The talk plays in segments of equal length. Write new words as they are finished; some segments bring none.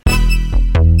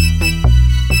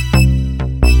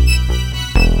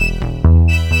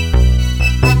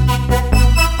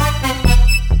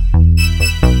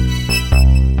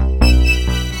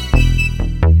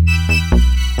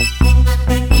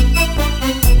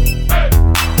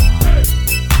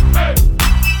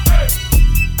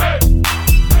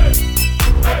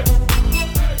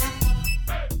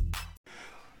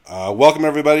Welcome,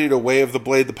 everybody, to Way of the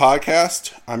Blade, the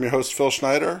podcast. I'm your host, Phil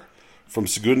Schneider, from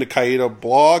Segunda Caída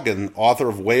blog and author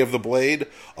of Way of the Blade,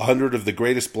 100 of the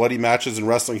greatest bloody matches in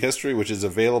wrestling history, which is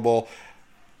available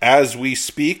as we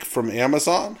speak from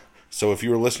Amazon. So if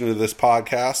you were listening to this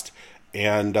podcast,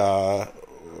 and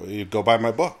you go buy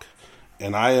my book.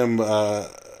 And I am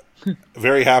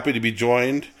very happy to be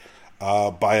joined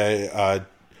by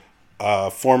a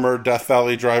former Death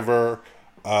Valley driver,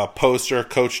 poster,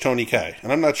 Coach Tony K.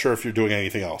 And I'm not sure if you're doing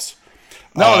anything else.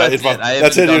 No, that's it. I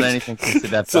haven't done anything since the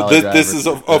Death Valley driver. This is,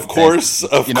 of course,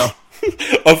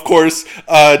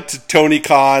 Tony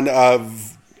Khan,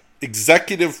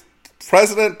 executive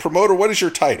president, promoter. What is your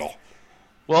title?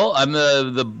 Well, I'm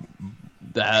the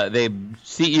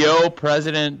CEO,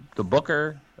 president, the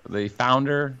booker, the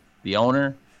founder, the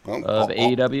owner of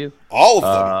AEW. All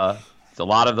of them. It's a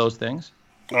lot of those things.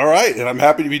 All right, and I'm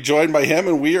happy to be joined by him,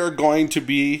 and we are going to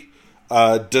be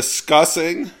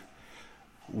discussing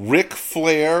Ric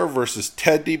Flair versus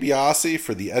Ted DiBiase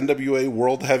for the NWA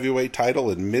World Heavyweight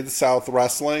title in Mid-South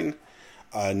Wrestling,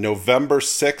 November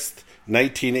 6th,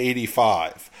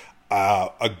 1985.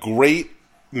 A great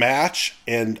match,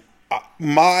 and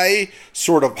my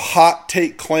sort of hot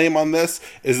take claim on this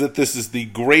is that this is the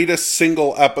greatest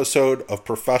single episode of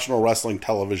professional wrestling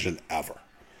television ever.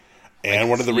 And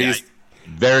one of the reasons...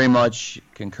 Very much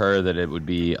concur that it would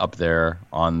be up there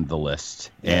on the list.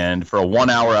 And for a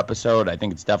 1 hour episode, I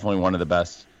think it's definitely one of the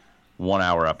best 1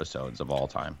 hour episodes of all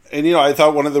time. And, I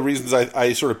thought one of the reasons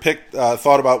I sort of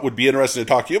thought about would be interesting to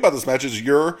talk to you about this match is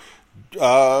you're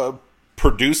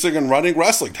producing and running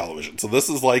wrestling television. So this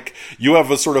is like you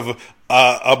have a sort of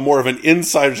a more of an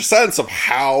insider sense of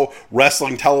how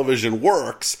wrestling television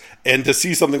works. And to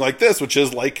see something like this, which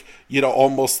is like,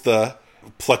 almost the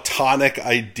platonic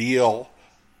ideal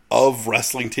of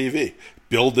wrestling TV,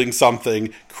 building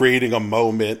something, creating a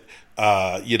moment,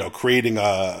 creating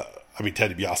Ted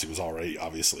DiBiase was already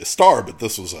obviously a star, but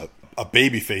this was a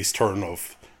babyface turn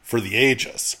for the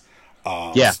ages.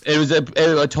 It was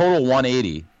a total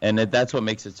 180, and that's what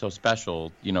makes it so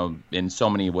special, in so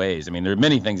many ways. I mean, there are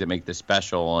many things that make this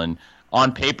special, and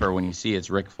on paper, when you see it's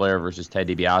Ric Flair versus Ted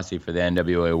DiBiase for the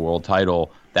NWA World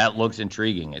title, that looks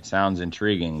intriguing. It sounds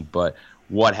intriguing, but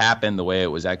what happened, the way it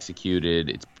was executed,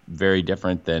 it's very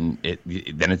different than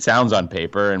it sounds on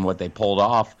paper. And what they pulled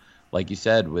off, like you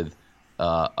said, with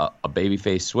a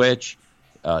babyface switch,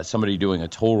 somebody doing a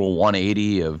total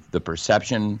 180 of the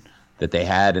perception that they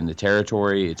had in the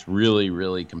territory, it's really,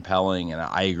 really compelling. And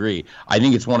I agree. I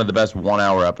think it's one of the best 1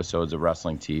 hour episodes of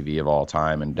wrestling TV of all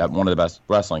time, and one of the best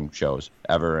wrestling shows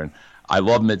ever. And I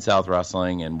love Mid-South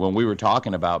Wrestling. And when we were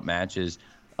talking about matches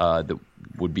that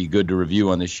would be good to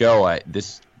review on the show,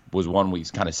 this was one we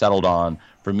kind of settled on.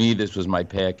 For me, this was my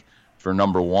pick for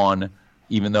number one,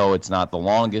 even though it's not the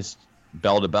longest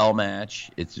bell-to-bell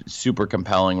match. It's super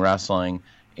compelling wrestling,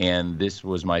 and this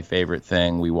was my favorite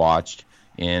thing we watched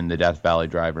in the Death Valley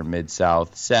Driver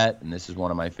Mid-South set, and this is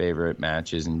one of my favorite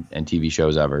matches and TV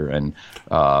shows ever. And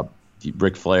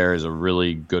Ric Flair is a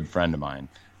really good friend of mine,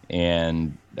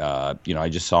 and I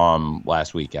just saw him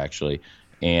last week, actually,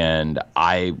 and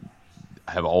I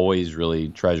have always really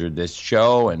treasured this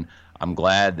show, and I'm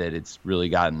glad that it's really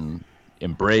gotten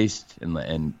embraced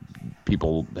and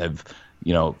people have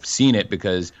seen it,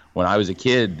 because when I was a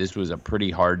kid, this was a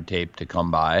pretty hard tape to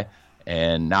come by,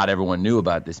 and not everyone knew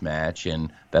about this match.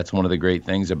 And that's one of the great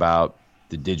things about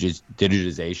the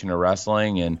digitization of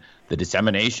wrestling and the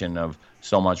dissemination of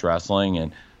so much wrestling.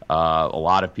 And a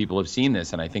lot of people have seen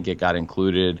this, and I think it got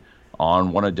included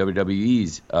on one of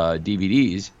WWE's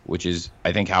DVDs, which is,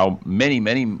 I think, how many,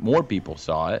 many more people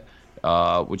saw it,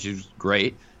 which is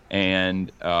great.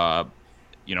 And,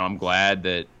 I'm glad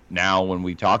that now when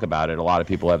we talk about it, a lot of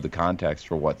people have the context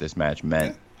for what this match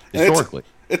meant historically.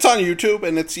 It's on YouTube,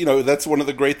 and it's that's one of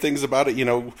the great things about it. Me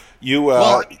and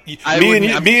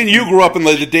you grew up in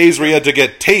the days where you had to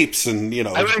get tapes, and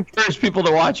I would encourage people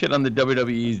to watch it on the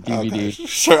WWE's DVD. Okay.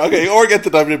 Sure, okay, or get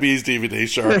the WWE's DVD,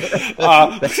 sure.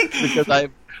 Because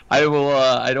I will.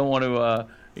 I don't want to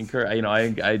encourage.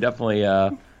 I definitely.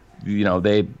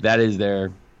 That is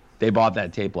their. They bought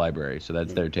that tape library, so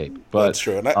that's their tape. But that's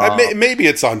true. And maybe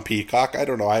it's on Peacock. I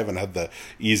don't know. I haven't had the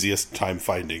easiest time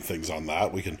finding things on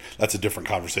that. That's a different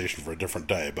conversation for a different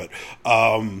day. But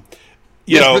But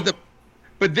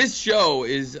this show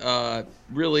is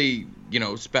really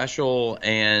special,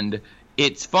 and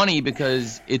it's funny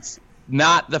because it's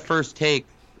not the first take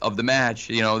of the match.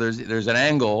 There's an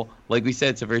angle. Like we said,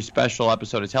 it's a very special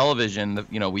episode of television.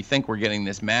 We think we're getting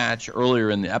this match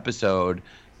earlier in the episode,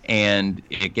 and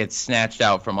it gets snatched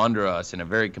out from under us in a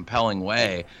very compelling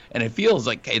way. And it feels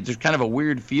like there's kind of a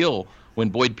weird feel when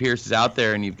Boyd Pierce is out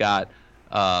there and you've got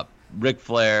Ric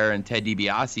Flair and Ted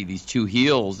DiBiase, these two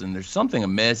heels, and there's something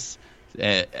amiss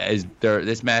as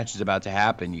this match is about to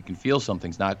happen. You can feel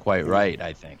something's not quite right,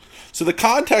 I think. So the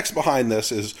context behind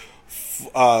this is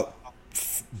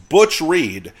Butch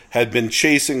Reed had been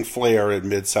chasing Flair in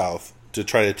Mid-South to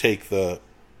try to take the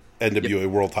NWA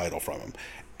World title from him.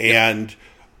 And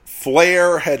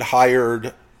Flair had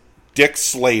hired Dick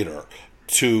Slater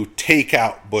to take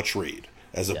out Butch Reed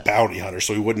as a bounty hunter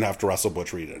so he wouldn't have to wrestle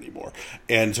Butch Reed anymore.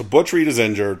 And so Butch Reed is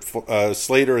injured.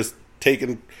 Slater is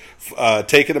taking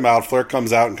him out. Flair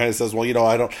comes out and kind of says,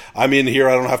 well, I'm in here.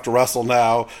 I don't have to wrestle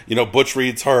now. Butch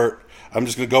Reed's hurt. I'm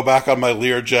just going to go back on my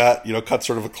Learjet, cut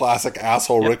sort of a classic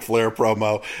asshole Ric Flair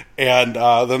promo. And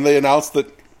then they announced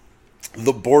that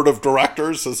the board of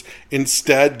directors has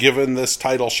instead given this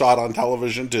title shot on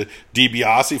television to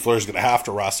DiBiase. Flair's going to have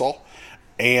to wrestle.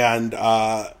 And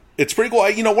it's pretty cool.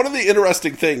 One of the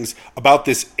interesting things about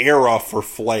this era for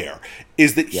Flair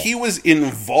is that he was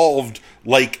involved,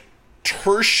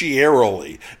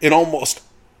 tertiarily in almost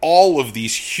all of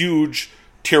these huge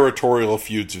territorial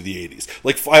feuds of the 80s.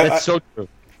 That's so true.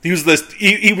 He was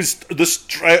he was this.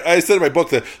 I said in my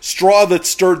book, the straw that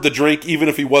stirred the drink, even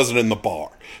if he wasn't in the bar.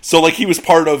 So he was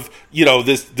part of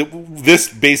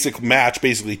this basic match.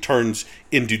 Basically turns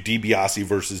into DiBiase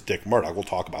versus Dick Murdoch. We'll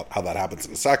talk about how that happens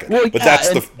in a second. Well, but that's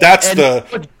the.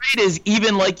 What's great is,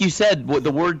 even like you said,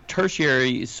 the word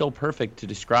tertiary is so perfect to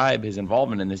describe his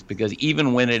involvement in this, because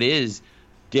even when it is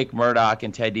Dick Murdoch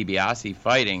and Ted DiBiase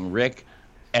fighting, Rick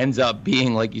ends up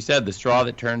being, like you said, the straw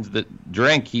that turns the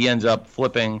drink. He ends up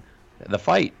flipping the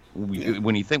fight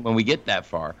when we get that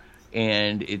far,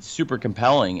 and it's super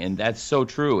compelling, and that's so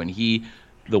true. And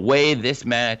the way this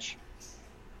match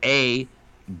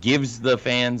gives the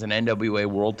fans an NWA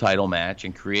World Title match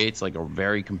and creates a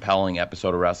very compelling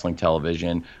episode of wrestling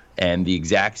television, and the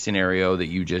exact scenario that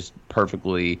you just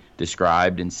perfectly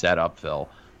described and set up, Phil,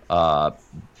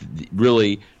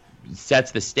 really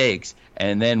sets the stakes.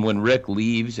 And then when Rick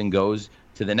leaves and goes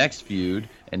to the next feud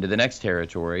and to the next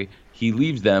territory, he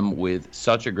leaves them with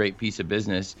such a great piece of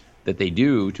business that they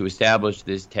do to establish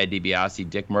this Ted DiBiase,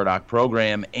 Dick Murdoch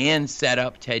program and set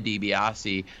up Ted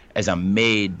DiBiase as a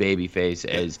made babyface,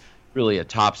 as really a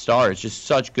top star. It's just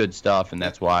such good stuff, and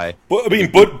that's why.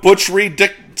 Butch Reed,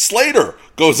 Dick Slater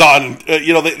goes on.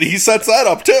 He sets that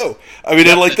up too.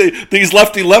 These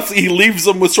lefty, he leaves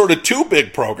them with sort of two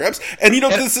big programs. And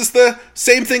this is the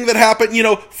same thing that happened.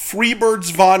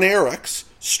 Freebirds Von Erichs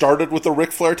started with a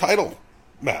Ric Flair title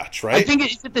match, right? I think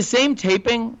is it the same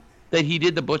taping that he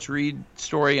did the Butch Reed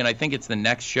story, and I think it's the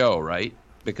next show, right?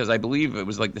 Because I believe it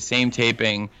was the same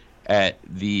taping at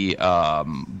the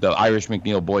Irish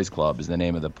McNeil Boys Club is the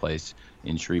name of the place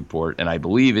in Shreveport, and I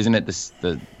believe, isn't it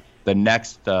the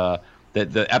next the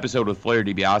episode with Flair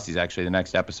DiBiase is actually the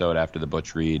next episode after the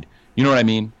Butch Reed. You know what I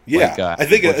mean? Yeah, I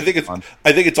think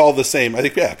it's all the same. I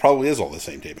think it probably is all the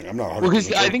same taping. I'm not 100%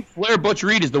 sure. I think Flair Butch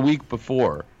Reed is the week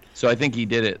before, so I think he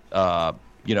did it.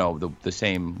 The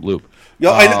same loop.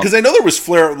 Yeah, because I know there was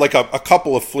Flair, a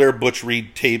couple of Flair Butch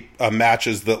Reed tape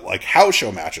matches that house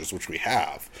show matches, which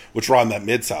were on that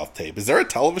Mid-South tape. Is there a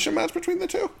television match between the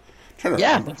two?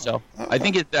 I think so.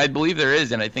 Okay. I believe there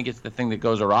is, and I think it's the thing that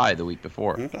goes awry the week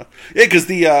before. Okay. Yeah, because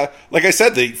like I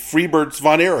said, the Freebirds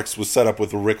Von Erichs was set up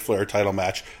with a Ric Flair title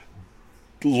match.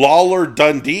 Lawler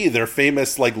Dundee, their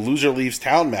famous loser leaves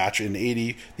town match in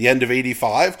the end of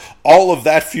 '85. All of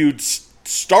that feud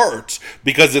starts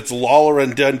because it's Lawler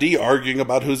and Dundee arguing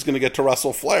about who's going to get to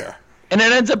wrestle Flair. And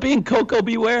it ends up being Coco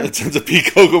Beware. It ends up being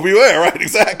Coco Beware, right?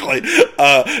 Exactly.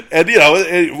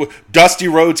 Dusty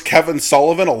Rhodes, Kevin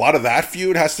Sullivan, a lot of that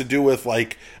feud has to do with,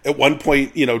 at one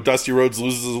point, Dusty Rhodes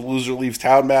loses a loser leaves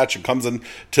town match and comes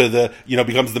into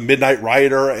becomes the Midnight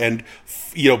Rider and,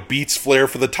 beats Flair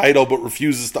for the title but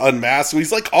refuses to unmask. So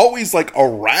he's, always,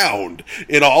 around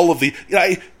in all of the,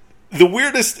 the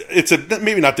weirdest,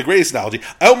 maybe not the greatest analogy.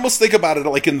 I almost think about it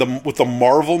with the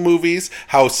Marvel movies,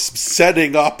 how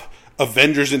setting up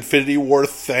Avengers Infinity War,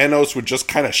 Thanos would just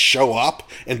kind of show up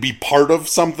and be part of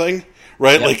something,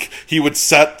 right? Yep. He would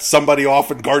set somebody off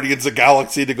in Guardians of the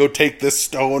Galaxy to go take this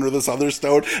stone or this other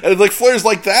stone. And Flair's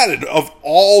like that of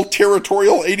all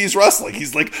territorial 80s wrestling.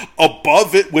 He's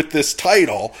above it with this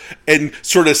title and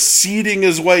sort of seeding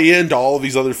his way into all of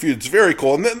these other feuds. Very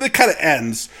cool. And then it kind of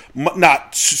ends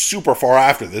not super far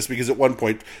after this, because at one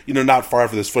point, not far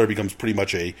after this, Flair becomes pretty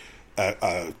much a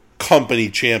company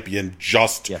champion,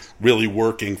 really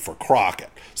working for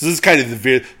Crockett. So this is kind of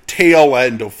the tail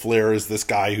end of Flair, is this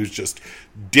guy who's just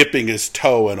dipping his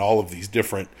toe in all of these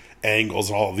different angles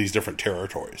and all of these different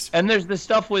territories. And there's the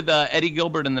stuff with Eddie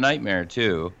Gilbert and the Nightmare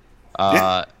too.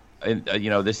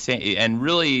 this and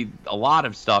really a lot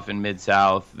of stuff in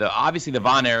Mid-South. Obviously the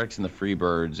Von Erichs and the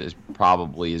Freebirds is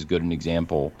probably as good an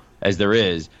example as there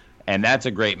is, and that's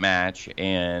a great match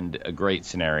and a great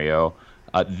scenario.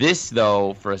 This,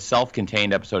 though, for a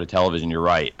self-contained episode of television, you're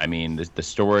right. I mean, the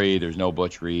story, there's no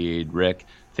Butch Reed. Rick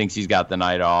thinks he's got the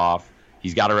night off.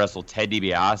 He's got to wrestle Ted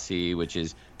DiBiase, which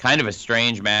is kind of a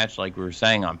strange match, like we were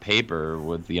saying on paper,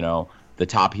 with, the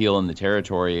top heel in the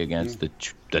territory against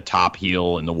the top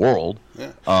heel in the world.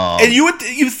 Yeah. And you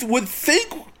would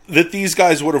think that these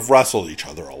guys would have wrestled each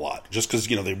other a lot, just because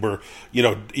they were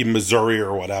in Missouri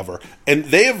or whatever, and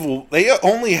they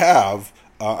only have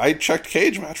I checked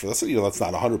Cage Match for this. That's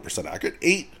not 100% accurate.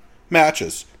 8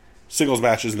 matches, singles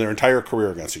matches in their entire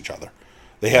career against each other.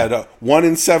 They had 1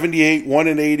 in 78, 1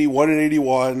 in 80, 1 in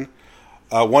 81.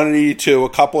 1 in 82, a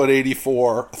couple in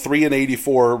 84, 3 in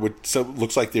 84, which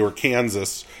looks like they were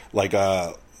Kansas, like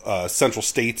Central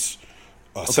States.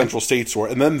 Central States were.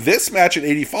 And then this match in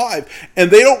 85,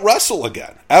 and they don't wrestle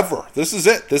again, ever. This is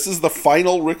it. This is the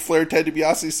final Ric Flair Ted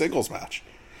DiBiase singles match.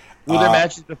 Were there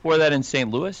matches before that in St.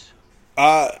 Louis?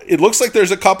 It looks like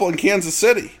there's a couple in Kansas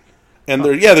City. And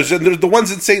there's the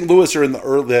ones in St. Louis are in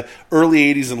the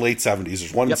early 80s and late 70s.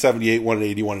 There's one in 78, one in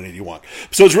 80, one in 81.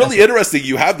 So it's really interesting.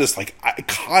 You have this like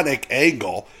iconic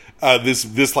angle,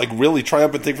 this like really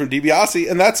triumphant thing from DiBiase,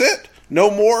 and that's it. No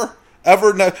more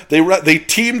ever. No, they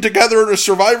team together in a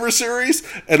Survivor Series,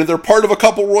 and they're part of a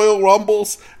couple Royal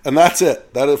Rumbles, and that's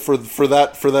it. That is for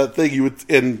that thing. You would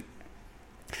and.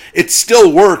 It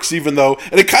still works, even though,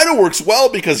 and it kind of works well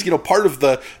because part of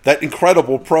that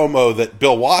incredible promo that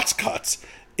Bill Watts cuts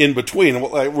in between.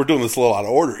 We're doing this a little out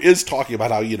of order. Is talking about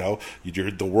how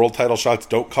the world title shots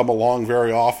don't come along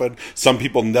very often. Some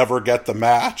people never get the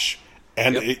match,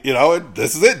 and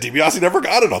this is it. DiBiase never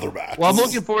got another match. Well, I'm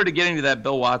looking forward to getting to that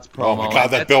Bill Watts promo. Oh my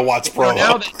God, that Bill Watts promo!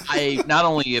 Now that I not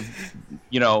only have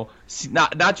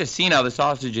not just seen how the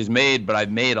sausage is made, but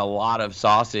I've made a lot of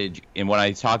sausage. And when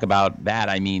I talk about that,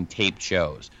 I mean taped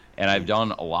shows. And I've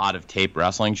done a lot of taped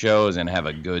wrestling shows and have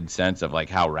a good sense of like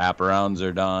how wraparounds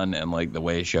are done and like the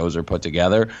way shows are put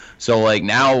together. So like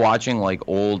now watching like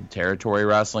old territory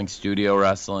wrestling, studio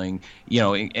wrestling,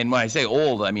 and when I say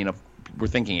old, I mean we're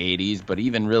thinking 80s, but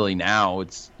even really now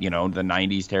it's, the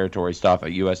 90s territory stuff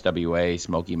at USWA,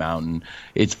 Smoky Mountain.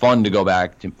 It's fun to go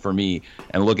back for me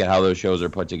and look at how those shows are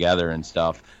put together and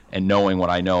stuff and knowing what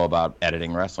I know about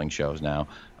editing wrestling shows now.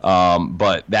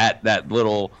 But that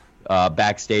little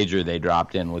backstager they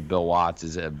dropped in with Bill Watts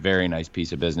is a very nice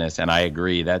piece of business. And I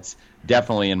agree. That's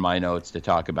definitely in my notes to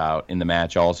talk about in the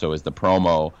match also is the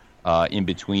promo in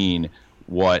between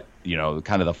what,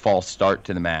 kind of the false start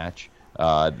to the match.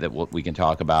 That we can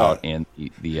talk about, and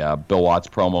the Bill Watts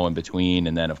promo in between,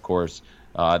 and then of course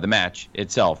the match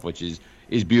itself, which is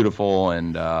beautiful,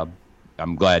 and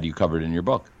I'm glad you covered it in your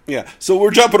book. Yeah, so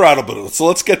we're jumping around a bit. So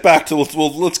let's get back to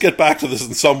this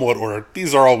in somewhat order.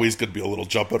 These are always going to be a little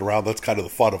jumping around. That's kind of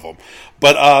the fun of them.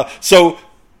 But so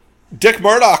Dick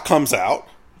Murdoch comes out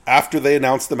after they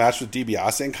announced the match with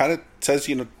DiBiase and kind of says,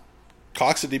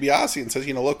 talks to DiBiase and says,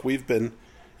 look, we've been.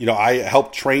 I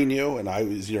helped train you, and I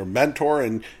was your mentor,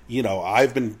 and,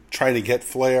 I've been trying to get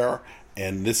Flair,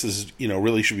 and this is,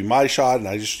 really should be my shot, and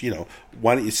I just,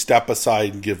 why don't you step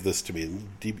aside and give this to me?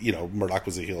 And, Murdoch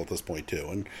was a heel at this point,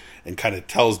 too, and kind of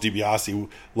tells DiBiase,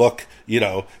 look,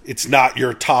 it's not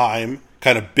your time,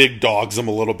 kind of big dogs him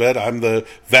a little bit. I'm the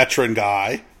veteran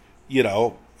guy,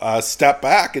 step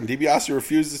back, and DiBiase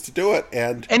refuses to do it.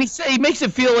 And he makes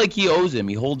it feel like he owes him.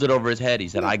 He holds it over his head. He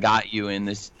said, I got you in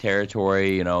this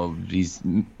territory. He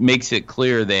makes it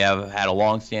clear they have had a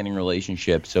long-standing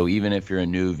relationship. So even if you're a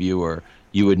new viewer,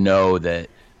 you would know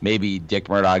that maybe Dick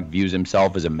Murdoch views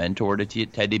himself as a mentor to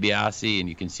Ted DiBiase. And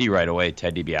you can see right away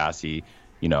Ted DiBiase,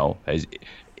 as,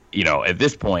 at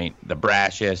this point, the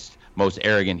brashest, most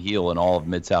arrogant heel in all of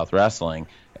Mid-South Wrestling.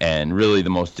 And really the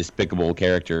most despicable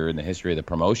character in the history of the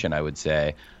promotion, I would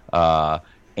say.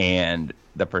 And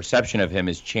the perception of him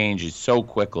has changed so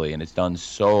quickly, and it's done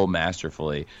so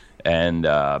masterfully. And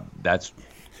that's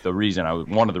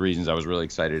one of the reasons I was really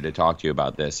excited to talk to you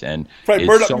about this. And right,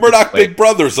 Murdoch Big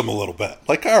Brothers him a little bit.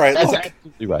 Like, all right, that's look.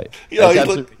 Absolutely right. That's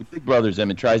absolutely Big Brothers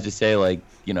him and tries to say like,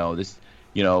 this,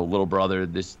 little brother,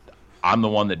 I'm the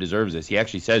one that deserves this. He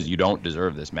actually says you don't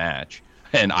deserve this match.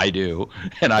 And I do,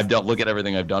 and look at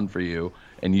everything I've done for you,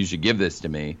 and you should give this to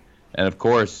me. And of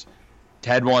course,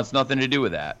 Ted wants nothing to do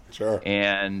with that. Sure.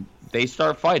 And they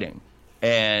start fighting,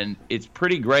 and it's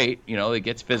pretty great. It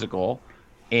gets physical,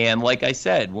 And like I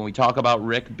said, when we talk about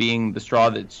Rick being the straw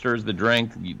that stirs the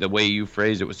drink, the way you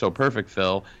phrased it was so perfect,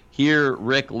 Phil. Here,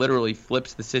 Rick literally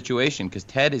flips the situation because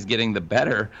Ted is getting the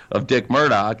better of Dick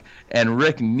Murdoch, and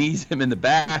Rick knees him in the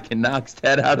back and knocks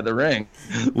Ted out of the ring,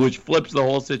 which flips the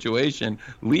whole situation,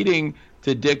 leading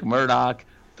to Dick Murdoch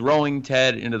throwing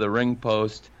Ted into the ring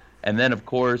post. And then, of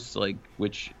course,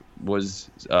 which was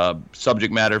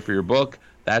subject matter for your book,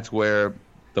 that's where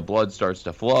the blood starts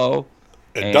to flow.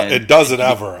 It doesn't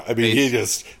ever. I mean,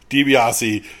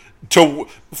 DiBiase to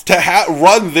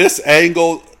run this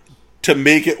angle to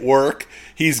make it work.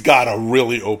 He's got to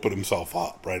really open himself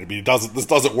up, right? I mean, this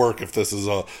doesn't work if this is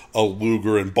a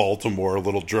Luger in Baltimore, a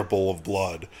little dribble of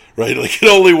blood, right? Like, it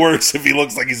only works if he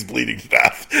looks like he's bleeding to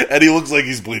death, and he looks like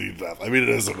he's bleeding to death. I mean, it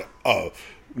is a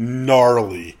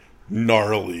gnarly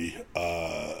blade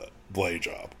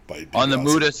job. On the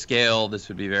Muta scale, this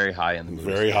would be very high on the Muta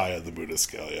Very high on the Muta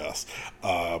scale, yes.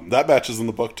 That match is in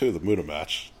the book, too, the Muta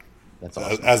match. That's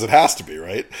awesome. As it has to be,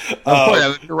 right? Of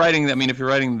course, if you're writing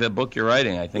the book you're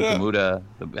writing, I think the Muta,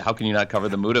 how can you not cover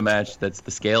the Muta match that's the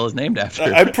scale is named after?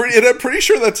 I'm pretty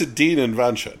sure that's a Dean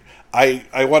invention.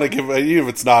 I want to give, even if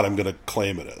it's not, I'm going to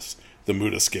claim it is. The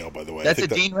Muta scale, by the way. That's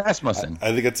Dean Rasmussen.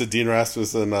 I think it's a Dean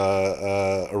Rasmussen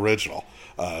original.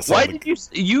 Why did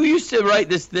you used to write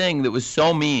this thing that was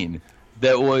so mean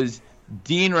that was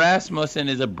Dean Rasmussen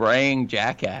is a braying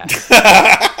jackass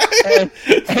and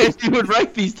you would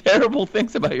write these terrible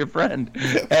things about your friend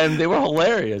and they were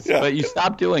hilarious, but you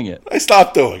stopped doing it. I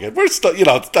stopped doing it. We're still, it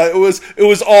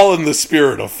was all in the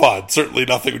spirit of fun. Certainly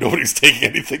nobody's taking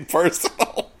anything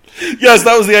personal. Yes,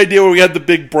 that was the idea where we had the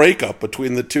big breakup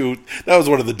between the two. That was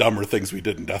one of the dumber things we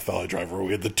did in Death Valley Drive, where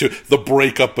we had the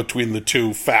breakup between the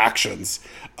two factions.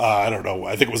 I don't know.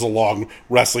 I think it was a long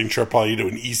wrestling trip. Probably do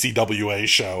an ECWA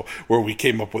show where we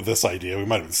came up with this idea. We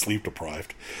might have been sleep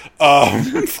deprived.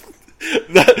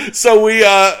 So we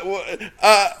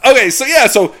okay.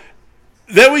 So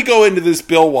then we go into this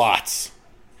Bill Watts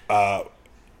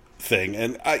thing,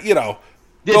 and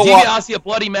Did DiBiase a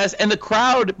bloody mess? And the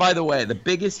crowd, by the way, the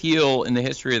biggest heel in the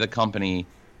history of the company,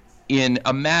 in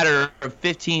a matter of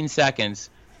 15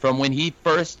 seconds, from when he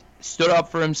first stood up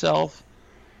for himself,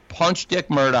 punched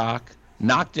Dick Murdoch,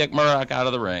 knocked Dick Murdoch out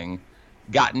of the ring,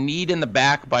 got kneed in the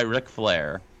back by Ric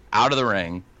Flair, out of the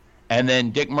ring, and then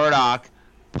Dick Murdoch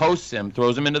posts him,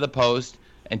 throws him into the post,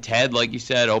 and Ted, like you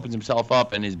said, opens himself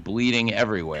up and is bleeding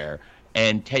everywhere.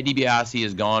 And Ted DiBiase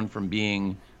has gone from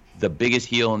being the biggest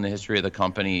heel in the history of the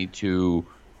company to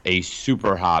a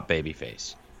super hot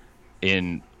babyface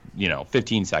in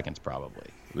 15 seconds probably.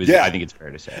 I think it's fair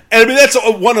to say. And I mean, that's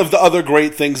one of the other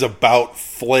great things about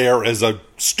Flair as a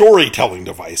storytelling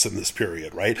device in this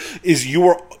period, right? Is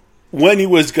when he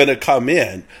was going to come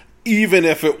in, even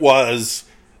if it was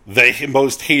the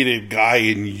most hated guy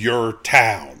in your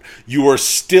town, you were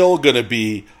still going to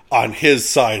be on his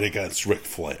side against Ric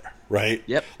Flair, right?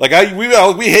 Yep. Like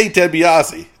we hate Ted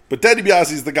DiBiase. But Ted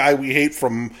DiBiase is the guy we hate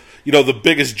from, the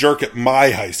biggest jerk at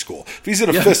my high school. If he's in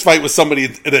a fist fight with somebody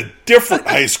in a different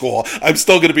high school, I'm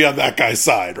still going to be on that guy's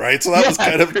side, right? So that was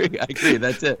kind of... I agree.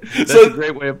 That's it. That's a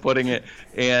great way of putting it.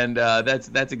 And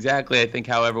that's exactly, I think,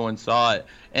 how everyone saw it.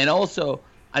 And also,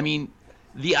 I mean,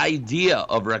 the idea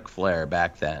of Ric Flair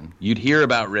back then, you'd hear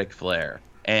about Ric Flair.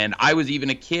 And I was even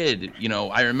a kid,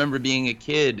 I remember being a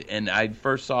kid and I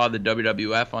first saw the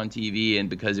WWF on TV,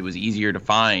 and because it was easier to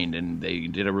find and they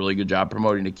did a really good job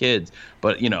promoting to kids.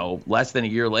 But, less than a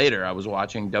year later, I was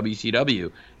watching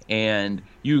WCW and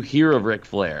you hear of Ric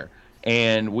Flair.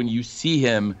 And when you see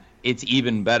him, it's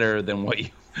even better than what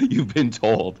you've been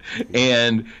told.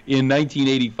 And in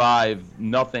 1985,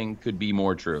 nothing could be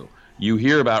more true. You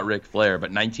hear about Ric Flair, but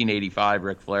 1985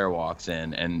 Ric Flair walks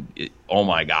in, and oh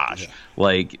my gosh. Yeah.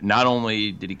 Like, not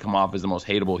only did he come off as the most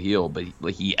hateable heel, but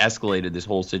he escalated this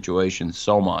whole situation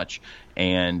so much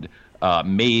and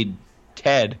made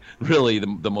Ted really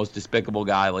the most despicable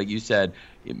guy. Like you said,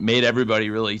 it made everybody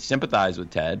really sympathize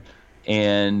with Ted.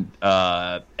 And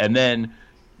then,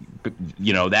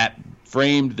 that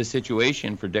framed the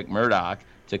situation for Dick Murdoch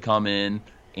to come in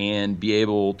and be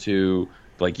able to,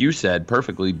 like you said,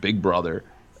 perfectly, Big Brother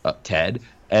Ted,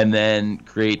 and then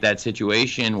create that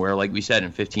situation where, like we said,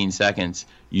 in 15 seconds,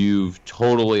 you've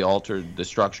totally altered the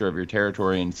structure of your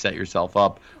territory and set yourself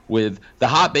up with the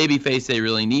hot baby face they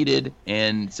really needed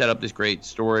and set up this great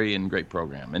story and great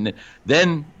program. And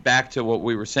then back to what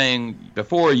we were saying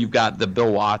before, you've got the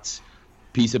Bill Watts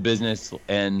piece of business,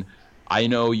 and I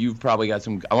know you've probably got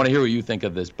some. I want to hear what you think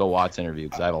of this Bill Watts interview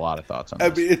because I have a lot of thoughts on this.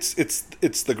 I mean,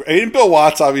 it's Bill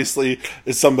Watts obviously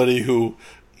is somebody who,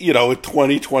 with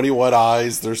 2021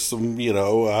 eyes, there's some,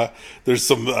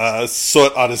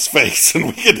 soot on his face, and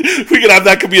we could have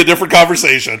that could be a different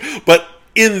conversation. But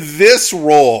in this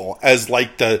role as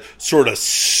like the sort of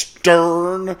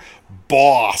stern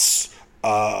boss,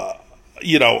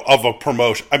 of a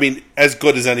promotion. I mean, as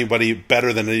good as anybody,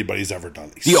 better than anybody's ever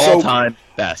done. The all-time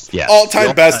best, yes.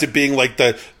 All-time best at being like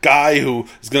the guy who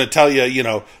is going to tell you,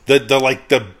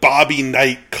 the Bobby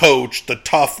Knight coach, the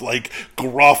tough, like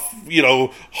gruff,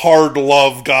 hard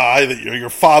love guy that your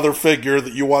father figure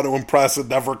that you want to impress and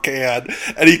never can.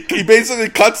 And he basically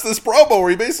cuts this promo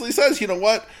where he basically says, you know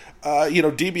what?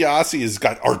 DiBiase has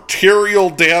got arterial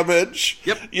damage.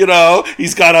 Yep. The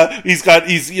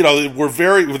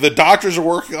doctors are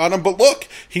working on him, but look,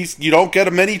 you don't get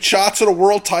him many shots at a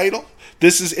world title.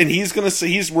 He's going to say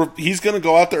he's going to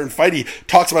go out there and fight. He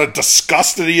talks about how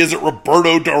disgusted he is at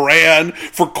Roberto Duran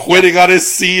for quitting on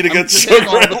his seat against Sugar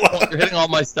Ray Leonard. You're hitting all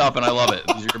my stuff, and I love it.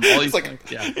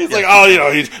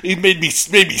 He made me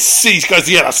see because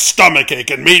he had a stomach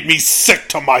ache and made me sick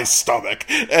to my stomach.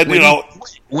 And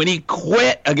when he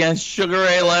quit against Sugar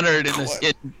Ray Leonard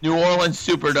in New Orleans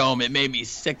Superdome, it made me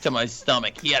sick to my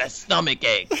stomach. He had a stomach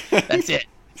ache. That's it.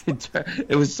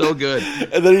 It was so good.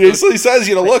 And then he basically says,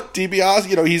 look,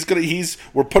 DiBiase,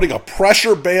 we're putting a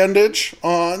pressure bandage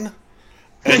on.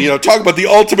 And, talk about the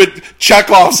ultimate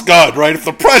Chekhov's gun, right? If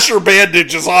the pressure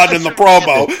bandage is on in the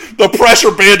promo, the pressure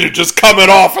bandage is coming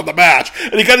off in the match.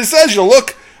 And he kind of says,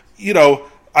 look,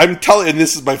 I'm telling, and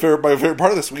this is my favorite part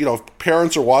of this. If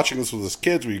parents are watching this with his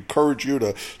kids, we encourage you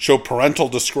to show parental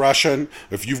discretion.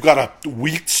 If you've got a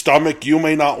weak stomach, you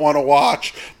may not want to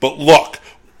watch. But look,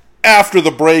 after the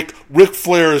break, Teddy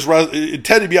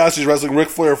DiBiase is wrestling Ric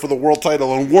Flair for the world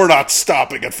title, and we're not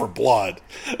stopping it for blood.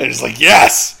 And he's like,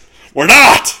 yes, we're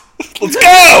not. Let's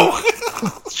go.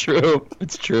 It's true.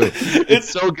 It's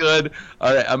so good.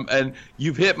 All right, and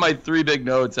you've hit my three big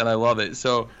notes, and I love it.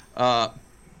 So,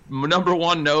 number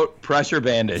one note: pressure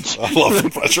bandage. I love the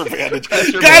pressure bandage.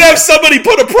 Gotta have somebody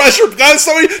put a pressure. Gotta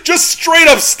somebody just straight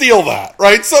up steal that,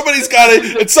 right? Somebody's got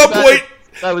to at some point.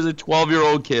 I was a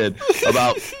 12-year-old kid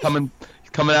about coming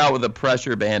out with a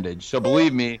pressure bandage. So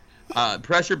believe me,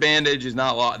 pressure bandage is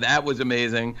not that was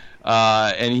amazing.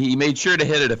 And he made sure to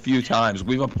hit it a few times.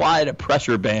 We've applied a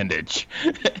pressure bandage.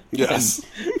 Yes.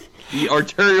 The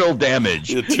arterial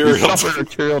damage. We suffered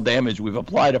arterial damage. We've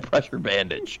applied a pressure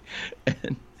bandage.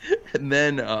 And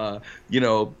then,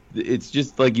 it's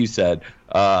just like you said.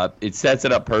 It sets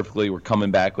it up perfectly. We're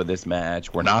coming back with this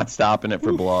match. We're not stopping it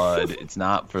for blood. It's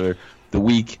not for the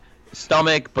weak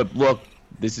stomach. But look,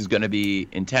 this is going to be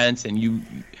intense.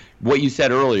 And what you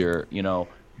said earlier,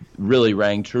 really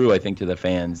rang true, I think, to the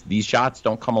fans. These shots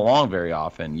don't come along very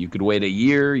often. You could wait a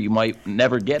year. You might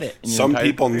never get it. Some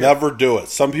people never do it.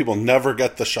 Some people never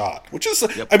get the shot, which is,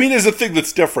 is a thing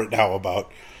that's different now about,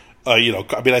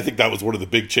 I think that was one of the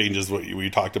big changes when you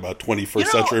talked about 21st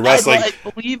century wrestling.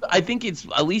 I think it's,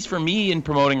 at least for me in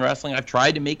promoting wrestling, I've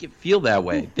tried to make it feel that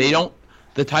way.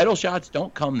 The title shots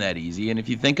don't come that easy. And if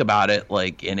you think about it,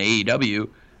 like in AEW,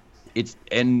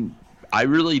 and I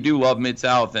really do love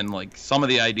Mid-South, and like some of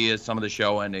the ideas, some of the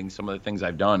show endings, some of the things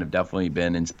I've done have definitely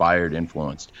been inspired,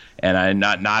 influenced. And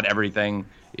not everything,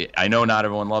 I know not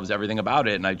everyone loves everything about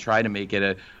it, and I try to make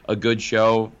it a good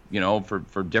show,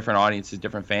 for different audiences,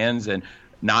 different fans. And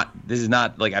this is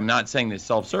not like, I'm not saying this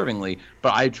self-servingly,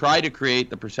 but I try to create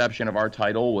the perception of our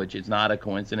title, which is not a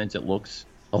coincidence. It looks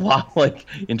a lot like,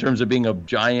 in terms of being a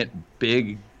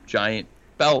big giant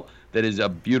belt, that is a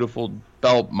beautiful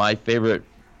belt. My favorite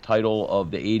title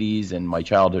of the 80s and my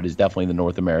childhood is definitely the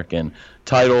North American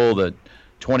title, the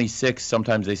 26,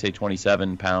 sometimes they say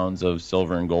 27 pounds of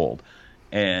silver and gold.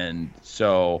 And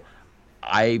so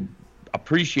I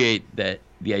appreciate that,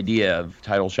 the idea of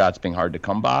title shots being hard to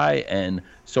come by. And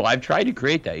so I've tried to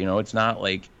create that. It's not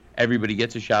like everybody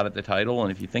gets a shot at the title.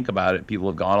 And if you think about it, people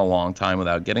have gone a long time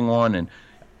without getting one. And,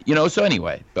 so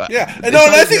anyway. But yeah, and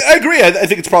I agree. I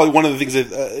think it's probably one of the things that,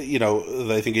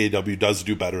 that I think AEW does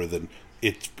do better than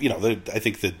it. I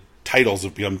think the titles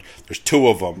have become, there's two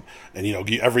of them, and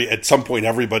at some point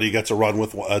everybody gets a run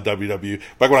with WWE.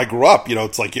 Back when I grew up,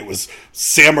 it's like it was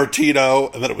San Martino,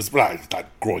 and then it was, not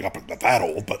growing up not that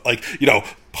old, but like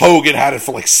Hogan had it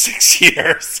for like 6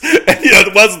 years, and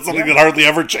it wasn't something that hardly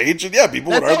ever changed. And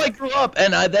people that's how I grew up,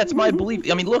 and that's my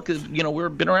belief. I mean, look,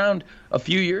 we've been around a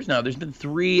few years now. There's been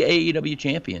 3 AEW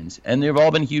champions, and they've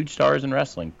all been huge stars in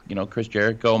wrestling. Chris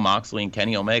Jericho, Moxley, and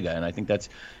Kenny Omega, and I think that's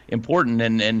important.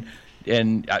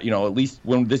 And at least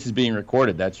when this is being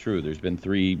recorded, that's true. There's been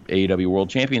 3 AEW World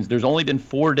Champions. There's only been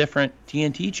 4 different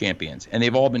TNT champions, and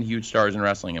they've all been huge stars in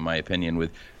wrestling, in my opinion,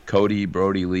 with Cody,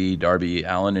 Brody Lee, Darby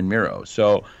Allin, and Miro.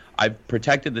 So I've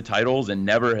protected the titles, and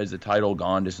never has the title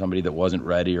gone to somebody that wasn't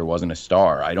ready or wasn't a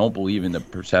star. I don't believe in the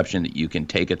perception that you can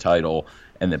take a title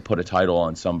and then put a title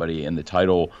on somebody and the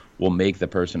title will make the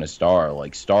person a star.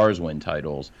 Like, stars win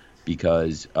titles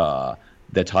because the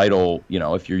title,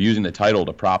 if you're using the title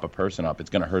to prop a person up,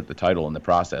 it's going to hurt the title in the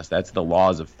process. That's the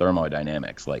laws of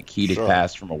thermodynamics. Like, heat is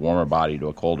passed from a warmer body to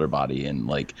a colder body. And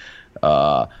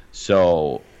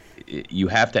so you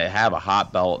have to have a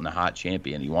hot belt and a hot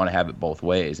champion. You want to have it both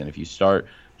ways. And if you start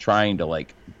trying to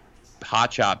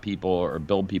hot shot people or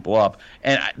build people up,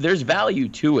 and there's value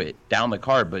to it down the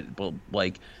card, but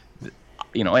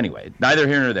anyway, neither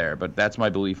here nor there, but that's my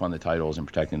belief on the titles and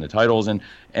protecting the titles. And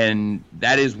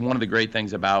that is one of the great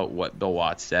things about what Bill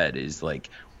Watts said, is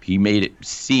he made it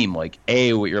seem like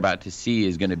what you're about to see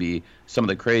is going to be some of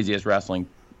the craziest wrestling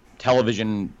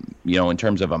television, in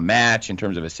terms of a match, in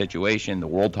terms of a situation. The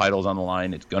world title's on the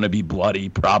line. It's going to be bloody,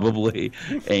 probably.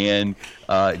 And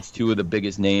it's two of the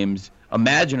biggest names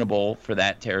imaginable for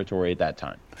that territory at that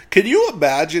time. Can you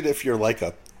imagine if you're like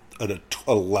an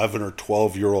 11 or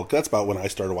 12-year-old? That's about when I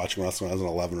started watching wrestling. I was an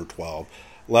 11 or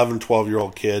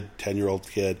 12-year-old kid, 10-year-old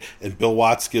kid, and Bill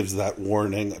Watts gives that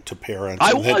warning to parents.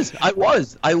 I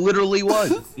literally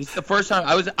was. It's the first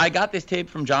time I got this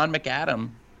tape from John McAdam,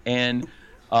 and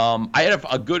I had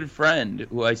a good friend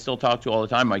who I still talk to all the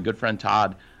time, my good friend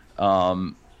Todd,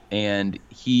 and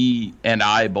he and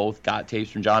I both got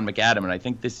tapes from John McAdam, and I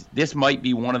think this might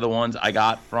be one of the ones I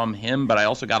got from him, but I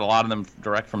also got a lot of them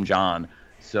direct from John.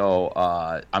 So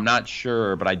I'm not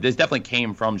sure, but this definitely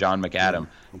came from John McAdam,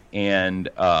 and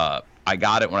I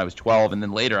got it when I was 12, and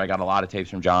then later I got a lot of tapes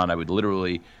from John. I would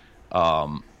literally,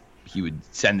 he would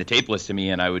send the tape list to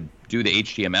me, and I would do the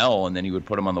HTML, and then he would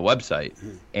put them on the website.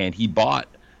 And he bought,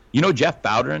 Jeff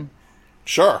Bowdren?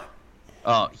 Sure.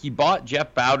 He bought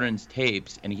Jeff Bowdren's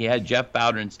tapes, and he had Jeff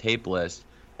Bowdren's tape list,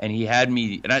 and he had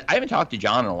me, and I haven't talked to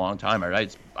John in a long time.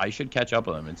 I should catch up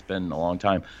with him. It's been a long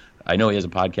time. I know he has a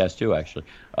podcast too, actually.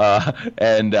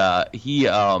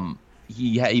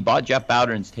 He bought Jeff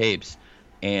Bowdren's tapes,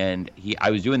 and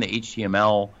I was doing the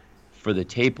HTML for the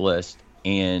tape list,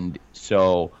 and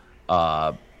so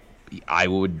I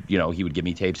would, he would give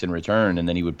me tapes in return, and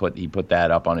then he put that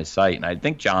up on his site. And I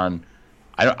think John,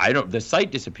 the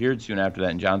site disappeared soon after that,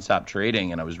 and John stopped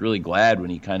trading, and I was really glad when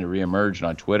he kind of reemerged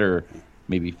on Twitter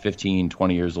maybe 15,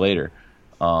 20 years later.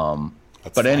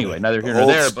 But anyway, neither here nor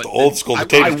there. But old school.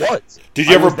 I was. Did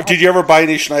you ever buy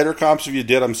any Schneider comps? If you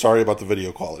did, I'm sorry about the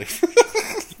video quality.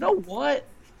 You know what?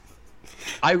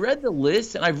 I read the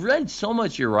list, and I've read so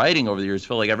much your writing over the years,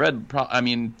 Phil. I've read,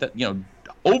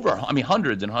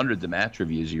 hundreds and hundreds of match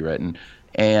reviews you've written,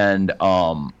 and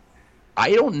I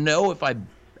don't know if I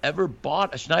ever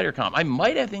bought a Schneider comp. I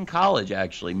might have in college,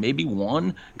 actually, maybe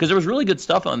one, because there was really good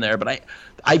stuff on there. But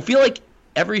I feel like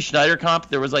every Schneider comp,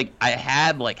 there was I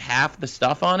had half the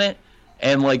stuff on it,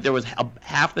 and there was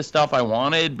half the stuff I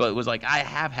wanted, but it was I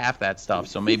have half that stuff.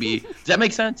 So maybe, does that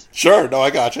make sense? Sure. No, I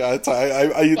got you.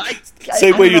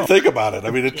 Same way you think about it.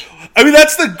 I mean,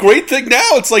 that's the great thing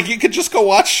now. It's you could just go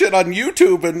watch shit on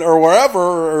YouTube or wherever,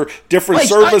 or different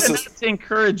services. To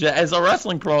encourage it. As a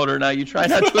wrestling promoter now, you try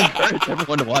not to encourage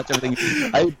everyone to watch everything.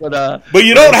 But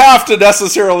you don't have to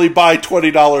necessarily buy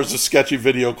 $20 of sketchy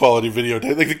video quality video.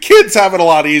 The kids have it a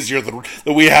lot easier than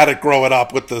we had it growing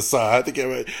up with this. I think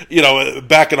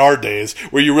back in our days,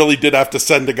 where you really did have to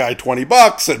send a guy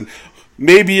 $20, and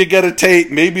maybe you get a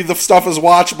tape, maybe the stuff is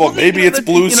watchable, maybe it's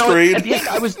blue screen. At the end,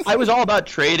 I was all about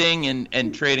trading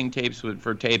and trading tapes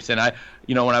for tapes, and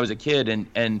when I was a kid,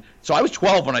 and so I was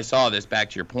 12 when I saw this. Back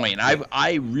to your point, and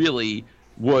I really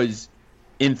was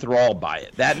enthralled by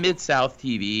it. That Mid-South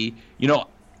TV,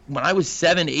 when I was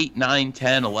 7, 8, 9,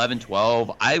 10, 11,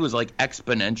 12, I was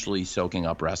exponentially soaking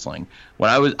up wrestling.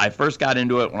 When I first got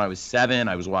into it when I was 7,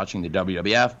 I was watching the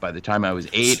WWF. By the time I was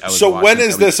 8, I was So when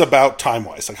is this about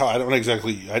time-wise? I don't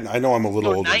exactly, I know I'm a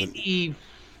little older.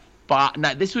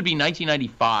 This would be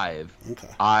 1995. Okay.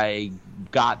 I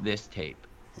got this tape,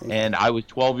 and I was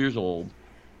 12 years old,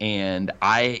 and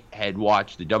I had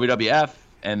watched the WWF,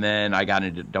 and then I got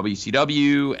into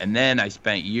WCW, and then I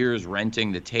spent years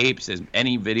renting the tapes as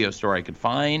any video store I could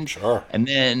find. Sure. And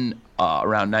then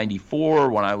around 94,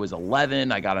 when I was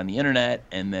 11, I got on the internet,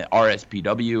 and the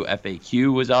RSPW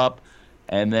FAQ was up,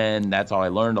 and then that's how I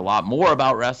learned a lot more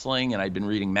about wrestling, and I'd been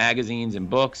reading magazines and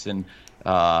books and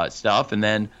stuff. And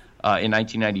then in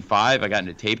 1995, I got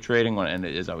into tape trading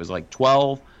as I was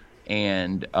 12,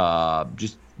 and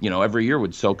just every year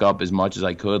would soak up as much as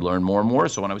I could, learn more and more.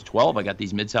 So when I was 12, I got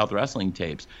these Mid-South wrestling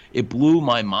tapes. It blew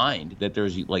my mind that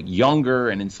there's younger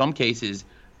and in some cases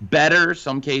better,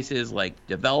 some cases like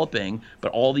developing,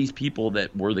 but all these people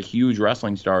that were the huge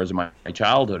wrestling stars in my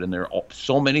childhood, and there are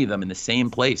so many of them in the same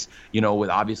place. With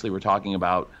obviously we're talking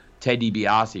about Ted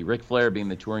DiBiase, Ric Flair being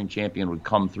the touring champion would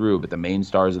come through, but the main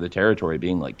stars of the territory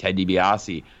being like Ted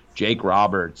DiBiase, Jake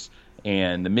Roberts,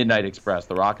 and the Midnight Express,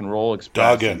 the Rock and Roll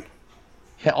Express. Duggan.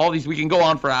 All these, we can go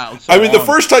on for hours. So the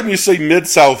first time you say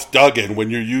Mid-South Duggan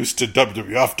when you're used to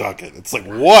WWF Duggan, it's like,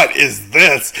 what is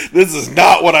this? This is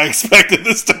not what I expected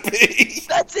this to be.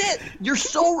 That's it. You're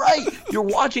so right. You're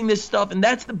watching this stuff, and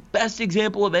that's the best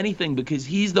example of anything because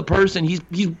he's the person. He's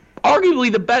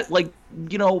arguably the best,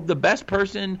 the best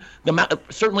person,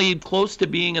 certainly close to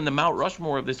being in the Mount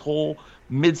Rushmore of this whole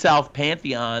Mid-South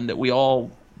pantheon that we all,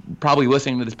 probably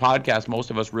listening to this podcast, most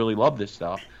of us really love this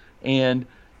stuff. And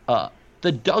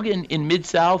the Duggan in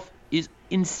Mid-South is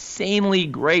insanely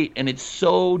great, and it's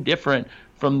so different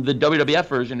from the WWF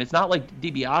version. It's not like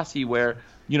DiBiase where,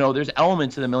 there's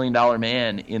elements of the $1 Million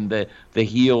Man in the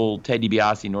heel Ted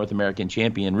DiBiase North American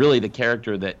champion, really the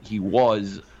character that he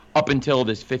was up until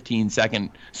this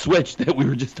 15-second switch that we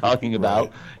were just talking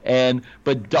about. Right.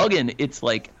 But Duggan, it's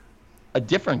like a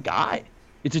different guy.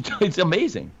 It's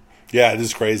amazing. Yeah, it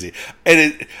is crazy.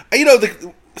 And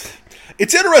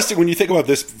it's interesting when you think about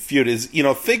this feud is,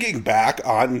 thinking back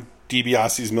on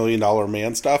DiBiase's $1 Million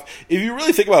Man stuff, if you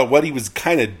really think about what he was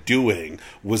kind of doing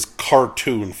was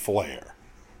cartoon Flair,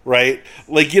 right?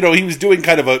 Like, he was doing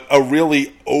kind of a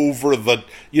really over the,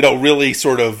 really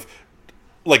sort of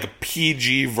like a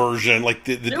PG version. Like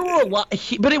there were a lot,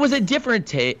 but it was a different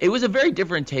take. It was a very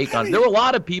different take on it. There were a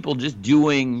lot of people just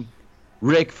doing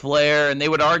Ric Flair, and they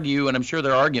would argue, and I'm sure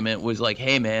their argument was like,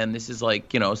 hey man, this is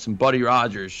like, some Buddy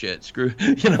Rogers shit, screw,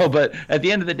 but at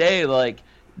the end of the day, like,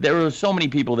 there were so many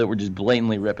people that were just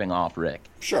blatantly ripping off Rick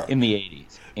in the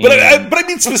 80s. But I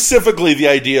mean specifically the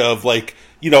idea of like,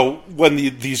 when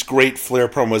these great Flair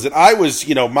promos, and I was,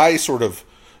 my sort of,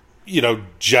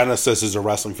 genesis as a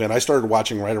wrestling fan, I started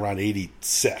watching right around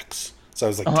 86, so I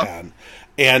was like 10.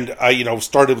 And I,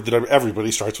 started with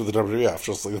everybody starts with the WWF.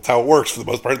 Just like that's how it works for the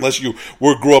most part, unless you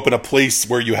grew up in a place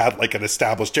where you had like an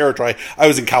established territory. I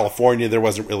was in California. There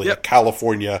wasn't really a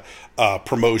California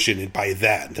promotion by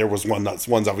then. There was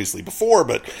one's obviously before,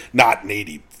 but not in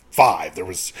 '85. There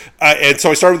was, and so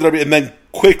I started with the WWF, and then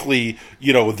quickly,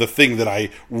 the thing that I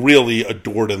really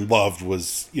adored and loved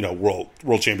was,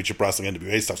 World Championship Wrestling,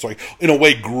 NWA stuff. So I, in a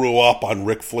way, grew up on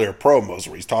Ric Flair promos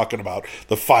where he's talking about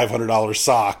the $500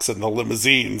 socks and the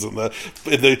limousines and the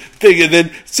thing. And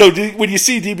then, so when you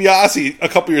see DiBiase a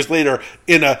couple years later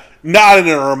not in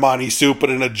an Armani suit,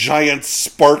 but in a giant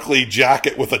sparkly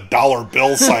jacket with a dollar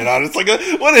bill sign on, it's like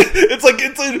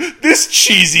it's this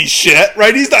cheesy shit,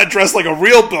 right? He's not dressed like a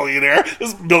real billionaire.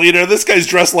 This guy's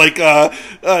dressed like like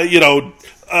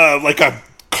a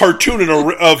cartoon in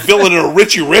a villain in a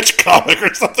Richie Rich comic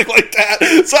or something like that.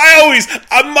 So I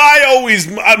was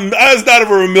not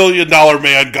ever a $1 Million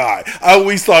Man guy. I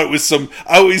always thought it was some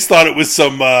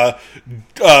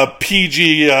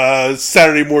PG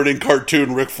Saturday morning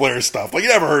cartoon Ric Flair stuff. Like, you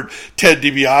never heard Ted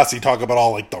DiBiase talk about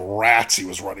all like the rats he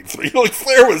was running through. Like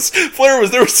Flair was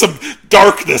there was some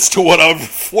darkness to what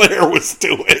Flair was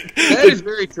doing. That is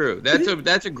very true.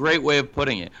 That's a great way of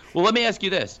putting it. Well, let me ask you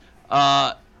this.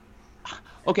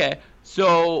 Okay,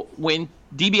 so when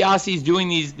DiBiase's doing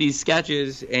these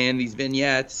sketches and these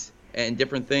vignettes and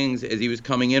different things as he was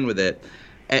coming in with it,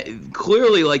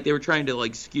 clearly, like, they were trying to,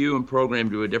 like, skew and program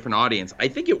to a different audience. I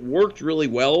think it worked really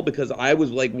well because I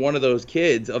was, like, one of those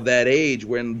kids of that age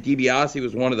when DiBiase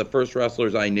was one of the first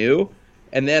wrestlers I knew.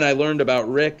 And then I learned about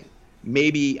Rick.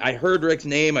 Maybe I heard Rick's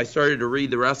name. I started to read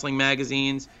the wrestling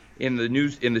magazines in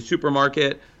the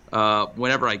supermarket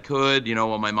whenever I could.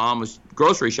 When my mom was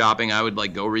grocery shopping, I would,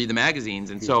 like, go read the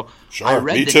magazines. And so I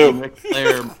read the name Ric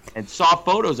Flair and saw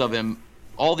photos of him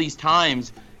all these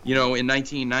times, in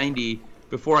 1990,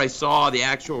 before I saw the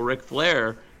actual Ric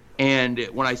Flair. And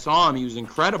when I saw him, he was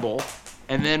incredible.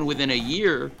 And then within a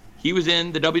year, he was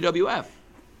in the WWF.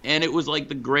 And it was like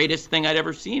the greatest thing I'd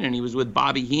ever seen. And he was with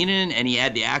Bobby Heenan, and he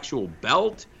had the actual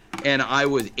belt. And I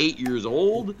was 8 years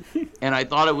old, and I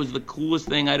thought it was the coolest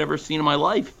thing I'd ever seen in my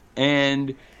life.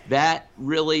 And that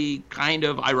really kind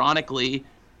of, ironically,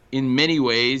 in many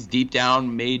ways, deep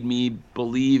down, made me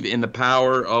believe in the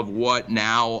power of what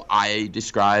now I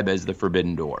describe as the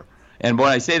Forbidden Door. And when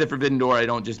I say the Forbidden Door, I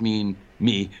don't just mean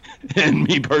me and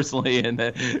me personally, and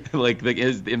in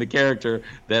the character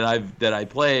that I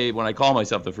play when I call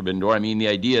myself the Forbidden Door. I mean the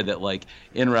idea that, like,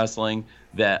 in wrestling,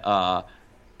 that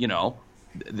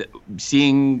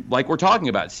seeing, like we're talking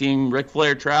about, seeing Ric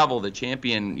Flair travel, the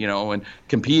champion, and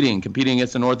competing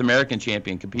against the North American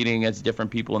champion, competing against different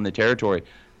people in the territory,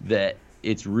 that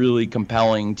it's really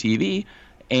compelling TV,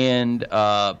 and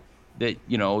that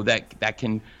that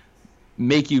can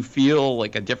make you feel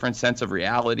like a different sense of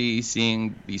reality,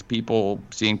 seeing these people,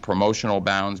 seeing promotional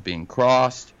bounds being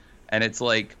crossed, and it's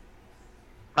like,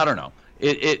 I don't know.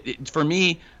 It for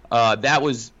me, that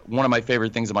was one of my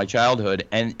favorite things of my childhood,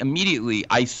 and immediately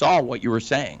I saw what you were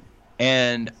saying,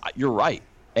 and you're right,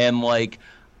 and like,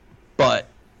 but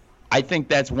I think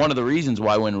that's one of the reasons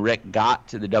why when Rick got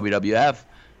to the WWF,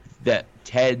 that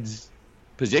Ted's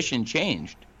position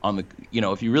changed on the,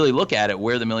 if you really look at it,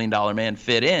 where the $1 Million Man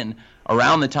fit in.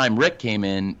 Around the time Rick came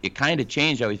in, it kind of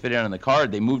changed how he fit in on the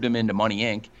card. They moved him into Money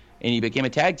Inc., and he became a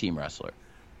tag team wrestler.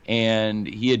 And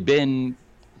he had been,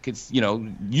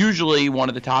 usually one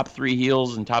of the top 3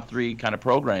 heels and top 3 kind of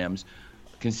programs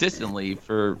consistently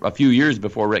for a few years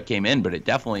before Rick came in. But it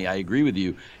definitely, I agree with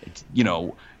you. It's,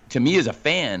 to me as a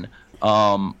fan,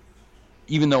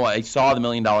 even though I saw the $1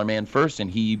 Million Man first, and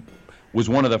he was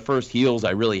one of the first heels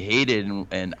I really hated,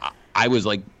 and I was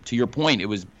like, to your point, it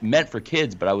was meant for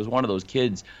kids, but I was one of those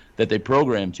kids that they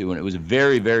programmed to, and it was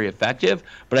very, very effective.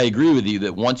 But I agree with you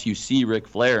that once you see Ric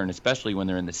Flair, and especially when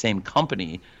they're in the same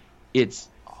company, it's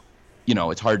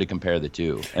hard to compare the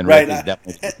two. And right. Rick is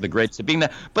definitely the greatest at being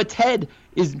that. But Ted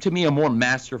is, to me, a more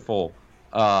masterful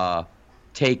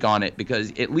take on it,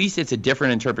 because at least it's a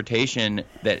different interpretation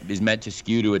that is meant to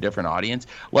skew to a different audience.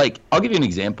 Like, I'll give you an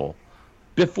example.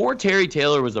 Before Terry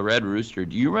Taylor was the Red Rooster,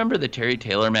 do you remember the Terry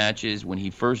Taylor matches when he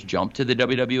first jumped to the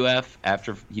WWF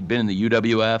after he'd been in the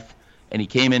UWF, and he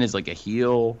came in as like a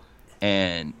heel?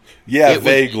 And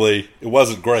vaguely. It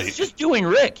wasn't great. He's just doing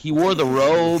Rick. He wore the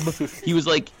robe. He was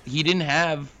like, he didn't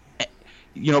have,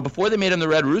 before they made him the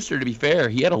Red Rooster, to be fair,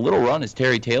 he had a little run as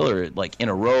Terry Taylor, like in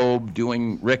a robe,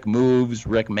 doing Rick moves,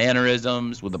 Rick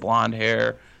mannerisms with the blonde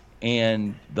hair,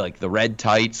 and like the red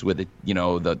tights with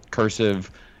the cursive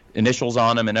initials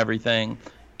on him and everything.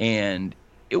 And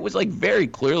it was like very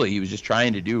clearly he was just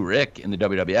trying to do Rick in the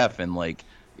WWF, and like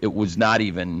it was not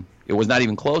even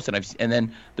close. And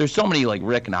then there's so many like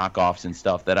Rick knockoffs and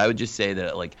stuff that I would just say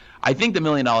that, like, I think the $1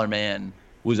 Million Man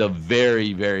was a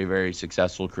very, very, very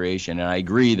successful creation. And I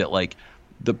agree that like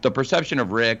the perception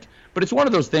of Rick, but it's one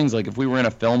of those things, like if we were in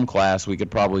a film class, we could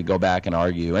probably go back and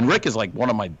argue. And Rick is like one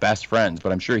of my best friends,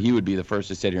 but I'm sure he would be the first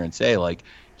to sit here and say, like,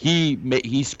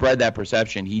 he spread that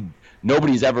perception.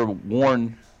 Nobody's ever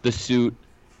worn the suit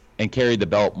and carried the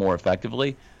belt more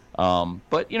effectively.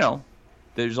 But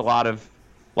there's a lot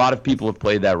of people have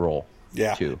played that role.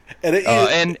 Yeah. Too.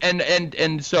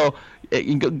 And so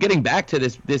getting back to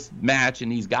this match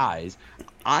and these guys,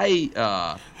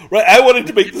 I wanted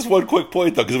to make this one quick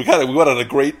point though, because we went on a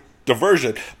great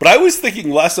diversion, but I was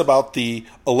thinking less about the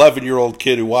 11-year-old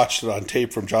kid who watched it on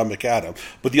tape from John McAdam,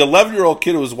 but the 11-year-old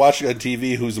kid who was watching on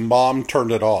TV whose mom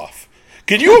turned it off.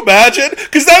 Can you imagine?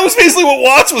 Because that was basically what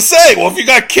Watts was saying. Well, if you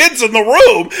got kids in the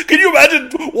room, can you imagine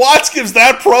Watts gives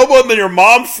that promo and then your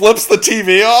mom flips the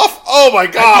TV off? Oh my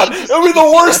God. It would be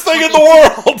the worst thing in the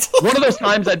world. One of those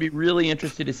times I'd be really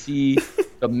interested to see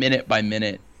the minute by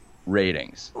minute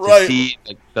ratings, right?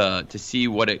 To see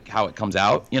how it comes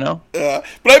out, Yeah,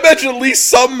 but I imagine at least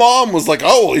some mom was like,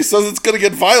 "Oh, well, he says it's going to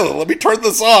get violent. Let me turn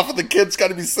this off." And the kid's got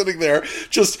to be sitting there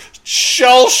just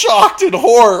shell shocked in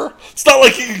horror. It's not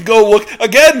like you can go look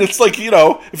again. It's like,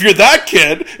 if you're that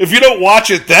kid, if you don't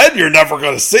watch it, then you're never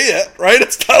going to see it, right?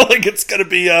 It's not like it's going to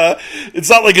be it's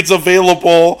not like it's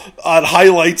available on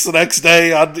highlights the next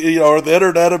day on or the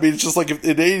internet. I mean, it's just like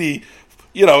in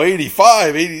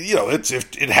 85, 80,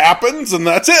 it happens and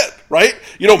that's it, right?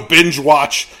 You don't binge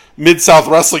watch Mid-South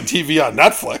Wrestling TV on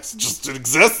Netflix. It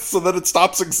exists and then it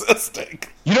stops existing.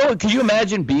 Can you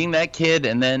imagine being that kid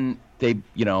and then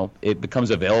it becomes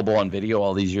available on video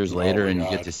all these years later and you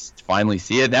get to finally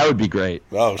see it? That would be great.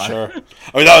 Oh, sure.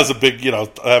 I mean, that was a big,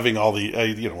 having all the,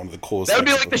 one of the coolest. That would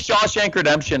be like the Shawshank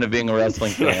Redemption of being a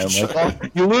wrestling fan. Sure.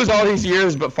 Like, you lose all these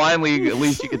years, but finally, at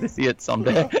least you get to see it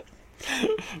someday.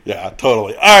 Yeah,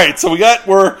 totally. All right, so we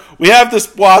have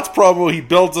this Watts promo. He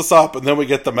builds us up, and then we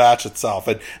get the match itself.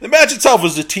 And the match itself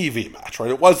was a TV match,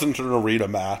 right? It wasn't an arena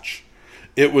match.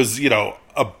 It was,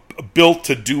 built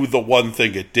to do the one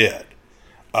thing it did,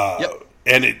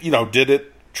 and it, did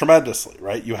it tremendously,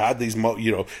 right? You had these,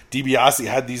 DiBiase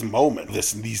had these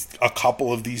moments, a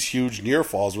couple of these huge near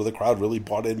falls where the crowd really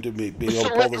bought into being able to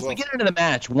pull this off. As we get into the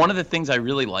match, one of the things I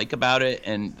really like about it,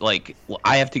 and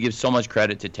I have to give so much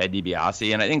credit to Ted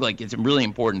DiBiase, and I think it's really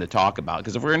important to talk about,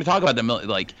 because if we're going to talk about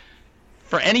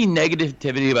for any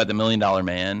negativity about the $1 Million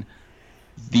Man,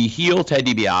 the heel Ted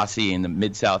DiBiase and the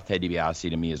Mid-South Ted DiBiase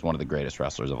to me is one of the greatest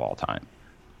wrestlers of all time,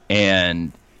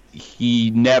 and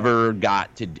he never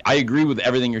got to. I agree with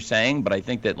everything you're saying, but I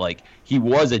think that like he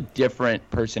was a different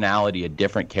personality, a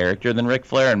different character than Ric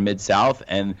Flair in Mid-South,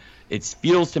 and it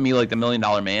feels to me like the $1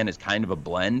 Million Man is kind of a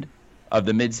blend of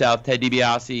the Mid-South Ted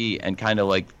DiBiase and kind of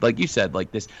like you said,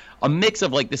 like this, a mix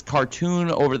of like this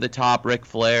cartoon over the top Ric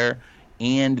Flair,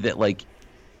 and that like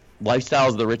Lifestyles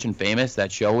of the Rich and Famous,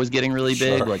 that show was getting really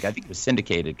big. Sure. Like I think it was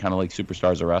syndicated, kind of like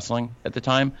Superstars of Wrestling at the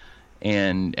time,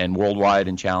 and Worldwide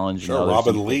and Challenge. Sure, and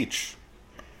Robin Leach.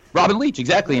 Robin Leach,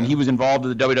 exactly, and he was involved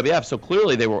with the WWF. So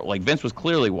clearly they were like Vince was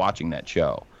clearly watching that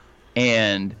show,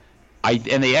 and I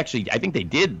think they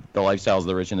did the Lifestyles of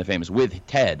the Rich and the Famous with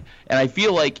Ted, and I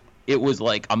feel like it was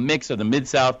like a mix of the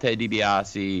Mid-South Ted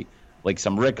DiBiase, like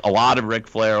a lot of Ric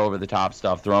Flair over the top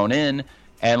stuff thrown in,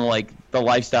 and like the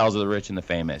Lifestyles of the Rich and the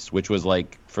Famous, which was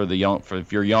like for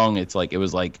if you're young, it's like it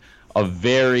was like a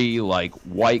very like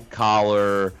white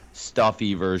collar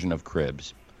stuffy version of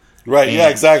Cribs. Right. And, yeah.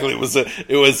 Exactly. It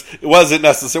wasn't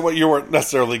necessarily. You weren't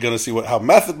necessarily going to see how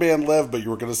Method Man lived, but you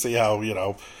were going to see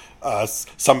how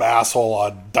some asshole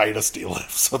on Dynasty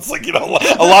lives. So it's like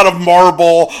a lot of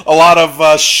marble, a lot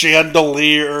of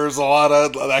chandeliers, a lot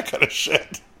of that kind of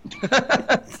shit.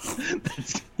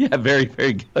 Yeah. Very,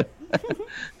 very good.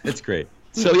 That's great.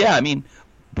 So yeah, I mean,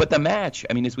 but the match.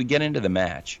 I mean, as we get into the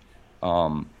match,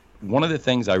 one of the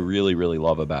things I really, really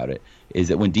love about it is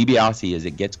that when DiBiase, as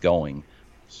it gets going,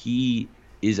 he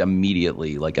is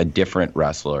immediately like a different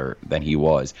wrestler than he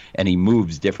was, and he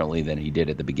moves differently than he did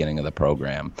at the beginning of the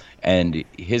program. And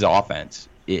his offense,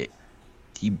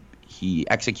 he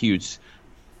executes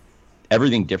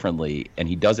everything differently, and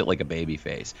he does it like a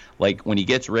babyface. Like when he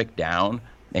gets Rick down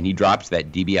and he drops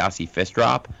that DiBiase fist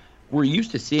drop, we're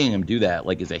used to seeing him do that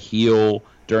like as a heel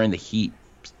during the heat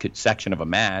section of a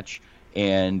match,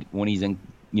 and when he's in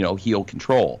heel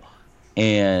control.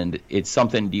 And it's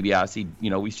something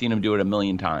DiBiase, we've seen him do it a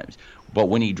million times. But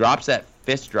when he drops that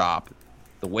fist drop,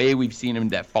 the way we've seen him,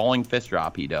 that falling fist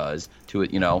drop he does to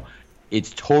it,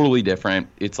 it's totally different.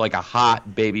 It's like a hot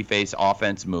babyface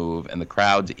offense move, and the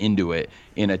crowd's into it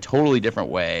in a totally different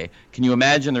way. Can you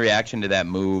imagine the reaction to that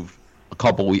move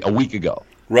a week ago?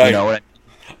 Right.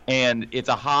 And it's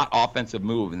a hot offensive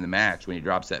move in the match when he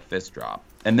drops that fist drop.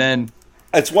 And then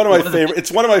it's one of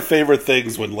my favorite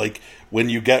things when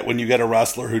you get a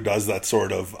wrestler who does that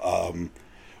sort of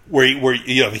where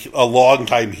a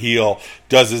longtime heel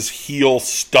does his heel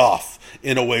stuff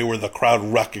in a way where the crowd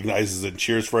recognizes and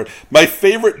cheers for it. My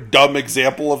favorite dumb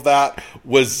example of that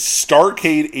was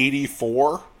Starrcade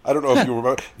 '84. I don't know if you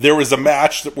remember. There was a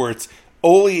match where it's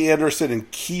Ole Anderson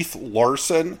and Keith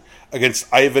Larson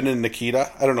against Ivan and Nikita.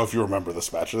 I don't know if you remember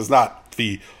this match. It's not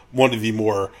one of the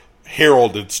more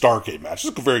heralded Starrcade match.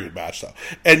 It's a very good match, though.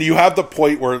 And you have the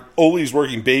point where Ole's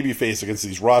working babyface against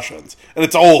these Russians. And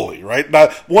it's Ole, right?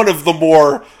 Not one of the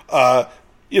more,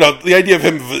 the idea of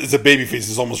him as a babyface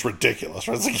is almost ridiculous,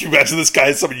 right? It's like you imagine this guy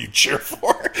as somebody you cheer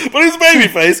for. But he's a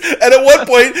babyface. And at one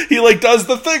point, he does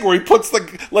the thing where he puts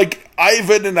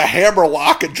Ivan in a hammer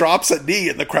lock and drops a knee,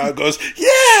 and the crowd goes,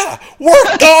 "Yeah,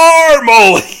 work the arm,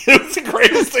 Ole." It was the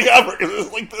greatest thing ever. It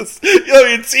was like this,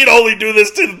 you'd seen Ole do this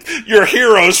to your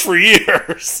heroes for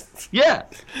years. Yeah,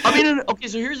 I mean, okay.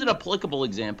 So here's an applicable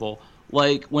example: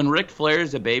 like when Ric Flair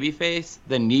is a babyface,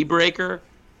 the knee breaker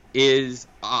is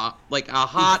like a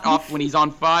hot off when he's on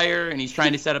fire and he's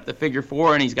trying to set up the figure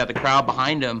four and he's got the crowd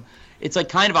behind him. It's like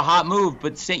kind of a hot move,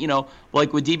 but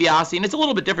like with DiBiase, and it's a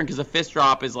little bit different because a fist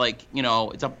drop is like,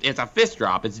 it's a fist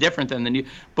drop. It's different than the new.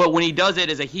 But when he does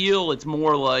it as a heel, it's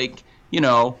more like,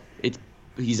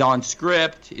 he's on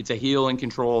script. It's a heel in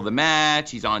control of the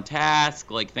match. He's on task.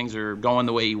 Like things are going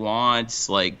the way he wants.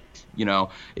 Like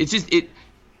it's just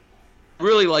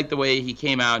really like the way he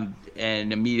came out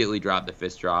and immediately dropped the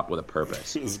fist drop with a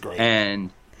purpose. It was great. And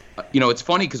it's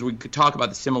funny because we could talk about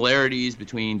the similarities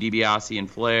between DiBiase and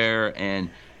Flair, and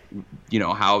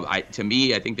how I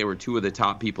think they were two of the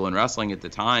top people in wrestling at the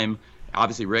time.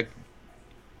 Obviously, Rick,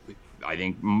 I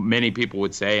think many people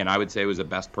would say, and I would say, was the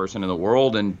best person in the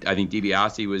world, and I think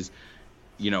DiBiase was,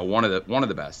 one of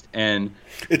the best. And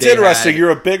it's interesting.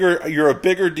 You're a bigger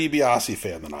DiBiase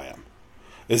fan than I am.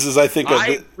 This is, I think,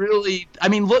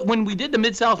 look, when we did the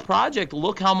Mid-South Project,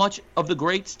 look how much of the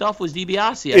great stuff was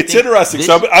DiBiase. It's interesting.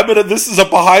 This is a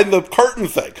behind the curtain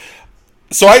thing.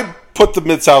 So I put the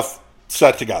Mid-South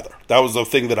set together. That was the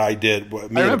thing that I did.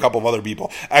 Me and a couple of other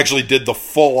people actually did the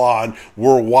full-on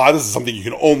worldwide. This is something you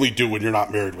can only do when you're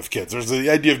not married with kids. The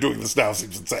idea of doing this now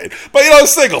seems insane. But, I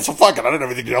was single, so fuck it. I didn't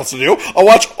have anything else to do. I'll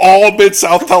watch all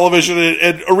Mid-South television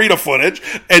and arena footage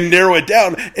and narrow it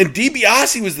down. And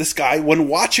DiBiase was this guy, when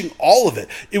watching all of it,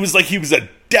 it was like he was a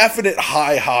definite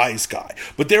high highs guy.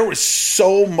 But there was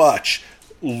so much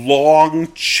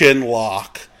long chin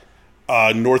lock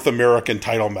North American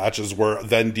title matches where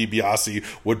then DiBiase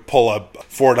would pull a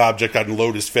foreign object out and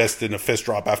load his fist in a fist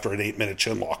drop after an 8-minute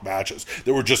chinlock matches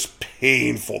that were just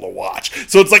painful to watch.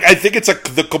 So it's like, I think it's like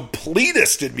the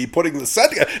completist in me putting the set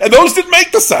together. And those didn't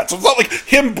make the set. So it's not like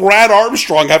him, Brad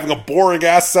Armstrong, having a boring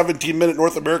ass 17-minute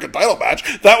North American title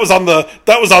match. That was in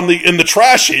the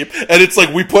trash heap. And it's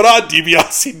like, we put on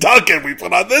DiBiase Duncan, we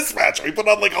put on this match, we put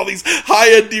on like all these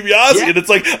high-end DiBiase. Yeah. And it's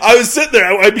like, I was sitting there,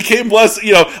 I became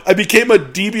a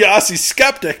DiBiase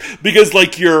skeptic because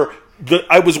like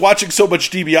I was watching so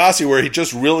much DiBiase where he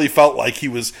just really felt like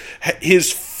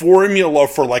his formula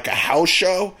for like a house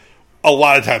show a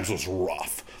lot of times was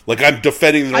rough. Like, I'm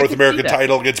defending the North American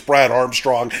title against Brad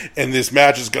Armstrong, and this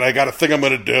match is good. I got a thing I'm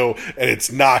going to do, and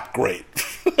it's not great.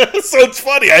 So it's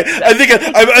funny. I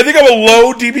think I'm a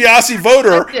low DiBiase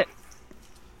voter.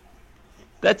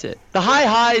 That's it. The high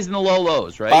highs and the low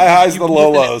lows, right? High highs and the low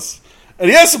lows. And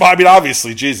he has some, I mean,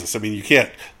 obviously, Jesus, I mean, you can't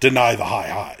deny the high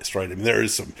highs, right? I mean, there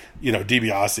is some,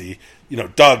 DiBiase,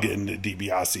 Doug and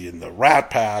DiBiase in the Rat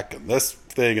Pack and this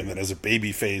thing, and then as a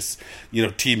babyface,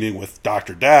 teaming with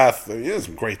Dr. Death. I mean,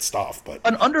 some great stuff. But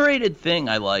an underrated thing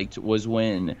I liked was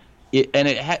when,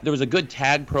 there was a good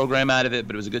tag program out of it,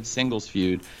 but it was a good singles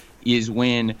feud, is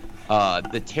when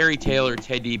the Terry Taylor,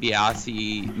 Ted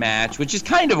DiBiase match, which is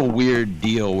kind of a weird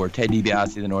deal where Ted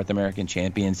DiBiase, the North American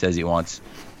champion, says he wants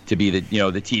to be the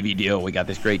TV deal. We got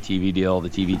this great TV deal. The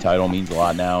TV title means a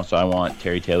lot now, so I want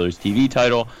Terry Taylor's TV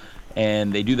title.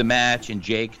 And they do the match, and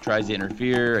Jake tries to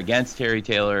interfere against Terry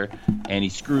Taylor, and he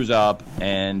screws up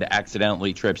and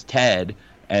accidentally trips Ted,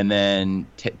 and then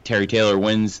Terry Taylor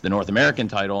wins the North American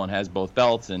title and has both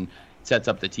belts and sets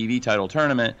up the TV title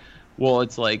tournament. Well,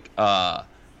 it's like, to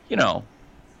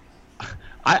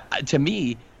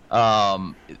me,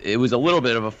 it was a little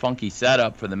bit of a funky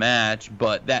setup for the match,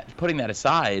 but putting that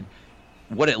aside,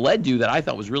 what it led to that I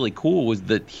thought was really cool was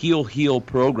the heel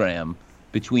program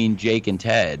between Jake and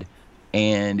Ted,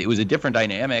 and it was a different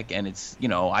dynamic. And it's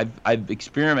I've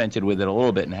experimented with it a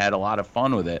little bit and had a lot of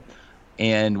fun with it.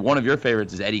 And one of your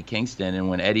favorites is Eddie Kingston, and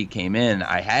when Eddie came in,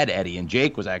 I had Eddie, and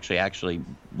Jake was actually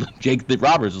Jake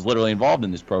Roberts was literally involved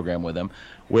in this program with him,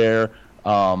 where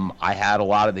I had a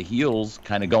lot of the heels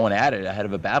kind of going at it ahead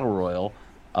of a battle royal,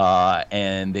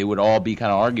 and they would all be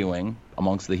kind of arguing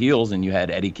amongst the heels, and you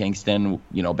had Eddie Kingston,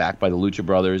 backed by the Lucha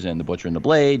Brothers and the Butcher and the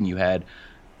Blade, and you had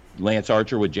Lance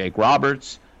Archer with Jake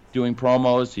Roberts doing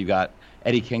promos. So you got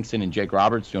Eddie Kingston and Jake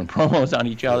Roberts doing promos on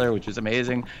each other, which is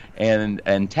amazing, and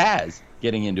Taz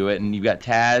getting into it, and you got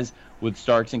Taz with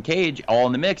Starks and Cage all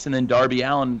in the mix, and then Darby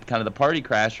Allin, kind of the party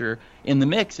crasher, in the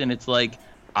mix, and it's like,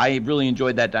 I really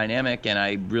enjoyed that dynamic, and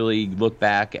I really look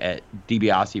back at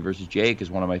DiBiase versus Jake as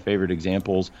one of my favorite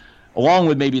examples, along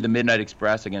with maybe the Midnight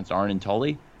Express against Arn and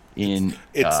Tully.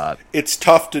 It's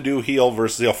tough to do heel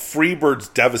versus heel. Freebird's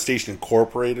Devastation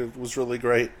Incorporated was really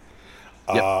great.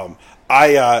 Yep.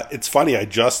 It's funny.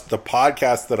 The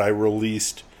podcast that I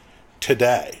released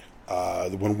today,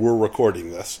 when we're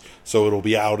recording this, so it'll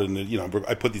be out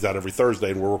I put these out every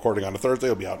Thursday, and we're recording on a Thursday.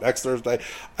 It'll be out next Thursday.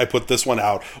 I put this one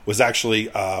out, was actually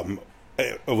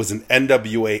it was an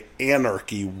NWA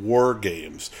Anarchy War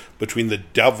Games between the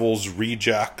Devil's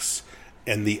Rejects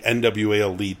and the NWA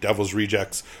Elite. Devil's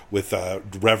Rejects with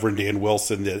Reverend Dan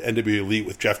Wilson, the NWA Elite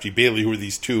with Jeff G. Bailey, who were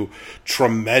these two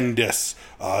tremendous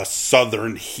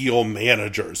Southern heel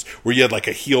managers, where you had like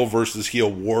a heel versus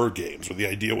heel war games, where the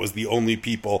idea was the only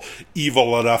people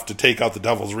evil enough to take out the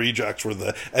Devil's Rejects were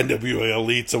the NWA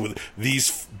Elite. So with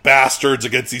these bastards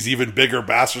against these even bigger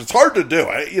bastards, it's hard to do,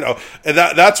 and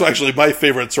that's actually my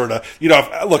favorite sort of,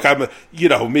 look, I'm,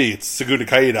 me, it's Segunda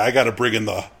Caída, I got to bring in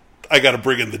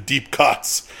the deep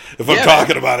cuts if I'm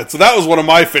talking about it. So that was one of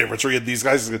my favorites, where you had these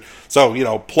guys.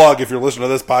 So, plug, if you're listening to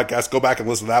this podcast, go back and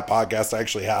listen to that podcast. I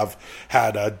actually have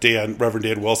had Reverend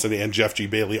Dan Wilson and Jeff G.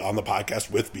 Bailey on the podcast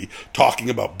with me,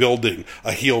 talking about building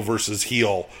a heel versus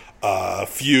heel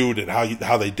feud, and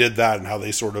how they did that, and how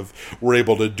they sort of were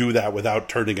able to do that without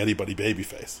turning anybody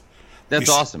babyface. That's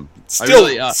awesome. Still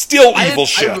evil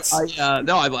shits.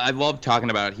 I love talking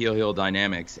about heel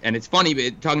dynamics, and it's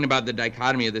funny talking about the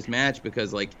dichotomy of this match,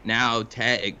 because like now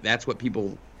that's what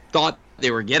people thought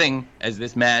they were getting as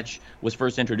this match was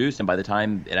first introduced, and by the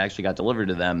time it actually got delivered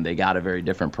to them, they got a very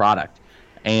different product.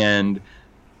 And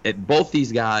both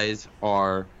these guys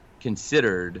are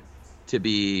considered to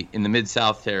be in the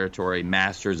Mid-South territory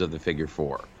masters of the figure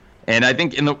four. And I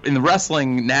think in the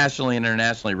wrestling, nationally and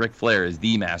internationally, Ric Flair is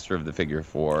the master of the figure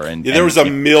four. And there was a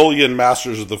million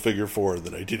masters of the figure four in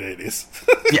the 1980s.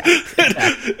 Yeah,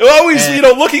 exactly. Always,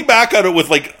 looking back on it with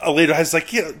like a later, I was like,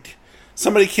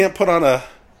 somebody can't put on a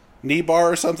knee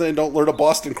bar or something and don't learn a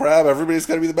Boston Crab, everybody's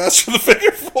got to be the master of the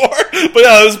figure four. But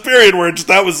yeah, there was a period where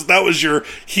that was your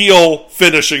heel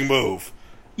finishing move.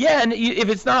 Yeah, and if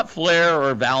it's not Flair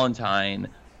or Valentine,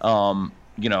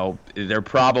 they're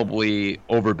probably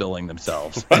overbilling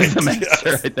themselves as the master,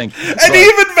 yes. I think. And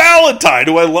even Valentine,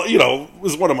 who I love,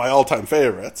 was one of my all-time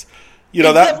favorites.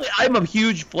 I'm a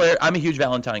huge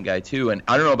Valentine guy too, and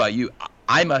I don't know about you.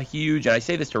 And I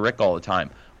say this to Rick all the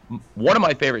time, one of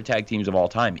my favorite tag teams of all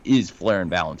time is Flair and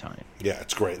Valentine. Yeah,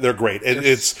 it's great. They're great.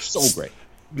 It's so great.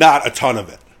 Not a ton of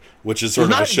it, which is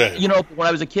sort of a shame. When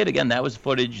I was a kid, again, that was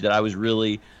footage that I was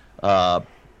really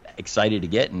excited to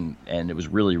get, and it was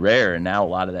really rare, and now a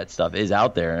lot of that stuff is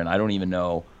out there, and I don't even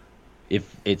know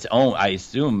if it's owned. I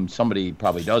assume somebody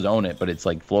probably does own it, but it's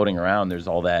like floating around. There's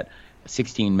all that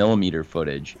 16 millimeter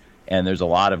footage, and there's a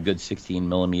lot of good 16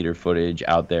 millimeter footage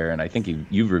out there, and I think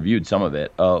you've reviewed some of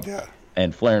it.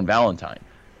 And Flair and Valentine,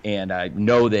 and I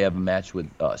know they have a match with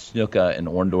Snuka and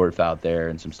Orndorff out there,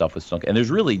 and some stuff with Snuka, and there's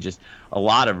really just a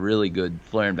lot of really good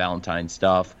Flair and Valentine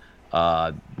stuff.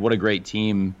 What a great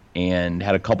team, and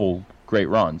had a couple great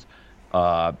runs.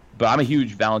 But I'm a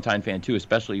huge Valentine fan too,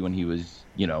 especially when he was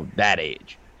that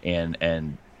age, and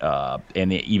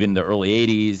even the early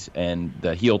 80s, and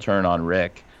the heel turn on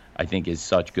Rick, I think, is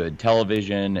such good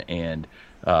television. And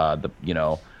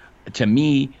to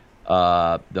me,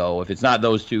 though, if it's not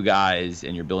those two guys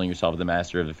and you're billing yourself as the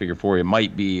master of the figure four, it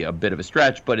might be a bit of a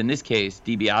stretch. But in this case,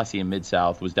 DiBiase in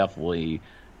Mid-South was definitely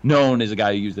known as a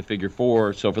guy who used the figure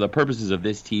four. So for the purposes of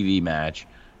this TV match,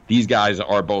 these guys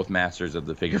are both masters of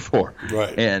the figure four.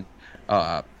 Right. And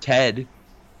Ted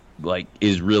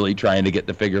is really trying to get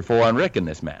the figure four on Rick in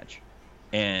this match,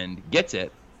 and gets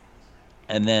it.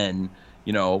 And then,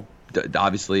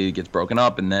 obviously it gets broken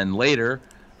up, and then later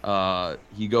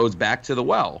he goes back to the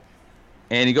well.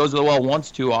 And he goes to the well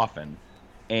once too often.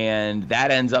 And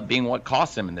that ends up being what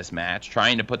costs him in this match,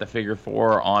 trying to put the figure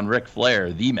four on Ric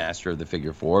Flair, the master of the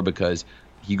figure four, because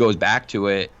he goes back to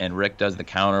it, and Rick does the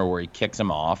counter where he kicks him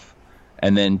off.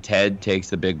 And then Ted takes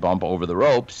the big bump over the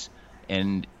ropes,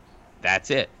 and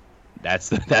that's it. That's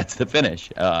the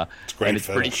finish. It's great. And it's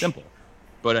pretty simple.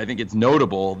 But I think it's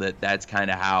notable that that's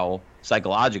kind of how,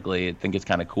 psychologically, I think it's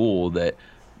kind of cool that,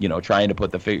 trying to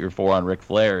put the figure four on Ric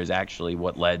Flair is actually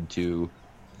what led to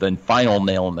the final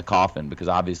nail in the coffin, because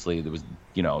obviously there was,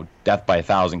 death by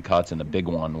 1,000 cuts, and the big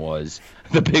one was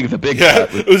the big yeah,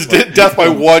 cut. It was death by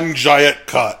one giant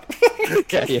cut.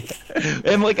 Yeah.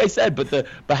 And like I said, but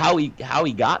how he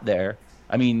got there,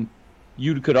 I mean,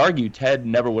 you could argue Ted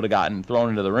never would have gotten thrown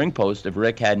into the ring post if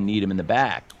Rick hadn't kneed him in the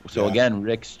back. So again,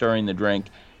 Rick stirring the drink,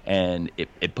 and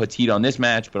it puts heat on this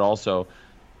match, but also,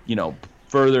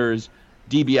 furthers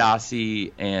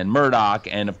DiBiase and Murdoch,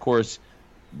 and of course,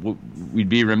 we'd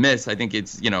be remiss. I think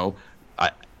it's,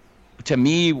 to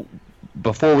me,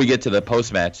 before we get to the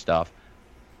post-match stuff,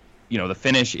 the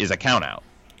finish is a count-out.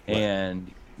 Right.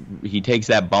 And he takes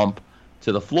that bump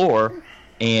to the floor,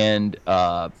 and,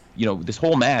 this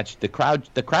whole match, the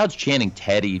crowd's chanting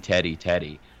Teddy, Teddy,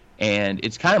 Teddy. And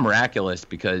it's kind of miraculous,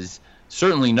 because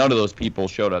certainly none of those people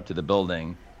showed up to the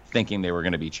building thinking they were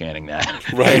going to be chanting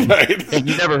that. Right. And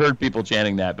you never heard people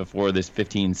chanting that before this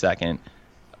 15-second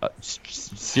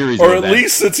series, or at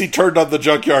least since he turned on the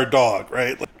Junkyard Dog,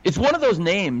 right? It's one of those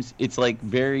names. It's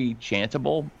very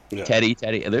chantable. Yeah. Teddy.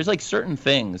 There's certain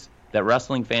things that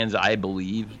wrestling fans, I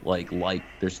believe, like.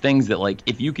 There's things that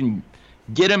if you can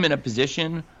get them in a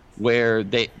position where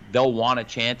they'll want to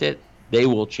chant it, they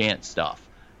will chant stuff.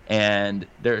 And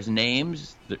there's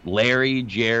names: Larry,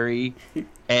 Jerry,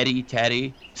 Eddie,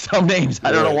 Teddy. Some names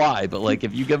I don't know why, but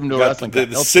if you give them to a wrestling fan,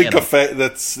 they'll chant them.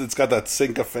 It's got that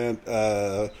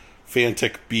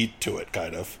sycophantic beat to it,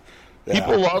 kind of. Yeah.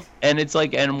 People love, and it's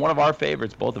and one of our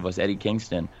favorites, both of us, Eddie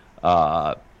Kingston.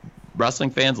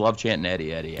 Wrestling fans love chanting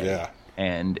Eddie. Yeah.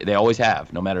 And they always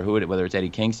have, no matter whether it's Eddie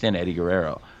Kingston, Eddie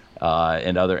Guerrero,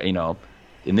 and other,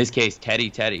 in this case,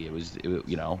 Teddy. It was,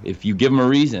 if you give them a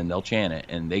reason, they'll chant it,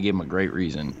 and they gave them a great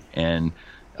reason. And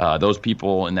those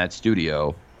people in that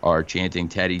studio are chanting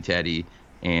Teddy.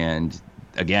 And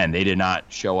again, they did not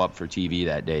show up for TV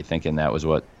that day thinking that was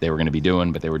what they were going to be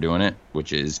doing, but they were doing it,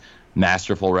 which is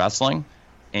masterful wrestling.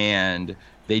 And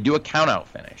they do a count-out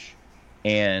finish.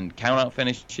 And count-out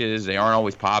finishes, they aren't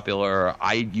always popular.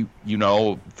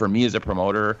 For me as a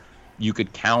promoter, you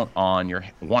could count on your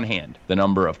one hand the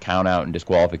number of count-out and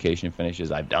disqualification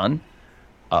finishes I've done.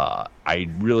 I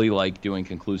really like doing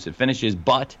conclusive finishes,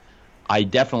 but I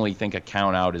definitely think a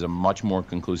count-out is a much more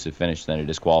conclusive finish than a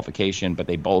disqualification. But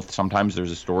they both, sometimes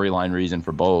there's a storyline reason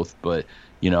for both, but,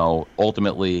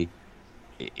 ultimately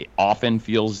it often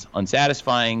feels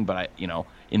unsatisfying. But,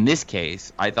 In this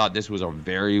case, I thought this was a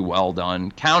very well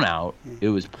done count out. It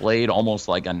was played almost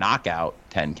like a knockout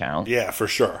 10 count. Yeah, for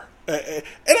sure. And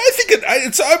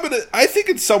I think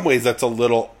in some ways that's a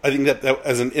little. I think that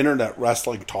as an internet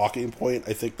wrestling talking point,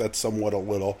 I think that's somewhat a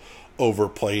little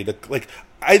overplayed. Like,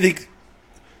 I think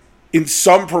in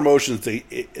some promotions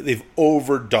they've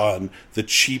overdone the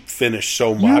cheap finish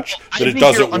so much that it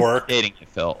doesn't work. It,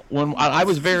 Phil. When I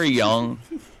was very young,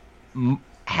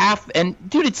 half, and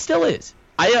dude, it still is.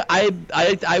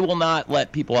 I will not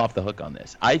let people off the hook on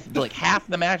this. Like half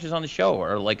the matches on the show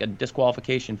are like a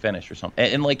disqualification finish or something,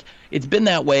 and like it's been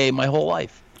that way my whole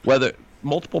life. Whether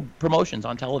multiple promotions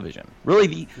on television,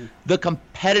 really the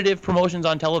competitive promotions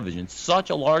on television, such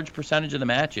a large percentage of the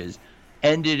matches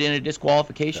ended in a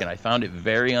disqualification. I found it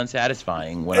very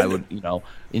unsatisfying when I would,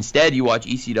 instead you watch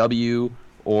ECW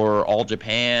or All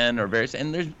Japan or various,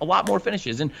 and there's a lot more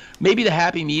finishes, and maybe the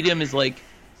happy medium is like.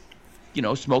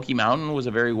 Smoky Mountain was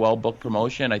a very well-booked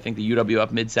promotion. I think the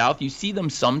UWF Mid-South, you see them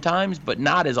sometimes, but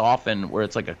not as often where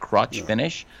it's like a crutch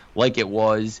finish like it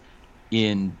was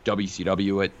in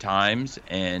WCW at times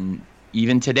and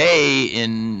even today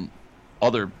in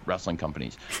other wrestling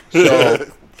companies. So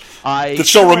that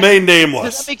shall remain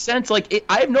nameless. Does that make sense? Like,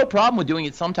 I have no problem with doing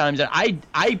it sometimes, and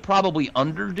I probably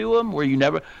underdo them where you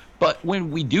never... But when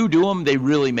we do them, they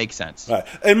really make sense. Right.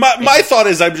 And my thought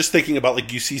is, I'm just thinking about,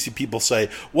 like, you see people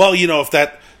say, well, if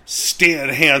that Stan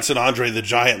Hansen Andre the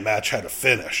Giant match had a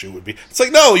finish, it would be. It's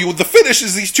like, no, the finish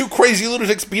is these two crazy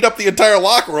lunatics beat up the entire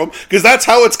locker room because that's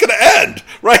how it's going to end,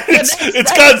 right? Yeah,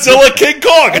 it's Godzilla King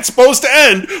Kong. It's supposed to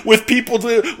end with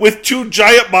with two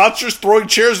giant monsters throwing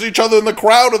chairs at each other in the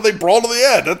crowd and they brawl to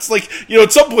the end. That's like,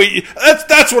 at some point,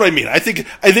 that's what I mean. I think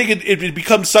it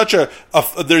becomes such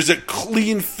there's a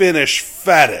clean finish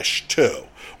fetish too.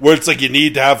 Where it's like you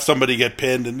need to have somebody get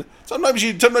pinned, and sometimes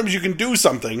you can do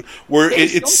something where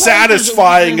it's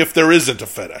satisfying if there isn't a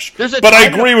finish. But I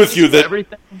agree with you that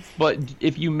everything. But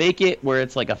if you make it where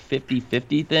it's like a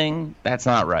 50-50 thing, that's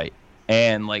not right.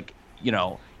 And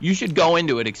you should go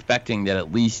into it expecting that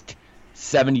at least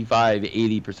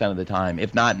 75-80% of the time,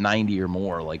 if not 90 or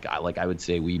more, like I would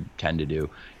say we tend to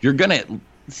do, you're gonna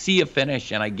see a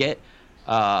finish, and I get.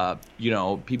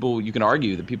 People, you can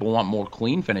argue that people want more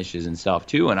clean finishes and stuff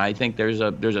too, and I think there's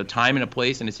a time and a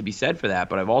place, and it's to be said for that.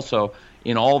 But I've also,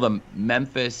 in all the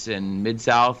Memphis and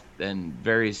Mid-South and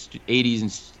various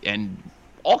 80s and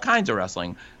all kinds of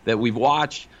wrestling that we've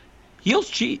watched, heels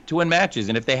cheat to win matches,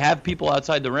 and if they have people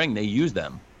outside the ring, they use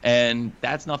them, and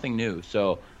that's nothing new.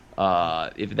 So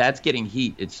if that's getting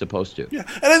heat, it's supposed to. Yeah,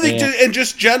 and I think, and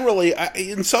just generally,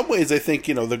 in some ways, I think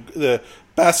the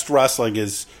best wrestling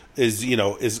is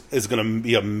going to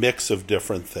be a mix of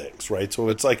different things, right? So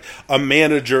it's like a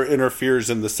manager interferes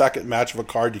in the second match of a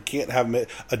card. You can't have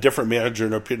a different manager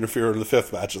interfere in the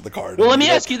fifth match of the card. Well, let me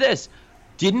ask you this.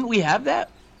 Didn't we have that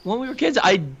when we were kids?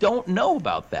 I don't know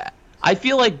about that. I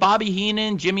feel like Bobby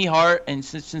Heenan, Jimmy Hart, and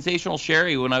Sensational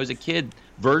Sherry, when I was a kid,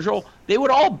 Virgil, they would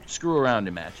all screw around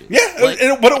in matches. Yeah,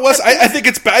 and what it was, I think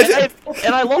it's bad.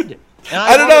 And I loved it.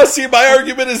 I don't know. See, my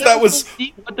argument is that was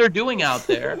what they're doing out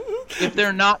there. If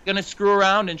they're not going to screw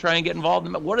around and try and get involved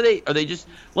in, what are they? Are they just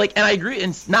like? And I agree.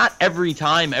 And it's not every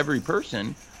time, every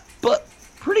person, but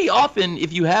pretty often,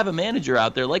 if you have a manager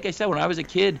out there, like I said, when I was a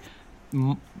kid,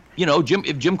 Jim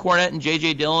Cornette and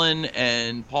J.J. Dillon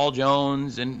and Paul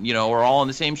Jones and are all on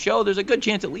the same show, there's a good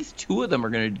chance at least two of them are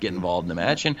going to get involved in the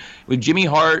match. And with Jimmy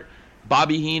Hart,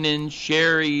 Bobby Heenan,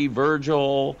 Sherry,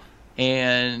 Virgil,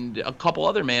 and a couple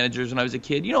other managers when I was a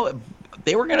kid,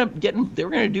 they were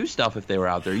gonna do stuff if they were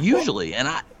out there usually. And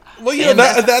I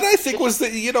think was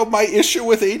my issue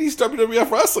with 80s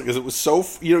WWF wrestling is it was so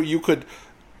you could.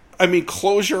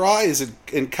 Close your eyes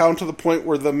and count to the point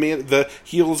where the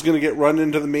heel is going to get run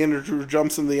into the manager who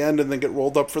jumps in the end and then get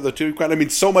rolled up for the 2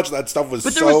 count. So much of that stuff was.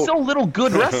 But there was so little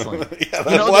good wrestling.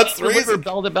 That's the reason.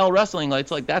 Bell to bell wrestling. It's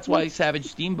like that's why Savage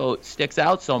Steamboat sticks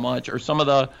out so much, or some of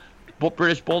the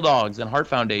British Bulldogs and Hart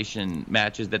Foundation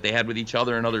matches that they had with each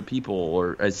other and other people,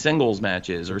 or as singles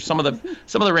matches, or some of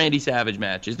the Randy Savage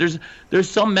matches. There's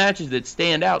some matches that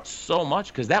stand out so much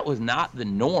because that was not the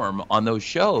norm on those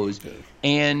shows,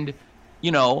 and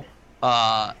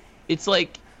it's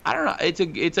like I don't know.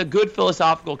 It's a good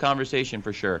philosophical conversation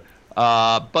for sure,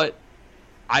 but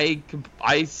I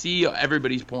see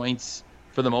everybody's points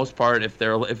for the most part if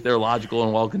they're logical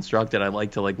and well constructed. I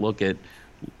like to look at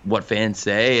what fans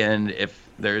say, and if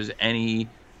there's any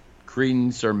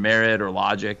credence or merit or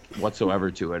logic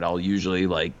whatsoever to it, I'll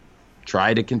usually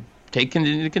try to take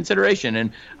into consideration.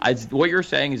 And what you're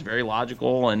saying is very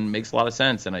logical and makes a lot of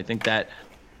sense. And I think that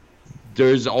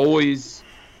there's always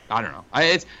I don't know.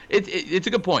 It's a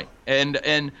good point.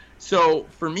 And so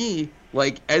for me,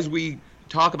 like as we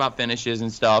talk about finishes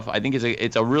and stuff, I think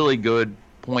it's a really good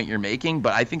point you're making.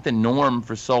 But I think the norm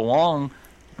for so long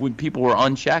when people were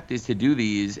unchecked is to do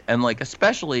these, and like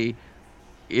especially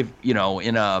if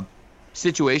in a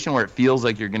situation where it feels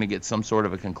like you're going to get some sort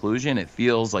of a conclusion, it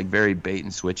feels like very bait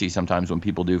and switchy sometimes when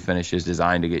people do finishes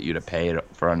designed to get you to pay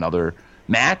for another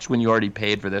match when you already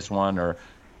paid for this one or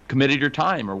committed your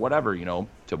time or whatever, to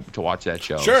watch that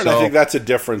show. Sure, and I think that's a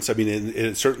difference. I mean,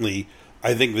 it certainly,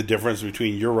 I think the difference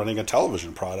between you're running a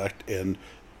television product and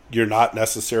you're not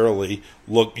necessarily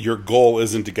your goal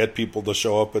isn't to get people to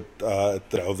show up at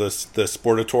the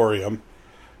Sportatorium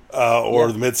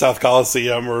or the Mid-South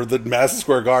Coliseum or the Madison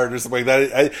Square Garden or something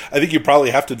like that. I think you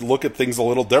probably have to look at things a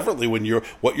little differently when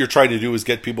what you're trying to do is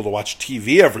get people to watch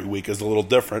TV every week is a little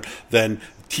different than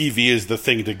TV is the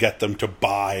thing to get them to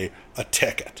buy a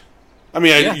ticket. I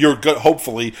mean, you're good.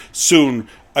 Hopefully soon,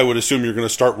 I would assume you're going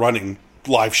to start running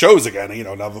live shows again.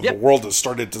 Now that the world has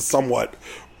started to somewhat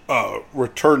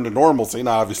return to normalcy.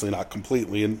 Now, obviously not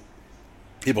completely, and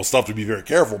people still have to be very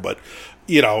careful. But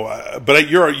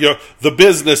the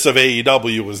business of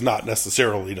AEW is not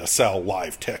necessarily to sell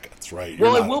live tickets, right? It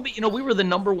will be. We were the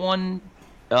number one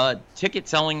ticket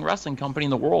selling wrestling company in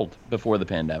the world before the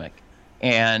pandemic,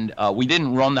 and we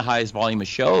didn't run the highest volume of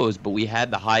shows, but we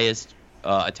had the highest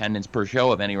attendance per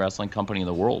show of any wrestling company in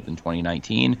the world in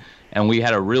 2019, and we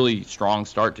had a really strong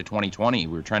start to 2020.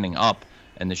 We were trending up,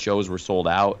 and the shows were sold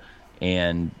out,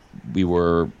 and we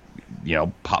were,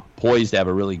 poised to have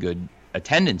a really good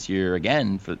attendance year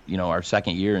again for our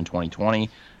second year in 2020.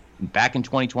 Back in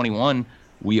 2021,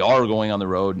 we are going on the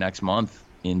road next month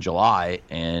in July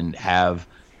and have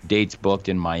dates booked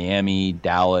in Miami,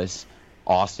 Dallas,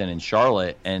 Austin, and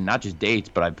Charlotte, and not just dates,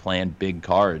 but I've planned big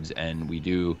cards, and we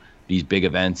do these big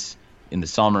events in the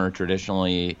summer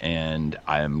traditionally, and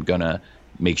I'm gonna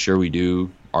make sure we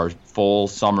do our full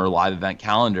summer live event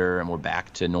calendar, and we're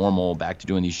back to normal, back to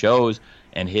doing these shows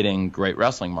and hitting great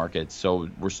wrestling markets. So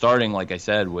we're starting, like I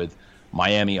said, with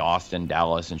Miami, Austin,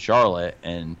 Dallas, and Charlotte,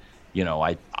 and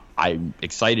I'm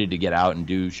excited to get out and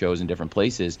do shows in different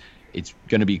places. It's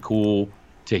going to be cool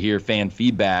to hear fan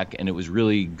feedback, and it was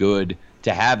really good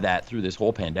to have that through this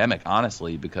whole pandemic,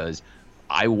 honestly, because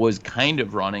I was kind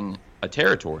of running a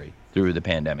territory through the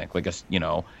pandemic. Like,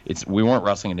 we weren't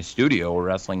wrestling in a studio, we're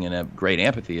wrestling in a great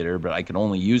amphitheater, but I could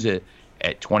only use it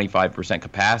at 25%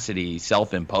 capacity,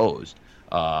 self-imposed.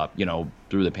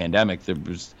 Through the pandemic, there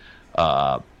was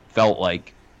felt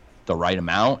like the right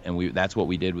amount, and that's what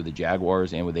we did with the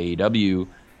Jaguars and with AEW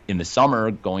in the summer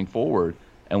going forward.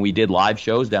 And we did live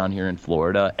shows down here in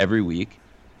Florida every week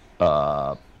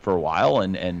for a while,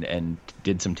 and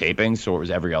did some tapings, so it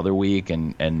was every other week,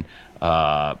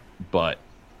 but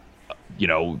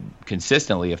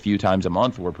consistently a few times a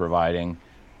month we're providing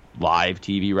live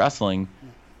TV wrestling,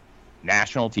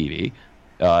 national TV,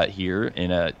 here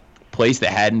in a place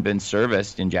that hadn't been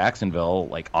serviced in Jacksonville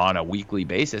like on a weekly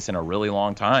basis in a really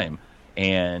long time.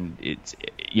 And it's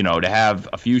to have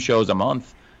a few shows a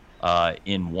month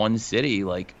in one city,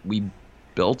 like we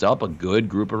built up a good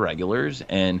group of regulars,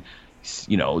 and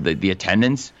the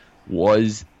attendance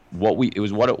was what we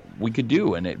could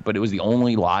do, but it was the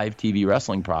only live TV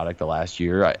wrestling product the last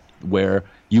year where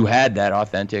you had that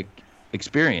authentic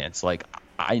experience. Like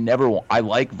I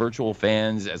like virtual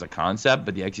fans as a concept,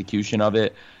 but the execution of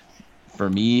it for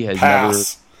me has never.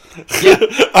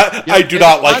 I do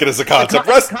not like it as a concept.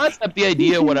 The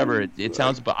idea, whatever it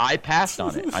sounds, but I passed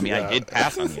on it. I mean, I did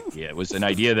pass on the idea. It was an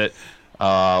idea that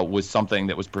was something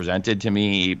that was presented to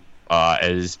me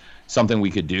as something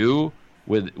we could do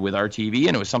with our TV,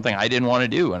 and it was something I didn't want to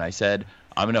do. And I said,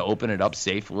 I'm going to open it up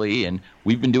safely. And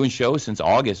we've been doing shows since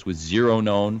August with 0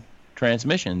 known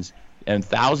transmissions, and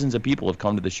thousands of people have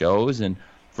come to the shows. And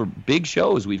for big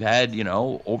shows, we've had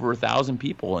over 1,000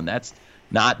 people, and that's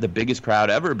not the biggest crowd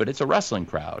ever, but it's a wrestling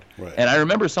crowd. Right. And I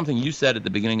remember something you said at the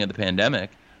beginning of the pandemic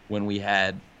when we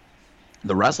had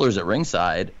the wrestlers at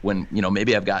ringside, when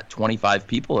maybe I've got 25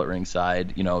 people at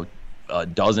ringside, a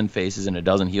dozen faces and a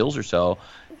dozen heels or so,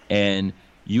 and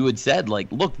you had said,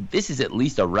 like, look, this is at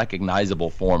least a recognizable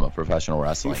form of professional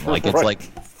wrestling. Like, it's like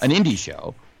an indie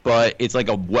show, but it's like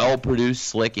a well-produced,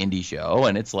 slick indie show,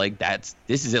 and it's like this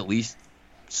is at least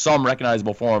some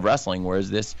recognizable form of wrestling, whereas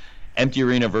this empty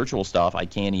arena virtual stuff, I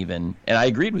can't even. And I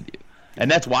agreed with you, and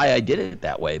that's why I did it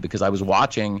that way, because I was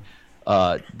watching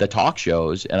the talk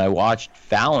shows, and I watched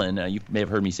Fallon. You may have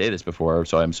heard me say this before,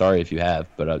 so I'm sorry if you have,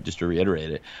 but just to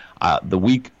reiterate it, the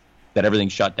week that everything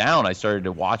shut down, I started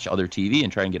to watch other TV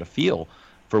and try and get a feel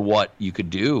for what you could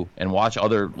do, and watch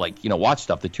other, watch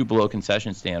stuff, the Tupelo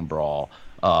concession stand brawl,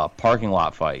 parking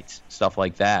lot fights, stuff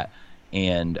like that.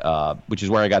 And which is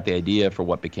where I got the idea for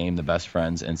what became the Best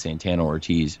Friends and Santana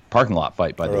Ortiz parking lot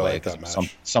fight, by the way. Like that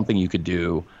match. Something you could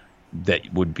do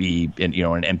that would be in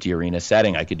an empty arena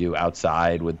setting. I could do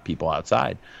outside with people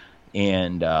outside.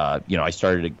 And I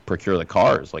started to procure the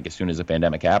cars like as soon as the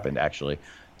pandemic happened, actually.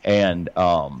 And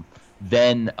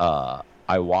then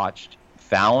I watched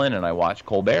Fallon and I watched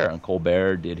Colbert, and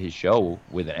Colbert did his show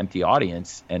with an empty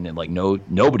audience and then, like,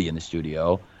 nobody in the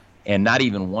studio, and not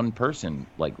even one person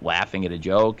like laughing at a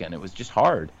joke, and it was just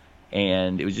hard.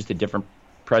 And it was just a different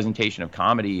presentation of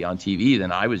comedy on TV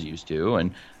than I was used to.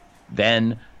 And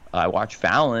then I watched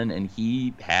Fallon, and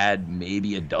he had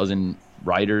maybe a dozen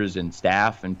writers and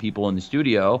staff and people in the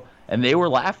studio, and they were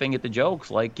laughing at the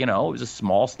jokes like, it was a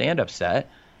small stand-up set,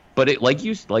 but it, like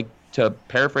to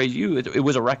paraphrase you, it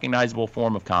was a recognizable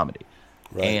form of comedy.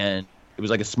 Right. And it was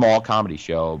like a small comedy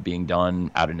show being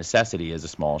done out of necessity as a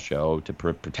small show to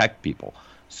protect people.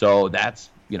 So that's,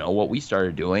 what we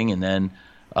started doing. And then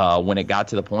when it got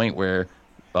to the point where,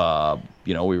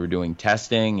 we were doing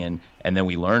testing and then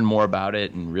we learned more about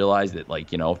it and realized that,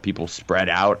 like, if people spread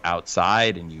out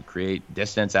outside and you create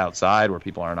distance outside where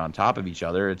people aren't on top of each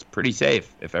other, it's pretty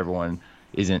safe. If everyone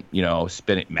isn't,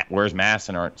 wears masks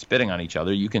and aren't spitting on each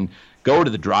other, you can go to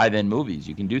the drive-in movies.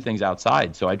 You can do things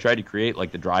outside. So I tried to create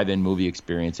like the drive-in movie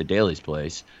experience at Daly's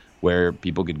Place, where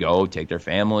people could go take their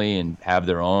family and have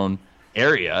their own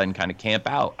area and kind of camp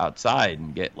out outside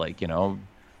and get, like,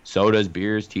 sodas,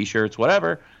 beers, T-shirts,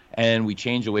 whatever. And we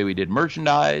changed the way we did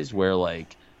merchandise, where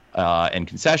and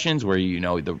concessions, where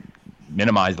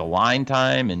minimize the line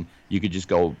time, and you could just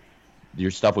go.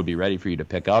 Your stuff would be ready for you to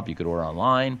pick up. You could order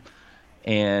online,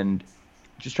 and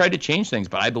just tried to change things.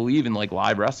 But I believe in like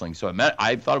live wrestling, so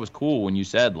I thought it was cool when you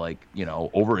said, like,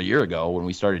 over a year ago when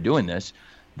we started doing this,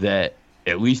 that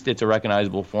at least it's a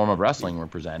recognizable form of wrestling we're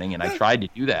presenting, and I tried to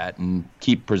do that and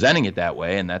keep presenting it that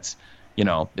way, and that's.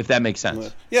 If that makes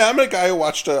sense. Yeah, I'm a guy who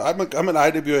watched. I'm an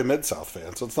IWA Mid-South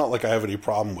fan, so it's not like I have any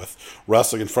problem with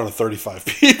wrestling in front of 35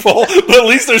 people. But at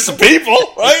least there's some people,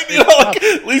 right?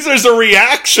 At least there's a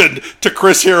reaction to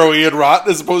Chris Hero, Ian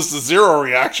Rotten, as opposed to zero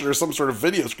reaction or some sort of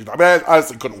video screen. I mean, I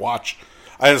honestly couldn't watch.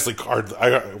 I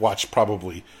watched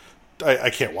probably.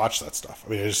 I can't watch that stuff. I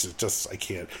mean, I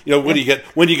can't.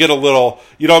 When you get a little,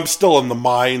 I'm still in the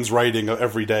mines writing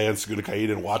every day in Saguna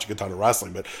Kaida and watching a ton of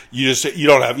wrestling, but you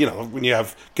don't have, when you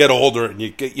get older and you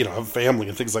get, have family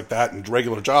and things like that and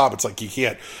regular job, it's like you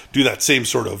can't do that same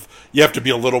sort of, you have to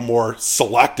be a little more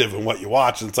selective in what you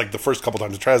watch. And it's like the first couple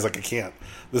times I try, I was like, I can't.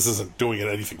 This isn't doing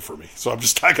anything for me, so I'm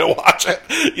just not going to watch it.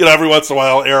 Every once in a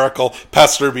while, Eric will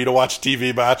pester me to watch a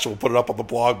TV match, and we'll put it up on the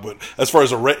blog. But as far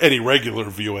as any regular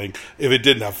viewing, if it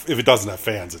doesn't have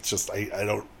fans, it's just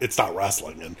it's not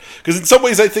wrestling. And because in some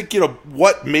ways, I think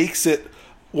what makes it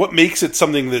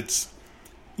something that's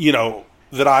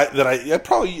that I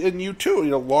probably, and you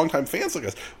too, longtime fans like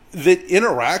us, that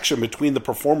interaction between the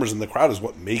performers and the crowd is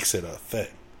what makes it a thing,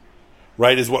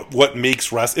 right? Is what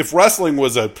makes if wrestling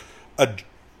was a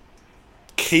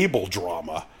cable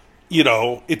drama,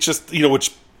 it just,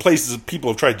 which places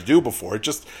people have tried to do before,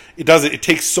 it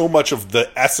takes so much of the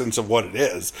essence of what it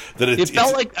is that it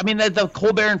felt like, I mean, the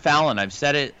Colbert and Fallon, I've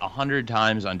said it 100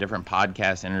 times on different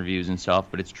podcast interviews and stuff,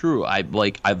 but it's true.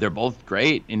 They're both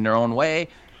great in their own way,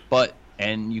 but,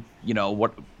 and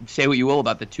say what you will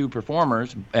about the two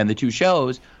performers and the two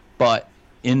shows, but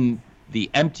in the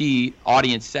empty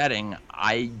audience setting,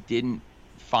 I didn't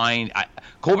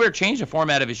Colbert changed the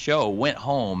format of his show, went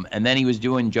home, and then he was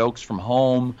doing jokes from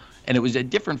home, and it was a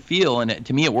different feel, and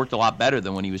to me it worked a lot better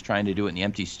than when he was trying to do it in the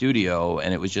empty studio,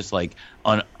 and it was just like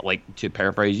to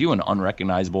paraphrase you, an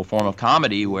unrecognizable form of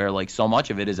comedy where, like, so much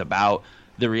of it is about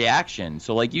the reaction.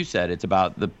 So like you said, it's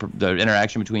about the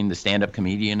interaction between the stand-up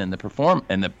comedian and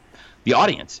the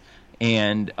audience.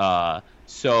 And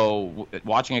so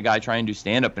watching a guy try and do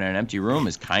stand-up in an empty room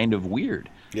is kind of weird.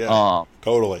 Yeah,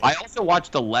 totally. I also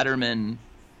watched the Letterman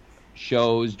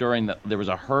shows during there was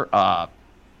a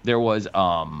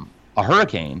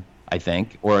hurricane, I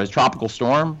think, or a tropical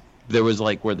storm. There was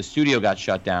like where the studio got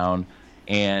shut down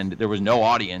and there was no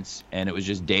audience, and it was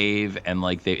just Dave, and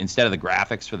like instead of the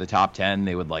graphics for the top 10,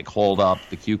 they would like hold up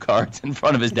the cue cards in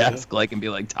front of his desk and be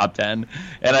like top 10.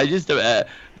 And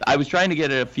I was trying to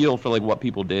get a feel for like what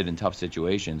people did in tough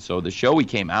situations. So the show we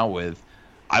came out with,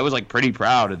 I was like pretty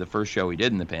proud of the first show we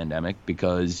did in the pandemic,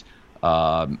 because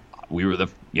we were the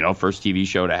first TV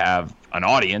show to have an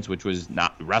audience, which was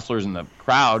not wrestlers in the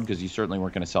crowd, because you certainly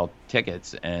weren't going to sell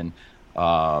tickets. And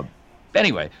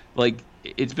anyway, like,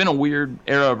 it's been a weird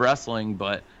era of wrestling,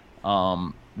 but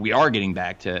we are getting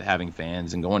back to having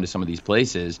fans and going to some of these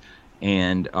places.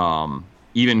 And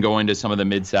even going to some of the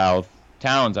Mid-South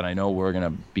towns, and I know we're going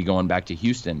to be going back to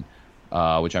Houston,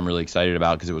 which I'm really excited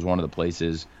about because it was one of the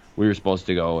places we were supposed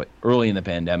to go early in the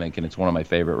pandemic, and it's one of my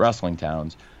favorite wrestling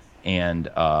towns. And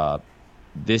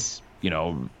this,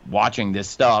 watching this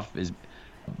stuff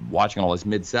watching all this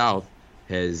Mid-South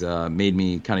has made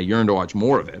me kind of yearn to watch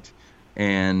more of it.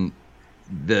 And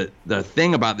the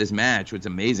thing about this match, what's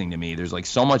amazing to me, there's like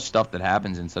so much stuff that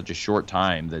happens in such a short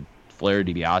time. The Flair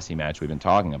DiBiase match we've been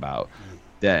talking about,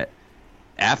 that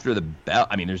after the bell,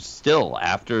 there's still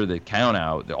after the count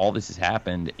out, all this has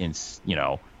happened in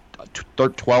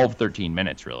 12, 13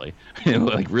 minutes, really,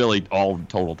 like really all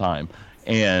total time.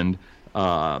 And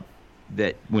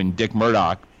that when Dick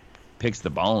Murdoch picks the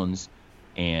bones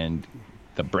and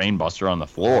the brain buster on the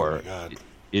floor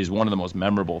is one of the most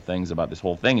memorable things about this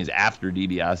whole thing. Is after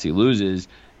DiBiase loses,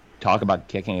 talk about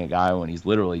kicking a guy when he's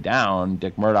literally down,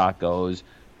 Dick Murdoch goes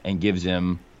and gives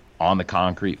him on the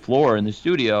concrete floor in the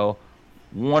studio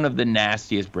one of the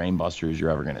nastiest brain busters you're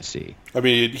ever going to see.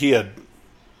 He had,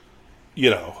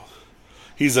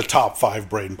 he's a top 5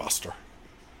 brain buster.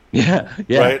 Yeah.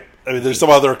 Right? There's some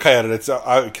other candidates.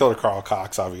 Killer Carl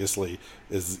Cox, obviously,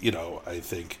 is, I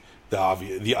think,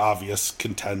 the obvious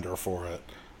contender for it.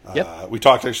 Yep. We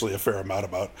talked actually a fair amount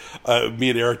about, me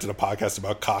and Eric did a podcast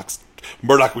about Cox.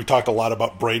 Murdoch, we talked a lot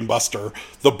about the Brainbuster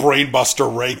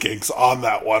rankings on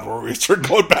that one, where we started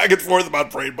going back and forth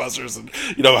about Brainbusters,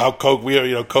 and how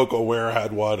Coco Ware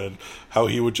had one, and how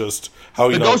he would just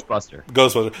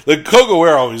Ghostbuster. The Coco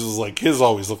Ware always was like, his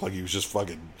always looked like he was just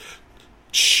fucking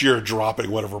sheer dropping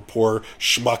whatever poor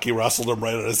schmuck he wrestled him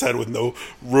right on his head with no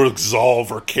resolve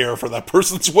or care for that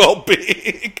person's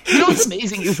well-being. What's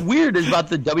amazing, it's weird, is about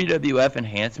the WWF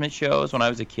enhancement shows when I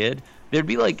was a kid. There'd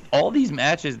be like all these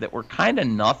matches that were kind of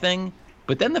nothing,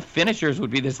 but then the finishers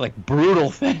would be this like brutal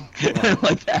thing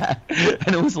like that.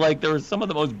 And it was like there were some of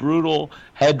the most brutal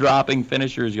head-dropping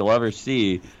finishers you'll ever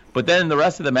see. But then the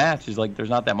rest of the match is like there's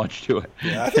not that much to it.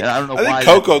 Yeah, I don't know why.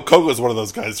 Coco's one of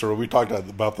those guys who we talked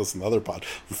about this in the other pod,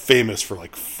 famous for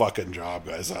like fucking job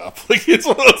guys up. Like he's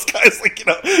one of those guys, like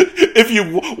if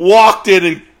you walked in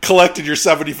and collected your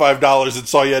 $75 and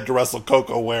saw you had to wrestle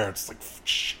Coco Ware, it's like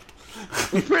shit.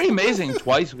 It's pretty amazing.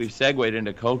 Twice we've segued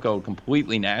into Coco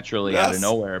completely naturally out of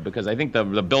nowhere, because I think the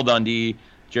Bill Dundee,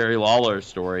 Jerry Lawler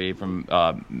story from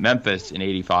Memphis in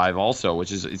 '85 also,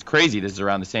 which is it's crazy. This is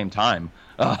around the same time.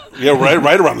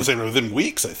 Right around the same, within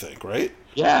weeks, I think, right?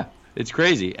 Yeah, it's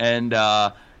crazy. And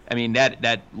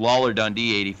that Lawler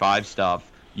Dundee '85 stuff,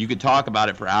 you could talk about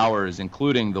it for hours,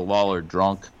 including the Lawler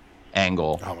drunk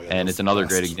angle. Oh my God, and it's another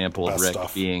great example of Rick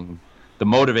being the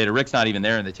motivator. Rick's not even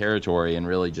there in the territory, and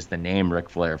really just the name Ric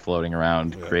Flair floating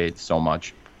around creates so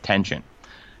much tension.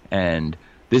 And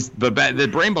the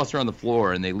brainbuster on the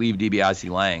floor, and they leave DiBiase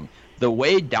laying. The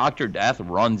way Dr. Death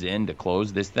runs in to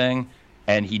close this thing,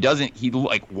 and he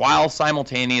while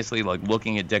simultaneously like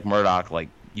looking at Dick Murdoch like,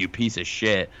 you piece of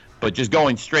shit, but just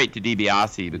going straight to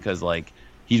DiBiase, because like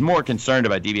he's more concerned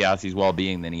about DiBiase's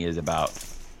well-being than he is about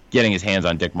getting his hands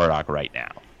on Dick Murdoch right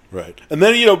now. Right. And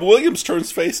then, Williams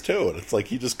turns face too, and it's like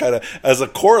he just kind of, as a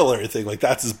corollary thing, like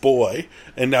that's his boy,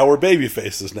 and now we're baby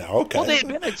faces now. Okay. Well, they've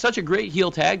been such a great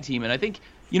heel tag team, and I think,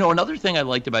 another thing I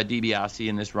liked about DiBiase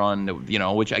in this run,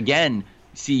 which again,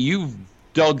 you've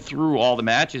dug through all the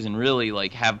matches and really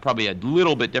like have probably a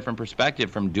little bit different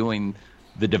perspective from doing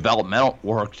the developmental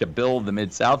work to build the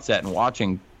Mid-South set and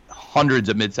watching hundreds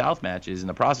of Mid-South matches in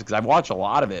the process, because I've watched a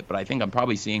lot of it, but I think I'm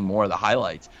probably seeing more of the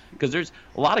highlights, because there's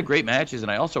a lot of great matches, and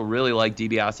I also really like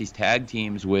DiBiase's tag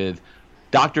teams with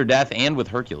Dr. Death and with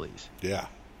Hercules. Yeah.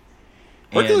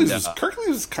 Hercules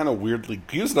is kind of weirdly,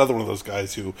 he was another one of those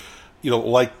guys who,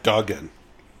 like Duggan,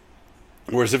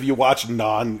 whereas if you watch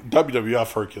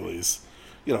non-WWF Hercules,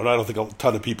 I don't think a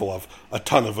ton of people have a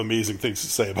ton of amazing things to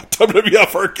say about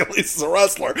WWF Hercules as a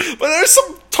wrestler. But there's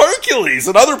some Hercules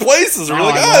in other places where you're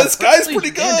like, this guy's pretty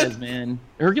good. Man.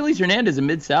 Hercules Hernandez in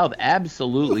Mid-South,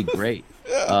 absolutely great.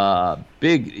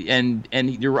 Big, and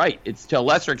you're right. It's to a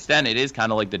lesser extent, it is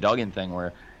kind of like the Duggan thing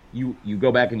where you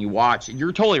go back and you watch.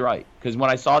 You're totally right. Because when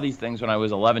I saw these things when I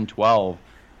was 11, 12,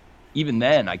 even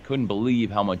then I couldn't believe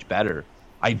how much better.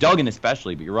 Duggan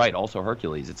especially, but you're right, also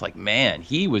Hercules. It's like, man,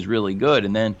 he was really good.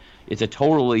 And then it's a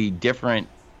totally different,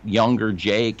 younger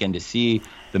Jake, and to see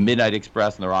the Midnight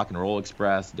Express and the Rock and Roll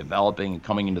Express developing and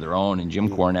coming into their own, and Jim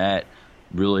Cornette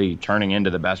really turning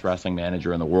into the best wrestling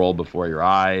manager in the world before your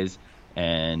eyes,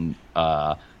 and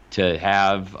to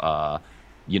have, and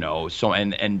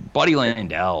Buddy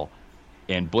Landel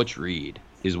and Butch Reed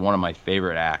is one of my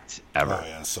favorite acts ever. Oh,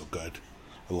 yeah, so good.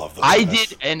 I love those guys.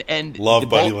 Did, and love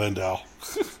Buddy Landel.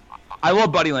 I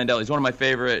love Buddy Landel. He's one of my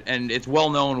favorite, and it's well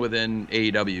known within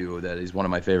AEW that he's one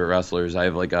of my favorite wrestlers. I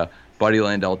have like a Buddy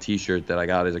Landel T-shirt that I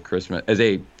got as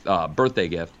a birthday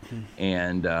gift,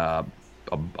 and a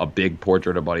big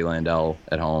portrait of Buddy Landel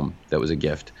at home that was a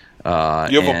gift. You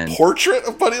have a portrait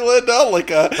of Buddy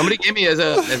Landel, somebody gave me as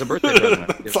a birthday present.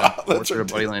 A portrait of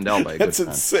Buddy Landel by a That's good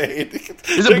insane.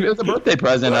 It's a birthday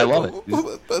present. I love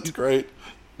it. That's great.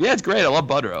 Yeah, it's great. I love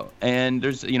Budrow, and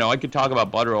there's I could talk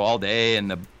about Budrow all day and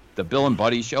the Bill and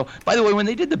Buddy show. By the way, when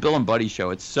they did the Bill and Buddy show,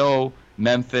 it's so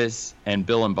Memphis and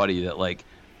Bill and Buddy that like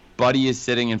Buddy is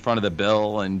sitting in front of the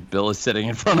Bill and Bill is sitting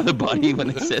in front of the Buddy when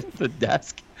they sit at the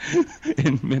desk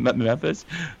in Memphis.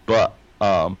 But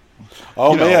man,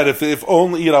 if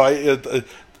only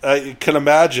I can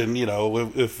imagine,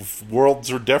 if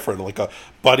worlds were different, like a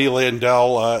Buddy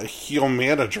Landel heel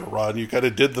manager run, you kind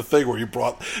of did the thing where you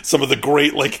brought some of the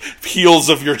great heels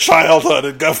of your childhood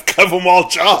and gave them all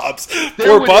jobs.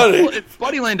 Poor Buddy. If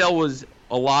Buddy Landel was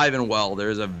alive and well,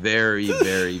 there's a very,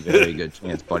 very, very good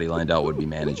chance Buddy Landel would be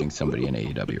managing somebody in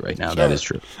AEW right now. Sure. That is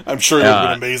true. I'm sure he'd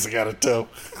been amazing at it too.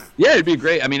 Yeah, it'd be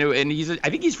great. I mean, and I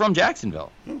think he's from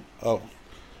Jacksonville. Oh,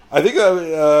 I think.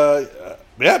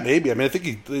 Yeah, maybe. I mean, I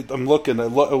think I'm looking. I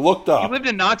looked up. He lived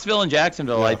in Knoxville and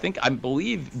Jacksonville. Yeah. I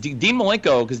believe Dean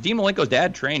Malenko, because Dean Malenko's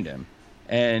dad trained him.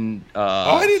 And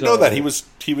I didn't know that he was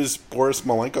Boris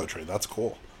Malenko trained. That's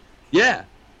cool. Yeah,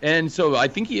 and so I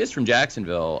think he is from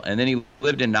Jacksonville, and then he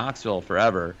lived in Knoxville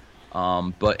forever.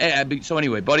 So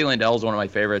anyway, Buddy Landel is one of my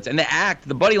favorites, and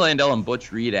the Buddy Landel and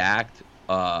Butch Reed act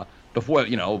before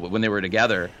when they were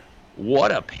together,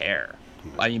 what a pair!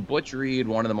 I mean, Butch Reed,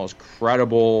 one of the most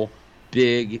credible,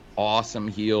 big, awesome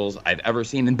heels I've ever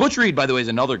seen. And Butch Reed, by the way, is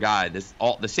another guy.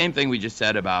 The same thing we just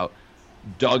said about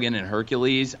Duggan and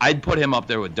Hercules. I'd put him up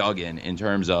there with Duggan in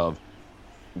terms of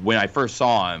when I first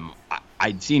saw him.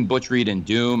 I'd seen Butch Reed in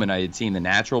Doom, and I had seen the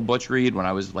natural Butch Reed when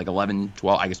I was like 11,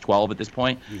 12, I guess 12 at this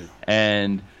point. Yeah.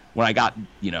 And when I got,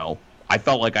 I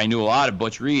felt like I knew a lot of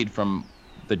Butch Reed from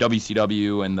the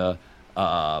WCW and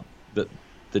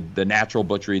the natural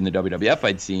Butch Reed in the WWF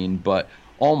I'd seen, but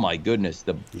oh my goodness,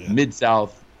 the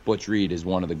Mid-South Butch Reed is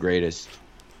one of the greatest.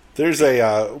 There's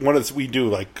we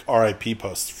do RIP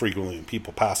posts frequently and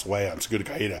people pass away on Segunda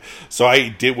Caída. So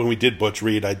when we did Butch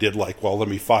Reed, I did let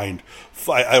me find,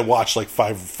 I watched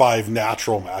five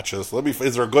natural matches.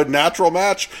 Is there a good natural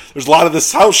match? There's a lot of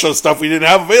this house show stuff we didn't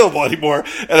have available anymore.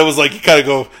 And it was you kind of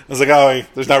go, I was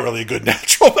like, there's not really a good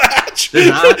natural match. There's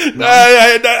not? No.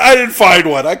 I didn't find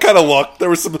one. I kind of looked. There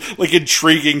were some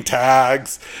intriguing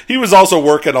tags. He was also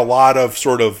working a lot of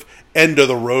sort of end of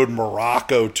the road.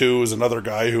 Morocco too is another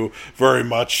guy who very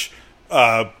much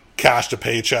cashed a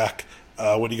paycheck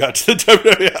when he got to the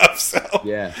WWF. So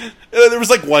yeah, there was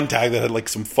one tag that had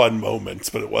some fun moments,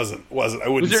 but it wasn't. I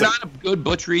wouldn't. Was there not a good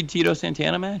Butch Reed Tito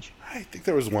Santana match? I think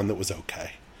there was one that was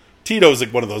okay. Tito's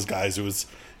one of those guys who was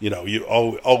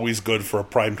always good for a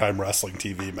primetime wrestling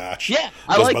TV match. Yeah,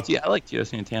 I like Tito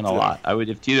Santana a lot. I would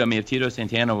if Tito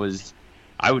Santana was.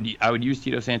 I would use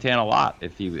Tito Santana a lot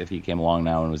if he came along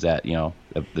now and was that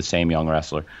the same young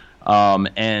wrestler, for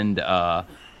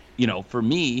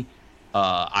me,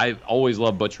 I've always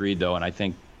loved Butch Reed though, and I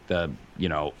think that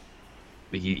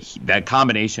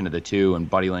combination of the two and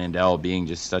Buddy Landel being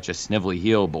just such a snivelly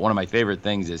heel, but one of my favorite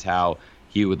things is how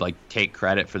he would take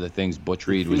credit for the things Butch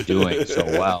Reed was doing so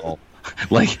well,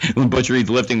 when Butch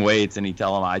Reed's lifting weights and he'd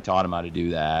tell him I taught him how to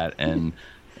do that, and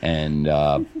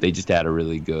they just had a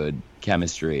really good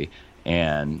chemistry,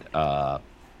 and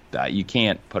you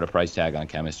can't put a price tag on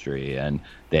chemistry, and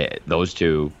those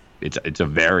two, it's a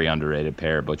very underrated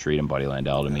pair, Butch Reed and Buddy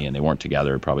Landel to me, and they weren't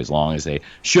together probably as long as they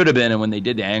should have been. And when they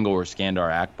did the angle where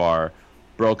Skandar Akbar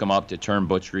broke him up to turn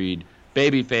Butch Reed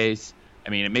babyface, I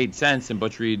mean, it made sense, and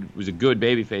Butch Reed was a good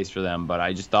babyface for them, but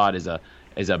I just thought as a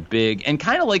big, and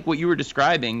kind of like what you were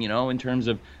describing, in terms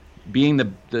of being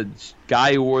the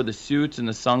guy who wore the suits and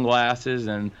the sunglasses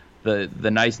and the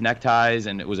nice neckties,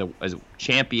 and it was as a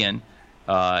champion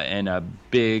and a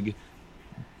big,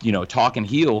 talking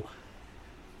heel,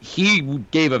 he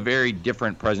gave a very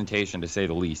different presentation, to say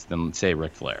the least, than, say,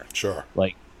 Ric Flair. Sure.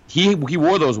 He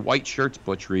wore those white shirts,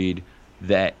 Butch Reed,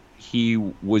 that he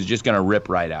was just going to rip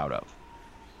right out of.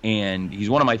 And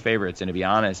he's one of my favorites. And to be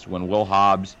honest, when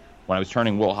I was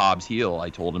turning Will Hobbs heel,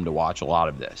 I told him to watch a lot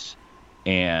of this.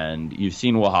 And you've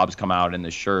seen Will Hobbs come out in the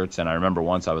shirts, and I remember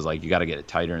once I was like, you got to get it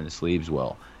tighter in the sleeves,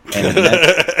 Will. And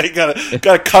you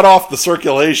gotta cut off the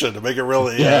circulation to make it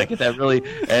really get that really,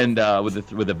 and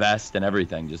with the vest and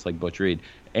everything, just like Butch Reed.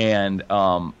 And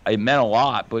it meant a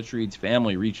lot. Butch Reed's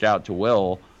family reached out to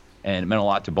Will, and it meant a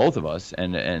lot to both of us.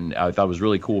 And I thought it was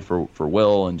really cool for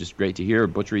Will, and just great to hear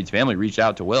Butch Reed's family reach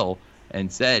out to Will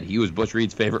and said he was Butch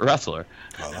Reed's favorite wrestler.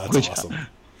 Oh, that's awesome.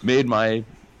 Made my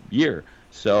year.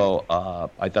 So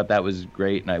I thought that was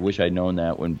great, and I wish I'd known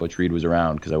that when Butch Reed was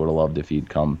around, because I would have loved if he'd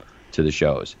come to the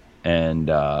shows. And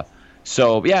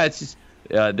so, yeah, it's just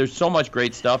there's so much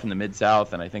great stuff in the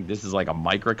Mid-South, and I think this is like a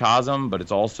microcosm, but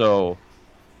it's also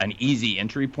an easy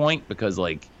entry point because,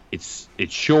 like, it's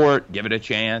short, give it a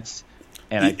chance.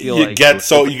 And I feel you get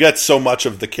so much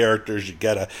of the characters. You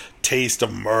get a taste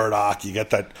of Murdoch. You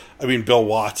get that. I mean, Bill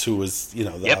Watts, who was,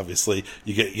 obviously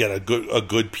you get a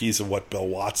good piece of what Bill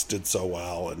Watts did so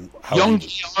well, and how young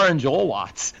JR and Joel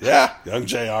Watts. Yeah, young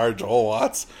JR and Joel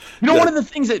Watts. One of the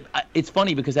things that it's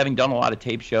funny because having done a lot of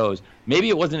tape shows, maybe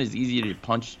it wasn't as easy to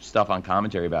punch stuff on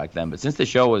commentary back then. But since the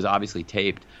show was obviously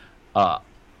taped,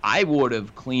 I would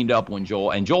have cleaned up when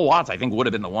Joel Watts, I think, would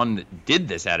have been the one that did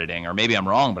this editing, or maybe I'm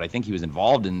wrong, but I think he was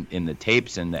involved in the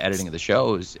tapes and the editing of the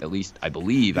shows. At least I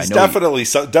believe. He's definitely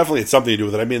had something to do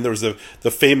with it. I mean, there was the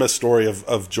famous story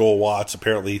of Joel Watts.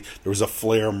 Apparently, there was a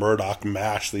Flair Murdoch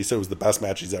match that he said was the best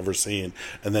match he's ever seen,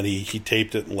 and then he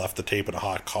taped it and left the tape in a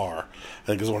hot car. I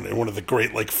think it was one of the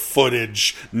great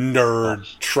footage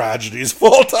nerd tragedies of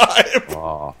all time.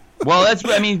 Oh. Well, that's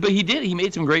what I mean. But he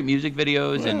made some great music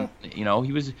videos, and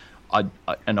he was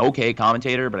an okay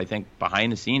commentator. But I think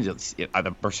behind the scenes,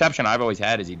 the perception I've always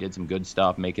had is he did some good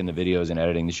stuff, making the videos and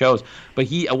editing the shows.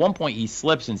 But at one point he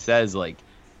slips and says, like,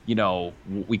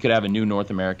 we could have a new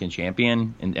North American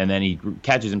champion, and then he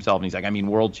catches himself and he's like, I mean,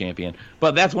 world champion.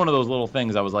 But that's one of those little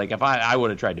things I was like, if I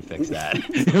would have tried to fix that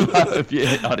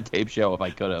on a tape show if I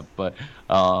could have. But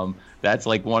that's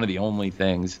like one of the only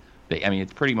things that, I mean,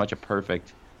 it's pretty much a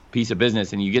perfect piece of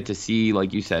business, and you get to see,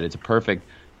 like you said, it's a perfect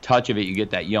touch of it. You get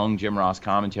that young Jim Ross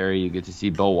commentary. You get to see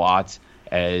Bill Watts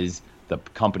as the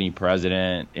company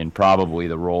president in probably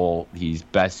the role he's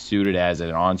best suited as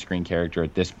an on-screen character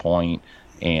at this point,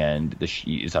 and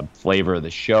it's a flavor of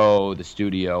the show, the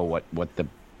studio, what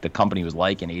the company was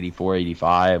like in 84,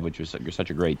 85, which was such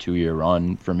a great 2-year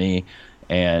run for me.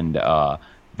 And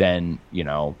then,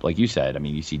 like you said, I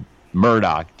mean, you see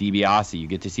Murdoch, DiBiase, you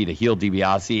get to see the heel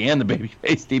DiBiase and the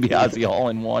babyface DiBiase all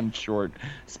in one short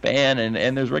span,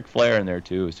 and there's Ric Flair in there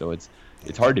too, so it's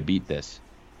hard to beat this.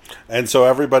 And so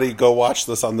everybody go watch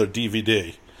this on their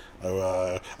DVD.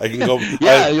 I can go.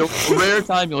 Yeah, rare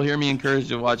time you'll hear me encourage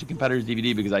to watch a competitor's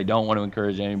DVD because I don't want to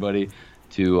encourage anybody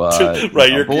to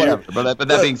right. Whatever. But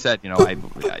that being said,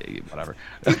 whatever.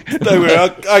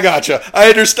 I gotcha. I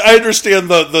understand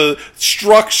the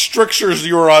strictures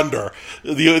you're under.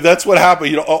 That's what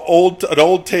happened. An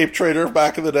old tape trader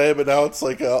back in the day, but now it's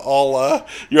like you're on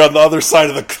the other side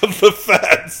of the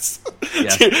fence.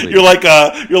 Yes, you're like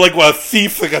a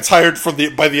thief that gets hired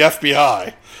by the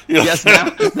FBI. Yes,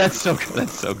 that's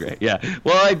so great. Yeah.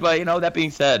 Well, but that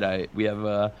being said, we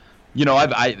have.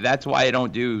 That's why I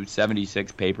don't do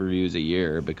 76 pay-per-views a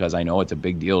year, because I know it's a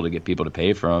big deal to get people to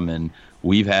pay for them, and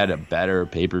we've had a better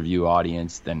pay-per-view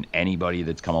audience than anybody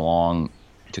that's come along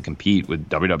to compete with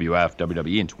WWF,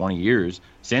 WWE in 20 years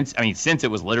since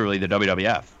it was literally the WWF.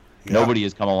 Yeah. Nobody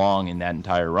has come along in that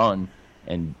entire run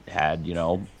and had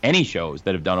any shows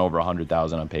that have done over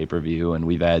 100,000 on pay-per-view, and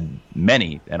we've had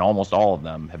many, and almost all of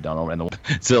them have done over.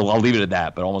 So I'll leave it at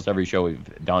that. But almost every show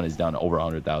we've done has done over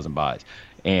 100,000 buys.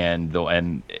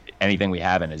 And anything we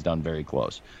haven't has done very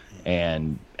close.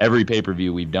 And every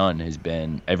pay-per-view we've done has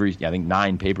been I think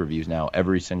 9 pay-per-views now.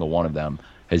 Every single one of them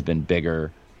has been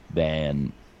bigger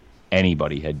than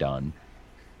anybody had done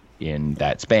in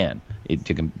that span.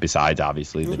 Besides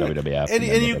obviously the WWF. And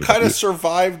you kind of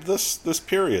survived this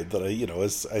period that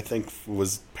I think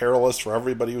was perilous for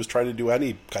everybody who was trying to do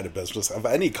any kind of business of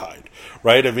any kind,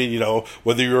 right? I mean,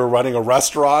 whether you were running a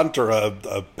restaurant or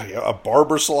a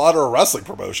barber salon or a wrestling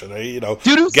promotion, dude, it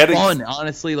was fun.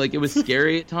 Honestly, like, it was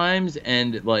scary at times,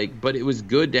 and but it was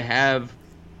good to have.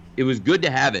 It was good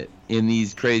to have it in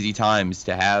these crazy times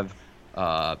to have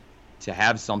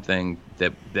something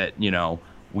that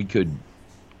we could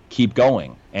keep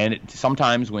going. And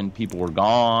sometimes when people were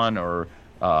gone or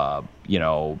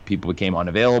people became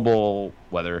unavailable,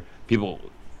 whether people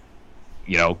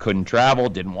couldn't travel,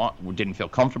 didn't feel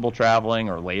comfortable traveling,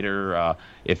 or later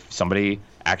if somebody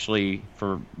actually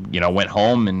went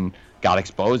home and got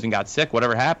exposed and got sick,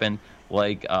 whatever happened,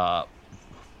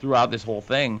 throughout this whole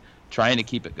thing, trying to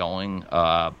keep it going,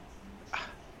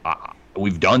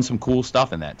 we've done some cool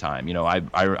stuff in that time.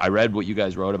 I read what you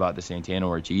guys wrote about the Santana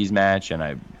Ortiz match, and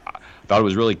I thought it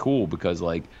was really cool because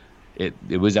it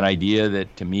was an idea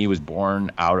that to me was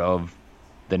born out of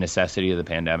the necessity of the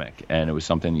pandemic, and it was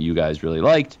something that you guys really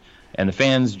liked, and the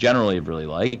fans generally have really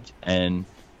liked. And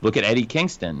look at Eddie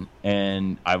Kingston,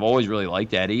 and I've always really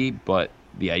liked Eddie, but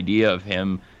the idea of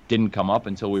him didn't come up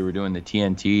until we were doing the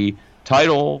TNT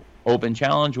title open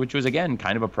challenge, which was, again,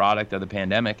 kind of a product of the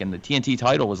pandemic. And the TNT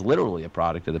title was literally a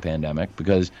product of the pandemic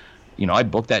because, I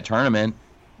booked that tournament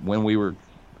when we were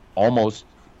almost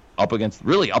up against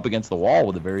the wall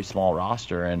with a very small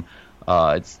roster. And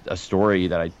it's a story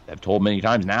that I've told many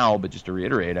times now, but just to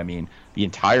reiterate, I mean, the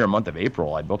entire month of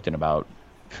April, I booked in about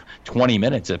 20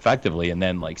 minutes effectively, and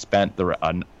then spent the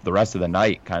rest of the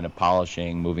night kind of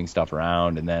polishing, moving stuff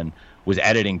around, and then was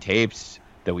editing tapes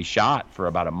that we shot for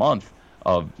about a month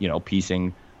of,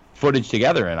 piecing footage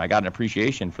together. And I got an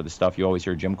appreciation for the stuff you always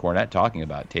hear Jim Cornette talking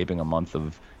about, taping a month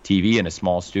of TV in a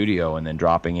small studio and then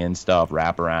dropping in stuff,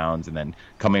 wraparounds, and then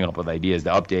coming up with ideas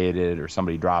to update it, or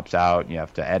somebody drops out and you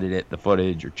have to edit it, the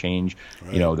footage, or change,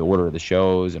 right, the order of the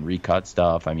shows and recut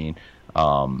stuff. I mean,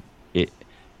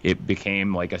 it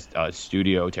became like a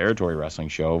studio territory wrestling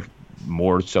show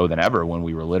more so than ever when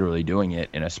we were literally doing it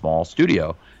in a small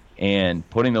studio. And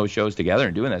putting those shows together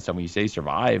and doing that stuff, when you say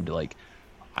survived,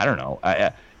 I don't know.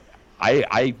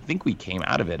 I think we came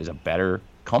out of it as a better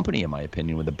company, in my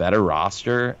opinion, with a better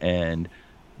roster. And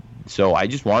so I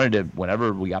just wanted to,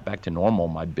 whenever we got back to normal,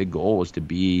 my big goal was to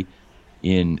be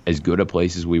in as good a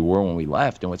place as we were when we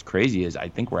left. And what's crazy is I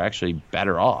think we're actually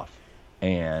better off.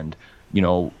 And,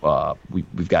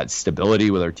 we've got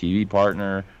stability with our TV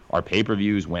partner. Our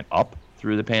pay-per-views went up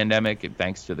through the pandemic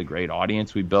thanks to the great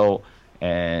audience we built.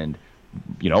 And,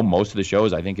 most of the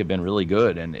shows I think have been really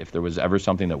good. And if there was ever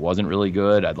something that wasn't really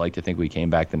good, I'd like to think we came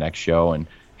back the next show and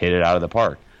hit it out of the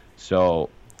park. So,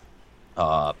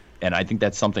 and I think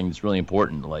that's something that's really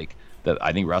important.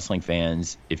 I think wrestling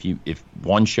fans, if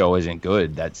one show isn't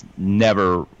good, that's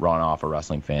never run off a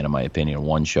wrestling fan, in my opinion.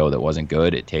 One show that wasn't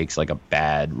good, it takes a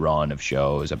bad run of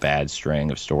shows, a bad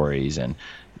string of stories, and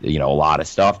a lot of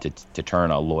stuff to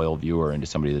turn a loyal viewer into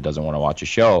somebody that doesn't want to watch a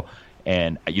show.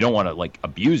 And you don't want to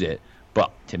abuse it,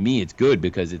 but to me it's good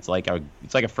because it's like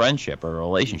a friendship or a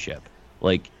relationship.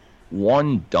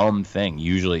 One dumb thing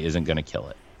usually isn't going to kill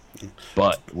it,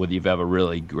 but whether you have a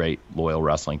really great loyal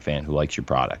wrestling fan who likes your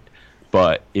product.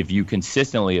 But if you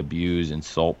consistently abuse,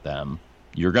 insult them,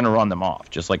 you're going to run them off,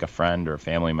 just like a friend or a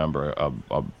family member,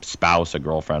 a spouse, a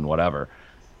girlfriend, whatever.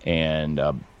 And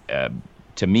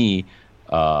to me,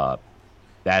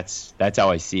 that's how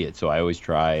I see it. So I always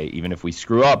try, even if we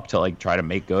screw up, to try to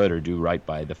make good or do right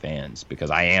by the fans, because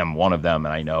I am one of them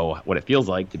and I know what it feels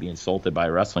like to be insulted by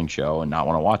a wrestling show and not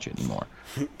want to watch it anymore.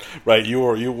 Right, you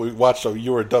were a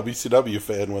WCW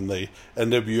fan when the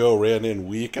NWO ran in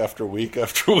week after week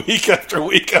after week after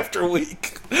week after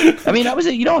week. I mean,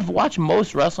 I've watched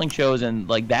most wrestling shows, and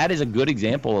that is a good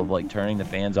example of turning the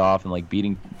fans off and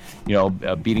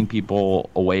beating people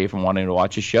away from wanting to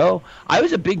watch a show. I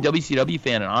was a big WCW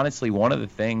fan, and honestly, one of the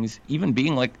things, even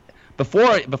being before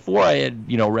I had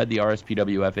read the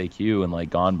RSPW FAQ and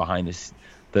gone behind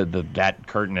that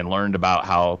curtain and learned about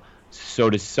how, so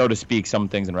to speak, some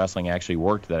things in wrestling actually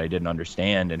worked that I didn't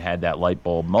understand, and had that light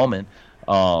bulb moment.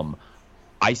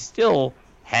 I still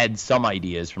had some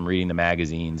ideas from reading the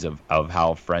magazines of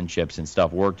how friendships and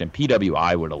stuff worked, and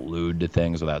PWI would allude to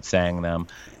things without saying them.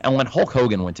 And when Hulk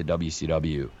Hogan went to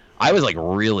WCW, I was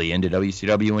really into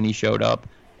WCW when he showed up,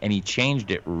 and he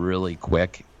changed it really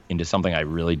quick into something I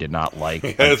really did not like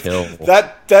until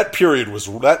that period was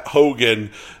that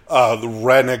Hogan, the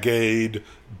Renegade,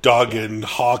 Duggan,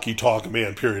 Hockey Talk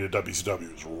Man period at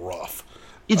WCW was rough.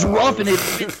 It's rough, and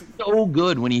it's so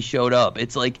good when he showed up.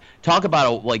 It's talk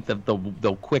about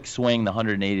the quick swing, the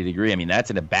 180 degree. I mean, that's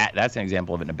an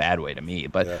example of it in a bad way to me.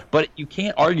 But you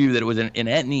can't argue that it was in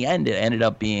the end it ended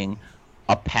up being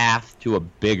a path to a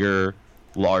bigger,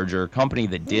 larger company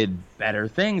that did better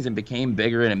things and became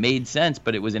bigger, and it made sense.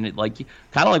 But it was in it kind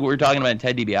of like what we were talking about in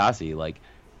Ted DiBiase.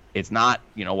 It's not,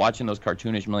 watching those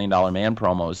cartoonish $1 Million Man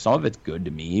promos. Some of it's good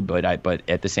to me, but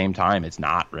at the same time, it's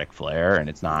not Ric Flair, and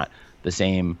it's not the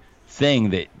same thing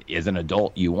that as an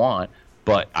adult you want.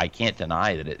 But I can't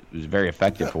deny that it was very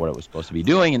effective for what it was supposed to be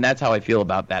doing, and that's how I feel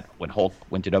about that when Hulk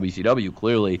went to WCW.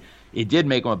 Clearly, it did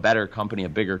make him a better company, a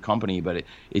bigger company, but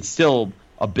it's still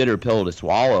a bitter pill to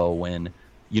swallow when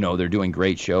they're doing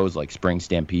great shows like Spring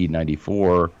Stampede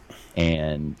 '94,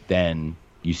 and then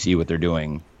you see what they're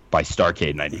doing by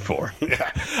Starrcade '94.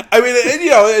 Yeah, I mean,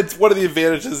 it's one of the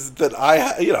advantages that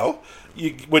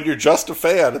when you're just a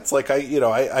fan, it's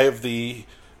I have the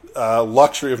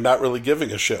luxury of not really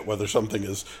giving a shit whether something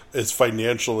is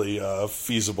financially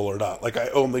feasible or not. I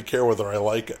only care whether I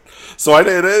like it. So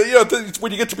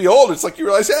when you get to be old, it's you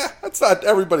realize, that's not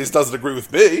everybody's doesn't agree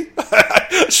with me.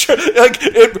 Sure,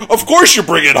 of course you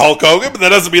bring in Hulk Hogan, but that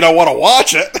doesn't mean I want to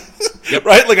watch it. Yep.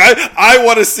 Right? I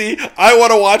want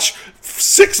to watch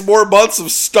 6 more months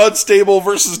of Stud Stable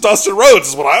versus Dustin Rhodes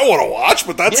is what I want to watch,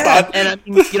 but that's not. And I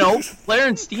mean, Flair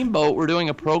and Steamboat were doing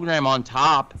a program on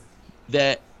top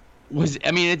that was,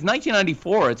 I mean, it's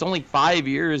 1994. It's only 5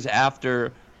 years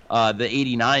after the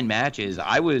 89 matches.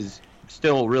 I was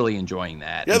still really enjoying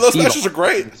that. Yeah, and those Steve matches are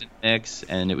great. Was in the mix,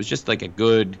 and it was just like a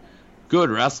good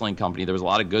wrestling company. There was a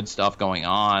lot of good stuff going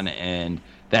on, and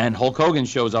then Hulk Hogan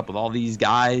shows up with all these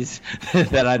guys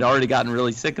that I'd already gotten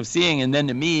really sick of seeing. And then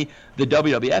to me, the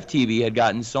WWF TV had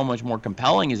gotten so much more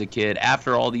compelling as a kid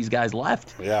after all these guys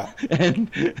left. Yeah.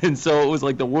 And so it was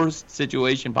like the worst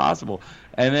situation possible.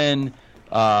 And then,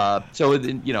 I still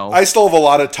have a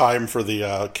lot of time for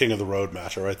the King of the Road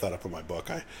match. I write that up in my book.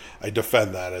 I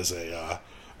defend that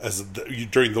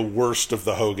during the worst of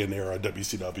the Hogan era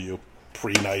WCW.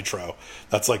 Pre-Nitro,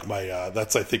 that's like my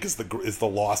that's I think is the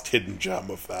lost hidden gem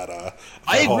of that.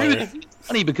 I agree with you. It's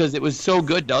funny because it was so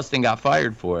good. Dustin got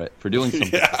fired for doing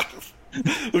something. Yeah.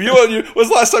 When was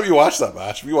the last time you watched that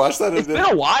match? Have you watched that? It's been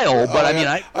a while, but I mean,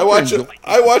 I watch it.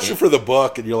 I watch it for the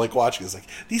book, and you're like watching. It's like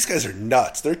these guys are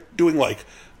nuts. They're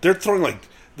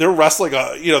wrestling.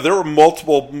 There were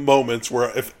multiple moments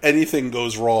where if anything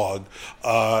goes wrong,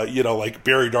 like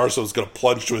Barry Darsow is going to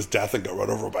plunge to his death and get run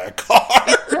over by a car.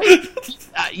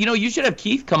 You should have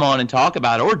Keith come on and talk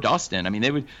about it, or Dustin. I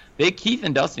mean, Keith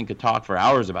and Dustin could talk for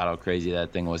hours about how crazy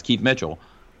that thing was. Keith Mitchell,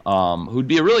 who'd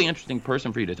be a really interesting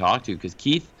person for you to talk to, because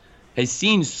Keith has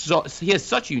he has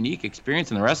such unique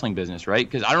experience in the wrestling business, right?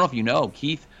 Because I don't know if you know,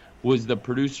 Keith was the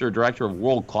producer-director of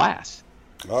World Class.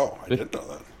 Oh, I didn't know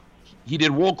that. He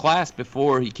did World Class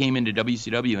before he came into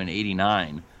WCW in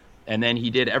 '89, and then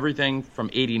he did everything from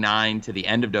 '89 to the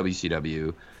end of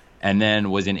WCW, and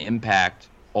then was in Impact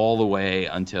all the way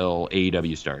until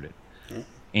AEW started,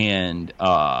 and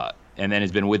then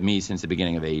has been with me since the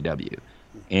beginning of AEW.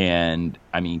 And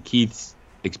I mean, Keith's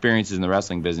experiences in the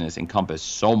wrestling business encompass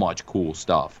so much cool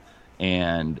stuff,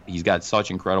 and he's got such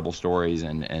incredible stories.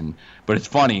 But it's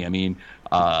funny. I mean,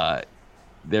 that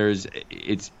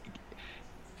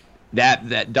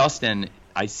Dustin,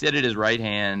 I sit at his right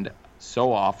hand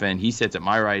so often. He sits at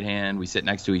my right hand. We sit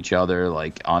next to each other,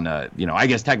 like on I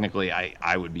guess technically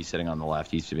I would be sitting on the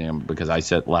left. He's sitting because I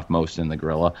sit leftmost in the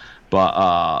gorilla, but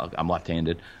I'm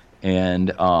left-handed,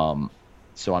 and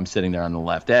so I'm sitting there on the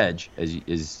left edge,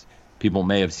 as people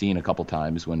may have seen a couple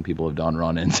times when people have done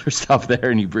run-ins or stuff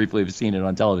there, and you briefly have seen it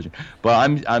on television.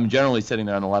 But I'm generally sitting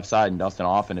there on the left side, and Dustin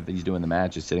often, if he's doing the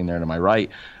match, is sitting there to my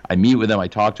right. I meet with him. I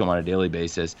talk to him on a daily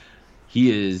basis.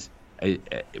 He is,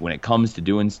 when it comes to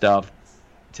doing stuff,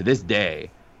 to this day,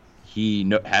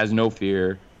 he has no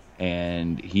fear,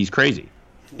 and he's crazy.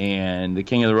 And the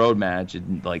King of the Road match,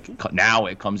 now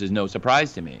it comes as no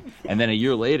surprise to me. And then a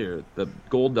year later, the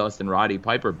Goldust and Roddy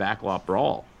Piper backlot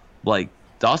brawl,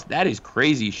 that is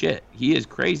crazy shit. He is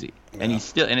crazy, yeah. And he's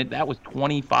still, that was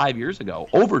 25 years ago,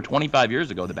 over 25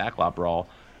 years ago, the backlot brawl.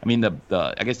 I mean,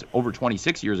 I guess over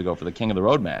 26 years ago for the King of the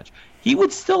Road match. He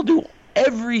would still do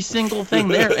every single thing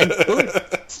there, and could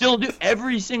still do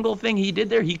every single thing he did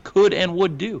there. He could and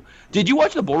would do. Did you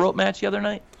watch the bull rope match the other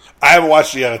night? I haven't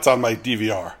watched it yet. It's on my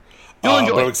DVR. You'll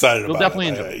enjoy but I'm excited You'll about definitely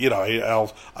it. enjoy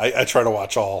it. I try to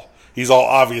watch all. He's all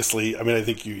obviously. I mean, I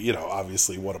think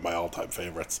obviously one of my all-time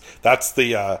favorites. That's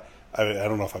the. I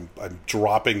don't know if I'm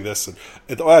dropping this, and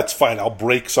that's fine. I'll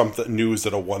break some news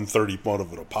at a 1:30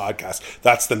 Motivational podcast.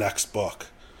 That's the next book,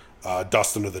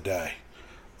 Dustin of the Day.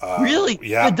 Really?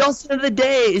 Yeah. The Dustin of the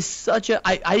Day is such a.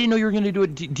 I didn't know you were going to do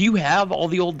it. Do you have all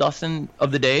the old Dustin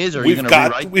of the Days, or are you going to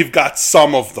rewrite? We've got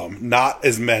some of them, not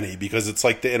as many, because it's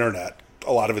like the internet.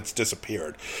 A lot of it's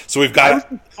disappeared. So we've got. I was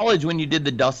in college when you did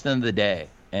the Dustin of the Day,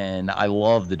 and I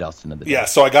love the Dustin of the Day. Yeah,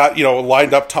 so I got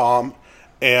lined up Tom,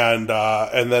 and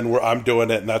then I'm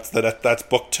doing it, and that's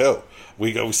book 2.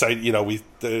 We say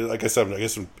like I said, I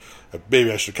guess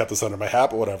maybe I should cut this under my hat,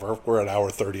 but whatever. We're an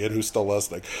hour 30 in. Who's still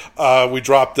listening? We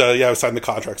dropped. I signed the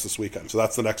contracts this weekend, so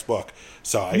that's the next book.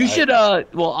 So you should.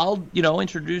 Well, I'll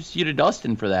introduce you to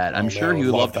Dustin for that. I'm sure he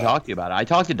would love to talk to you about it. I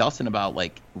talked to Dustin about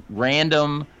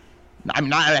random.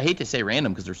 I hate to say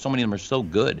random because there's so many of them are so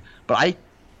good, but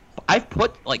I've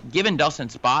put given Dustin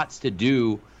spots to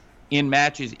do in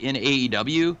matches in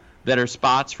AEW that are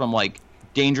spots from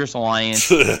Dangerous Alliance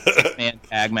man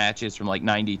tag matches from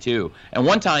 '92. And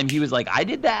one time he was like, I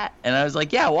did that, and I was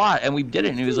like, yeah, why? And we did it,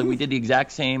 and he was like, we did the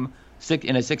exact same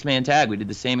in a 6-man tag. We did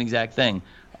the same exact thing.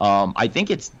 I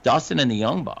think it's Dustin and the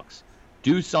Young Bucks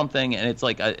do something, and it's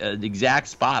an exact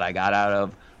spot I got out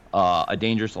of a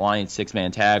Dangerous Alliance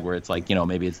 6-man tag where it's like,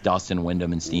 maybe it's Dustin,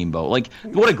 Wyndham, and Steamboat. Like,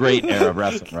 what a great era of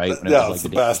wrestling, right? When yeah, it's the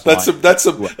best.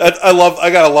 I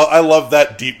love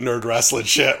that deep nerd wrestling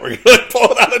shit where you're like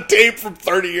pulling out a tape from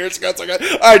 30 years ago. It's like, all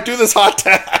right, do this hot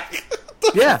tag.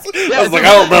 Yeah. I was like,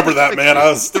 I don't remember that, man.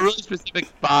 It's a really specific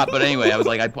spot, but anyway, I was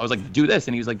like, do this,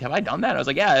 and he was like, have I done that? I was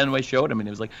like, yeah, and I showed him, and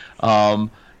he was like,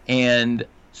 and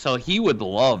so he would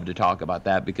love to talk about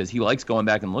that because he likes going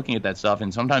back and looking at that stuff,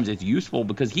 and sometimes it's useful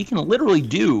because he can literally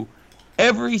do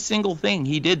every single thing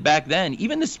he did back then,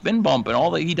 even the spin bump and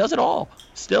all that. He does it all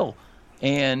still,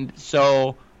 and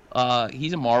so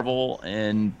he's a marvel,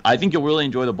 and I think you'll really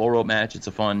enjoy the bull rope match. It's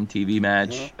a fun TV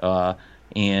match,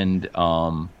 and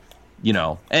I'm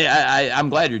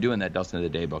glad you're doing that Dustin of the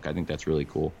Day book. I think that's really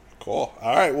cool. Cool.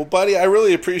 All right, well, buddy, I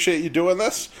really appreciate you doing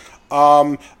this.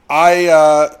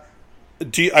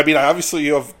 Obviously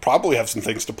you probably have some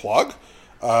things to plug.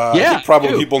 I think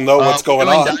probably people know what's going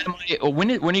on. Dynamite, when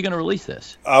are you going to release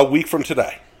this? A week from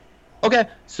today. Okay,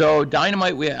 so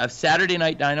Dynamite, we have Saturday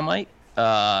Night Dynamite.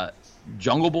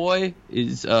 Jungle Boy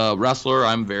is a wrestler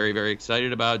I'm very, very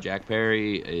excited about. Jack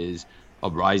Perry is a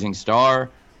rising star.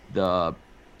 The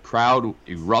crowd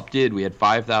erupted. We had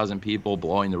 5,000 people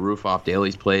blowing the roof off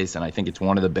Daly's Place, and I think it's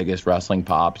one of the biggest wrestling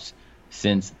pops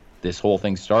since this whole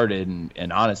thing started,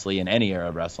 and honestly, in any era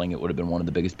of wrestling, it would have been one of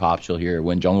the biggest pops you'll hear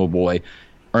when Jungle Boy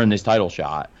earned this title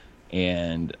shot.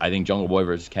 And I think Jungle Boy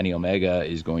versus Kenny Omega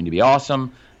is going to be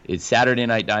awesome. It's Saturday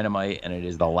Night Dynamite, and it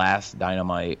is the last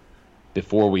Dynamite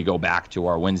before we go back to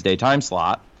our Wednesday time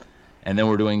slot. And then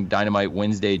we're doing Dynamite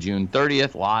Wednesday, June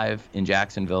 30th, live in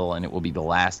Jacksonville, and it will be the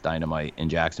last Dynamite in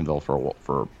Jacksonville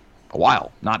for a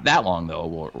while. Not that long,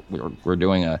 though. We're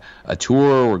doing a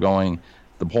tour. We're going...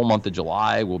 The whole month of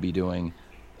July, we'll be doing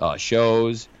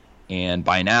shows, and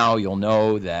by now you'll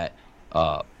know that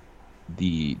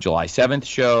the July 7th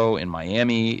show in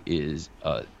Miami is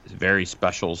a very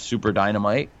special Super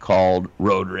Dynamite called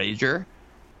Road Rager,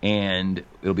 and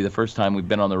it'll be the first time we've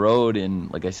been on the road in,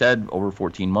 like I said, over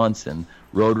 14 months, and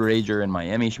Road Rager in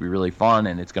Miami should be really fun,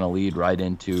 and it's going to lead right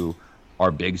into our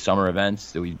big summer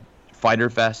events. Fighter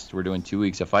Fest, we're doing 2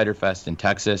 weeks of Fighter Fest in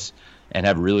Texas, and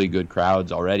have really good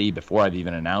crowds already before I've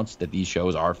even announced that these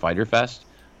shows are Fighter Fest.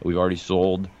 We've already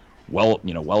sold well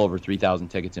over 3,000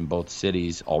 tickets in both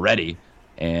cities already,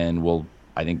 and we'll,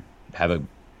 I think, have a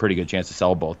pretty good chance to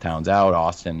sell both towns out,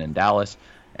 Austin and Dallas,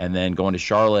 and then going to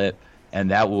Charlotte,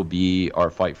 and that will be our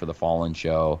Fight for the Fallen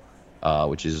show,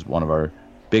 which is one of our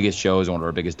biggest shows, one of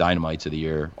our biggest Dynamites of the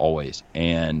year, always.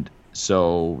 And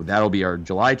so that'll be our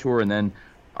July tour, and then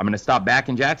I'm going to stop back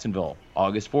in Jacksonville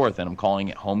August 4th, and I'm calling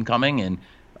it Homecoming. And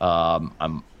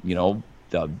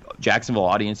the Jacksonville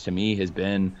audience to me has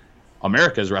been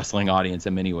America's wrestling audience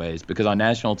in many ways, because on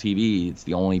national TV, it's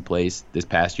the only place this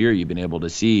past year you've been able to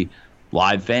see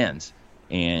live fans.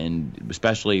 And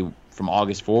especially from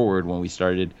August forward, when we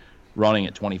started running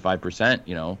at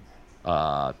 25%,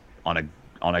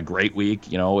 on a great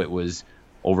week, it was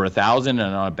over 1,000,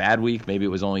 and on a bad week, maybe it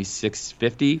was only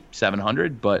 650,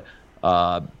 700, but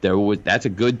that's a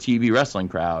good TV wrestling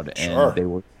crowd, and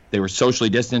sure. they were socially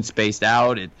distanced, spaced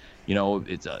out.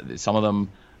 It's some of them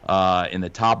in the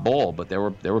top bowl, but there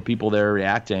were people there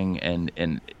reacting,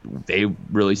 and they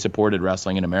really supported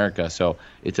wrestling in America. So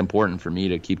it's important for me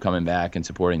to keep coming back and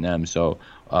supporting them. So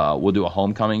we'll do a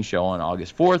Homecoming show on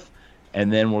August 4th,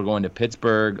 and then we're going to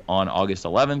Pittsburgh on August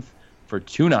 11th for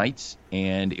 2 nights,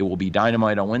 and it will be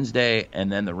Dynamite on Wednesday,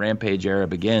 and then the Rampage era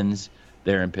begins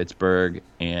there in Pittsburgh,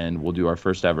 and we'll do our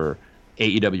first ever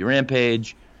AEW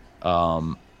Rampage.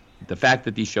 The fact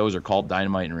that these shows are called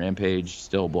Dynamite and Rampage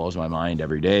still blows my mind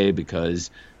every day, because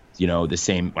when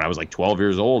I was like 12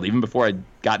 years old, even before I'd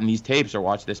gotten these tapes or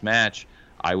watched this match,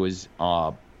 I was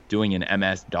doing an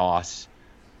MS-DOS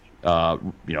that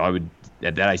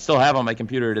I still have on my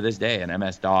computer to this day, an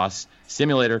MS-DOS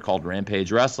simulator called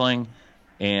Rampage Wrestling,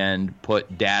 and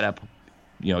put data.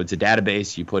 It's a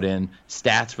database. You put in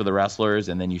stats for the wrestlers,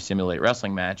 and then you simulate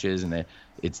wrestling matches, and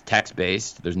it's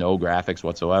text-based. There's no graphics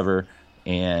whatsoever.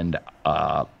 And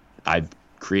I've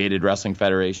created wrestling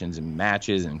federations and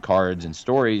matches and cards and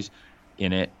stories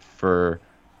in it for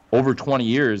over 20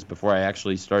 years before I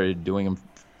actually started doing them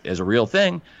as a real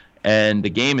thing. And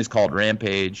the game is called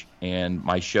Rampage, and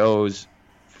my shows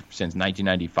since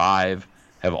 1995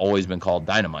 have always been called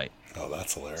Dynamite. Oh,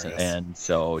 that's hilarious. And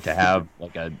so to have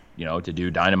to do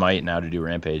Dynamite and now to do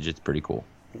Rampage, it's pretty cool.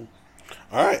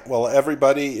 All right. Well,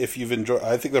 everybody, if you've enjoyed,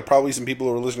 I think there are probably some people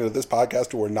who are listening to this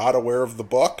podcast who are not aware of the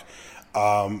book.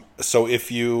 So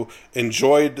if you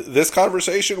enjoyed this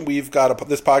conversation, we've got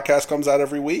this podcast comes out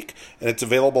every week, and it's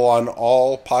available on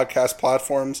all podcast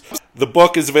platforms. The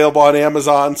book is available on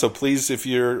Amazon, so please, if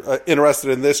you're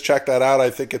interested in this, check that out. I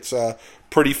think it's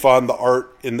pretty fun. The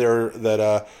art in there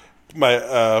that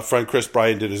my friend Chris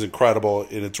Bryan did is incredible,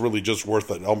 and it's really just worth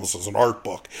it almost as an art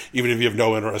book, even if you have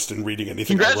no interest in reading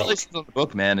anything. Congratulations on the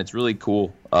book, man. It's really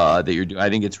cool that you're doing. I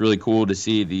think it's really cool to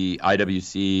see the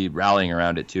IWC rallying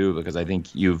around it too, because I think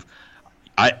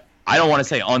I don't want to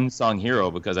say unsung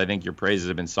hero, because I think your praises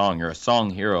have been sung. You're a song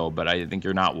hero, but I think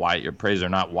your praises are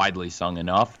not widely sung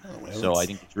enough. So I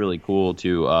think it's really cool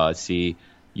to see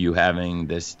you having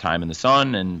this time in the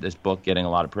sun and this book getting a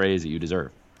lot of praise that you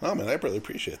deserve. Oh, man, I really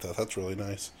appreciate that. That's really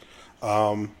nice.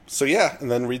 So, yeah, and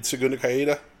then read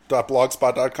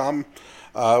segundakaida.blogspot.com,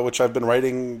 which I've been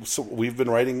writing. So we've been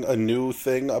writing a new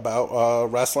thing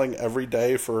about wrestling every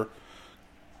day for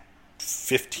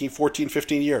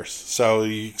 15 years. So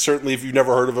certainly if you've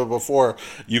never heard of it before,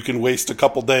 you can waste a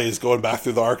couple days going back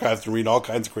through the archives and reading all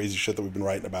kinds of crazy shit that we've been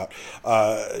writing about.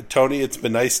 Tony, it's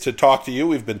been nice to talk to you.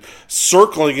 We've been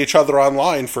circling each other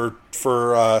online for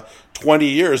 20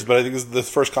 years, but I think this is the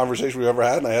first conversation we've ever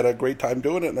had, and I had a great time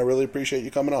doing it, and I really appreciate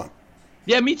you coming on.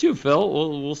 Yeah, me too,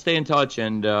 Phil. We'll stay in touch,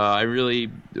 and I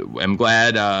really am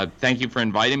glad. Thank you for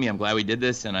inviting me. I'm glad we did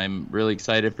this, and I'm really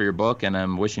excited for your book, and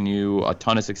I'm wishing you a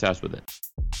ton of success with it.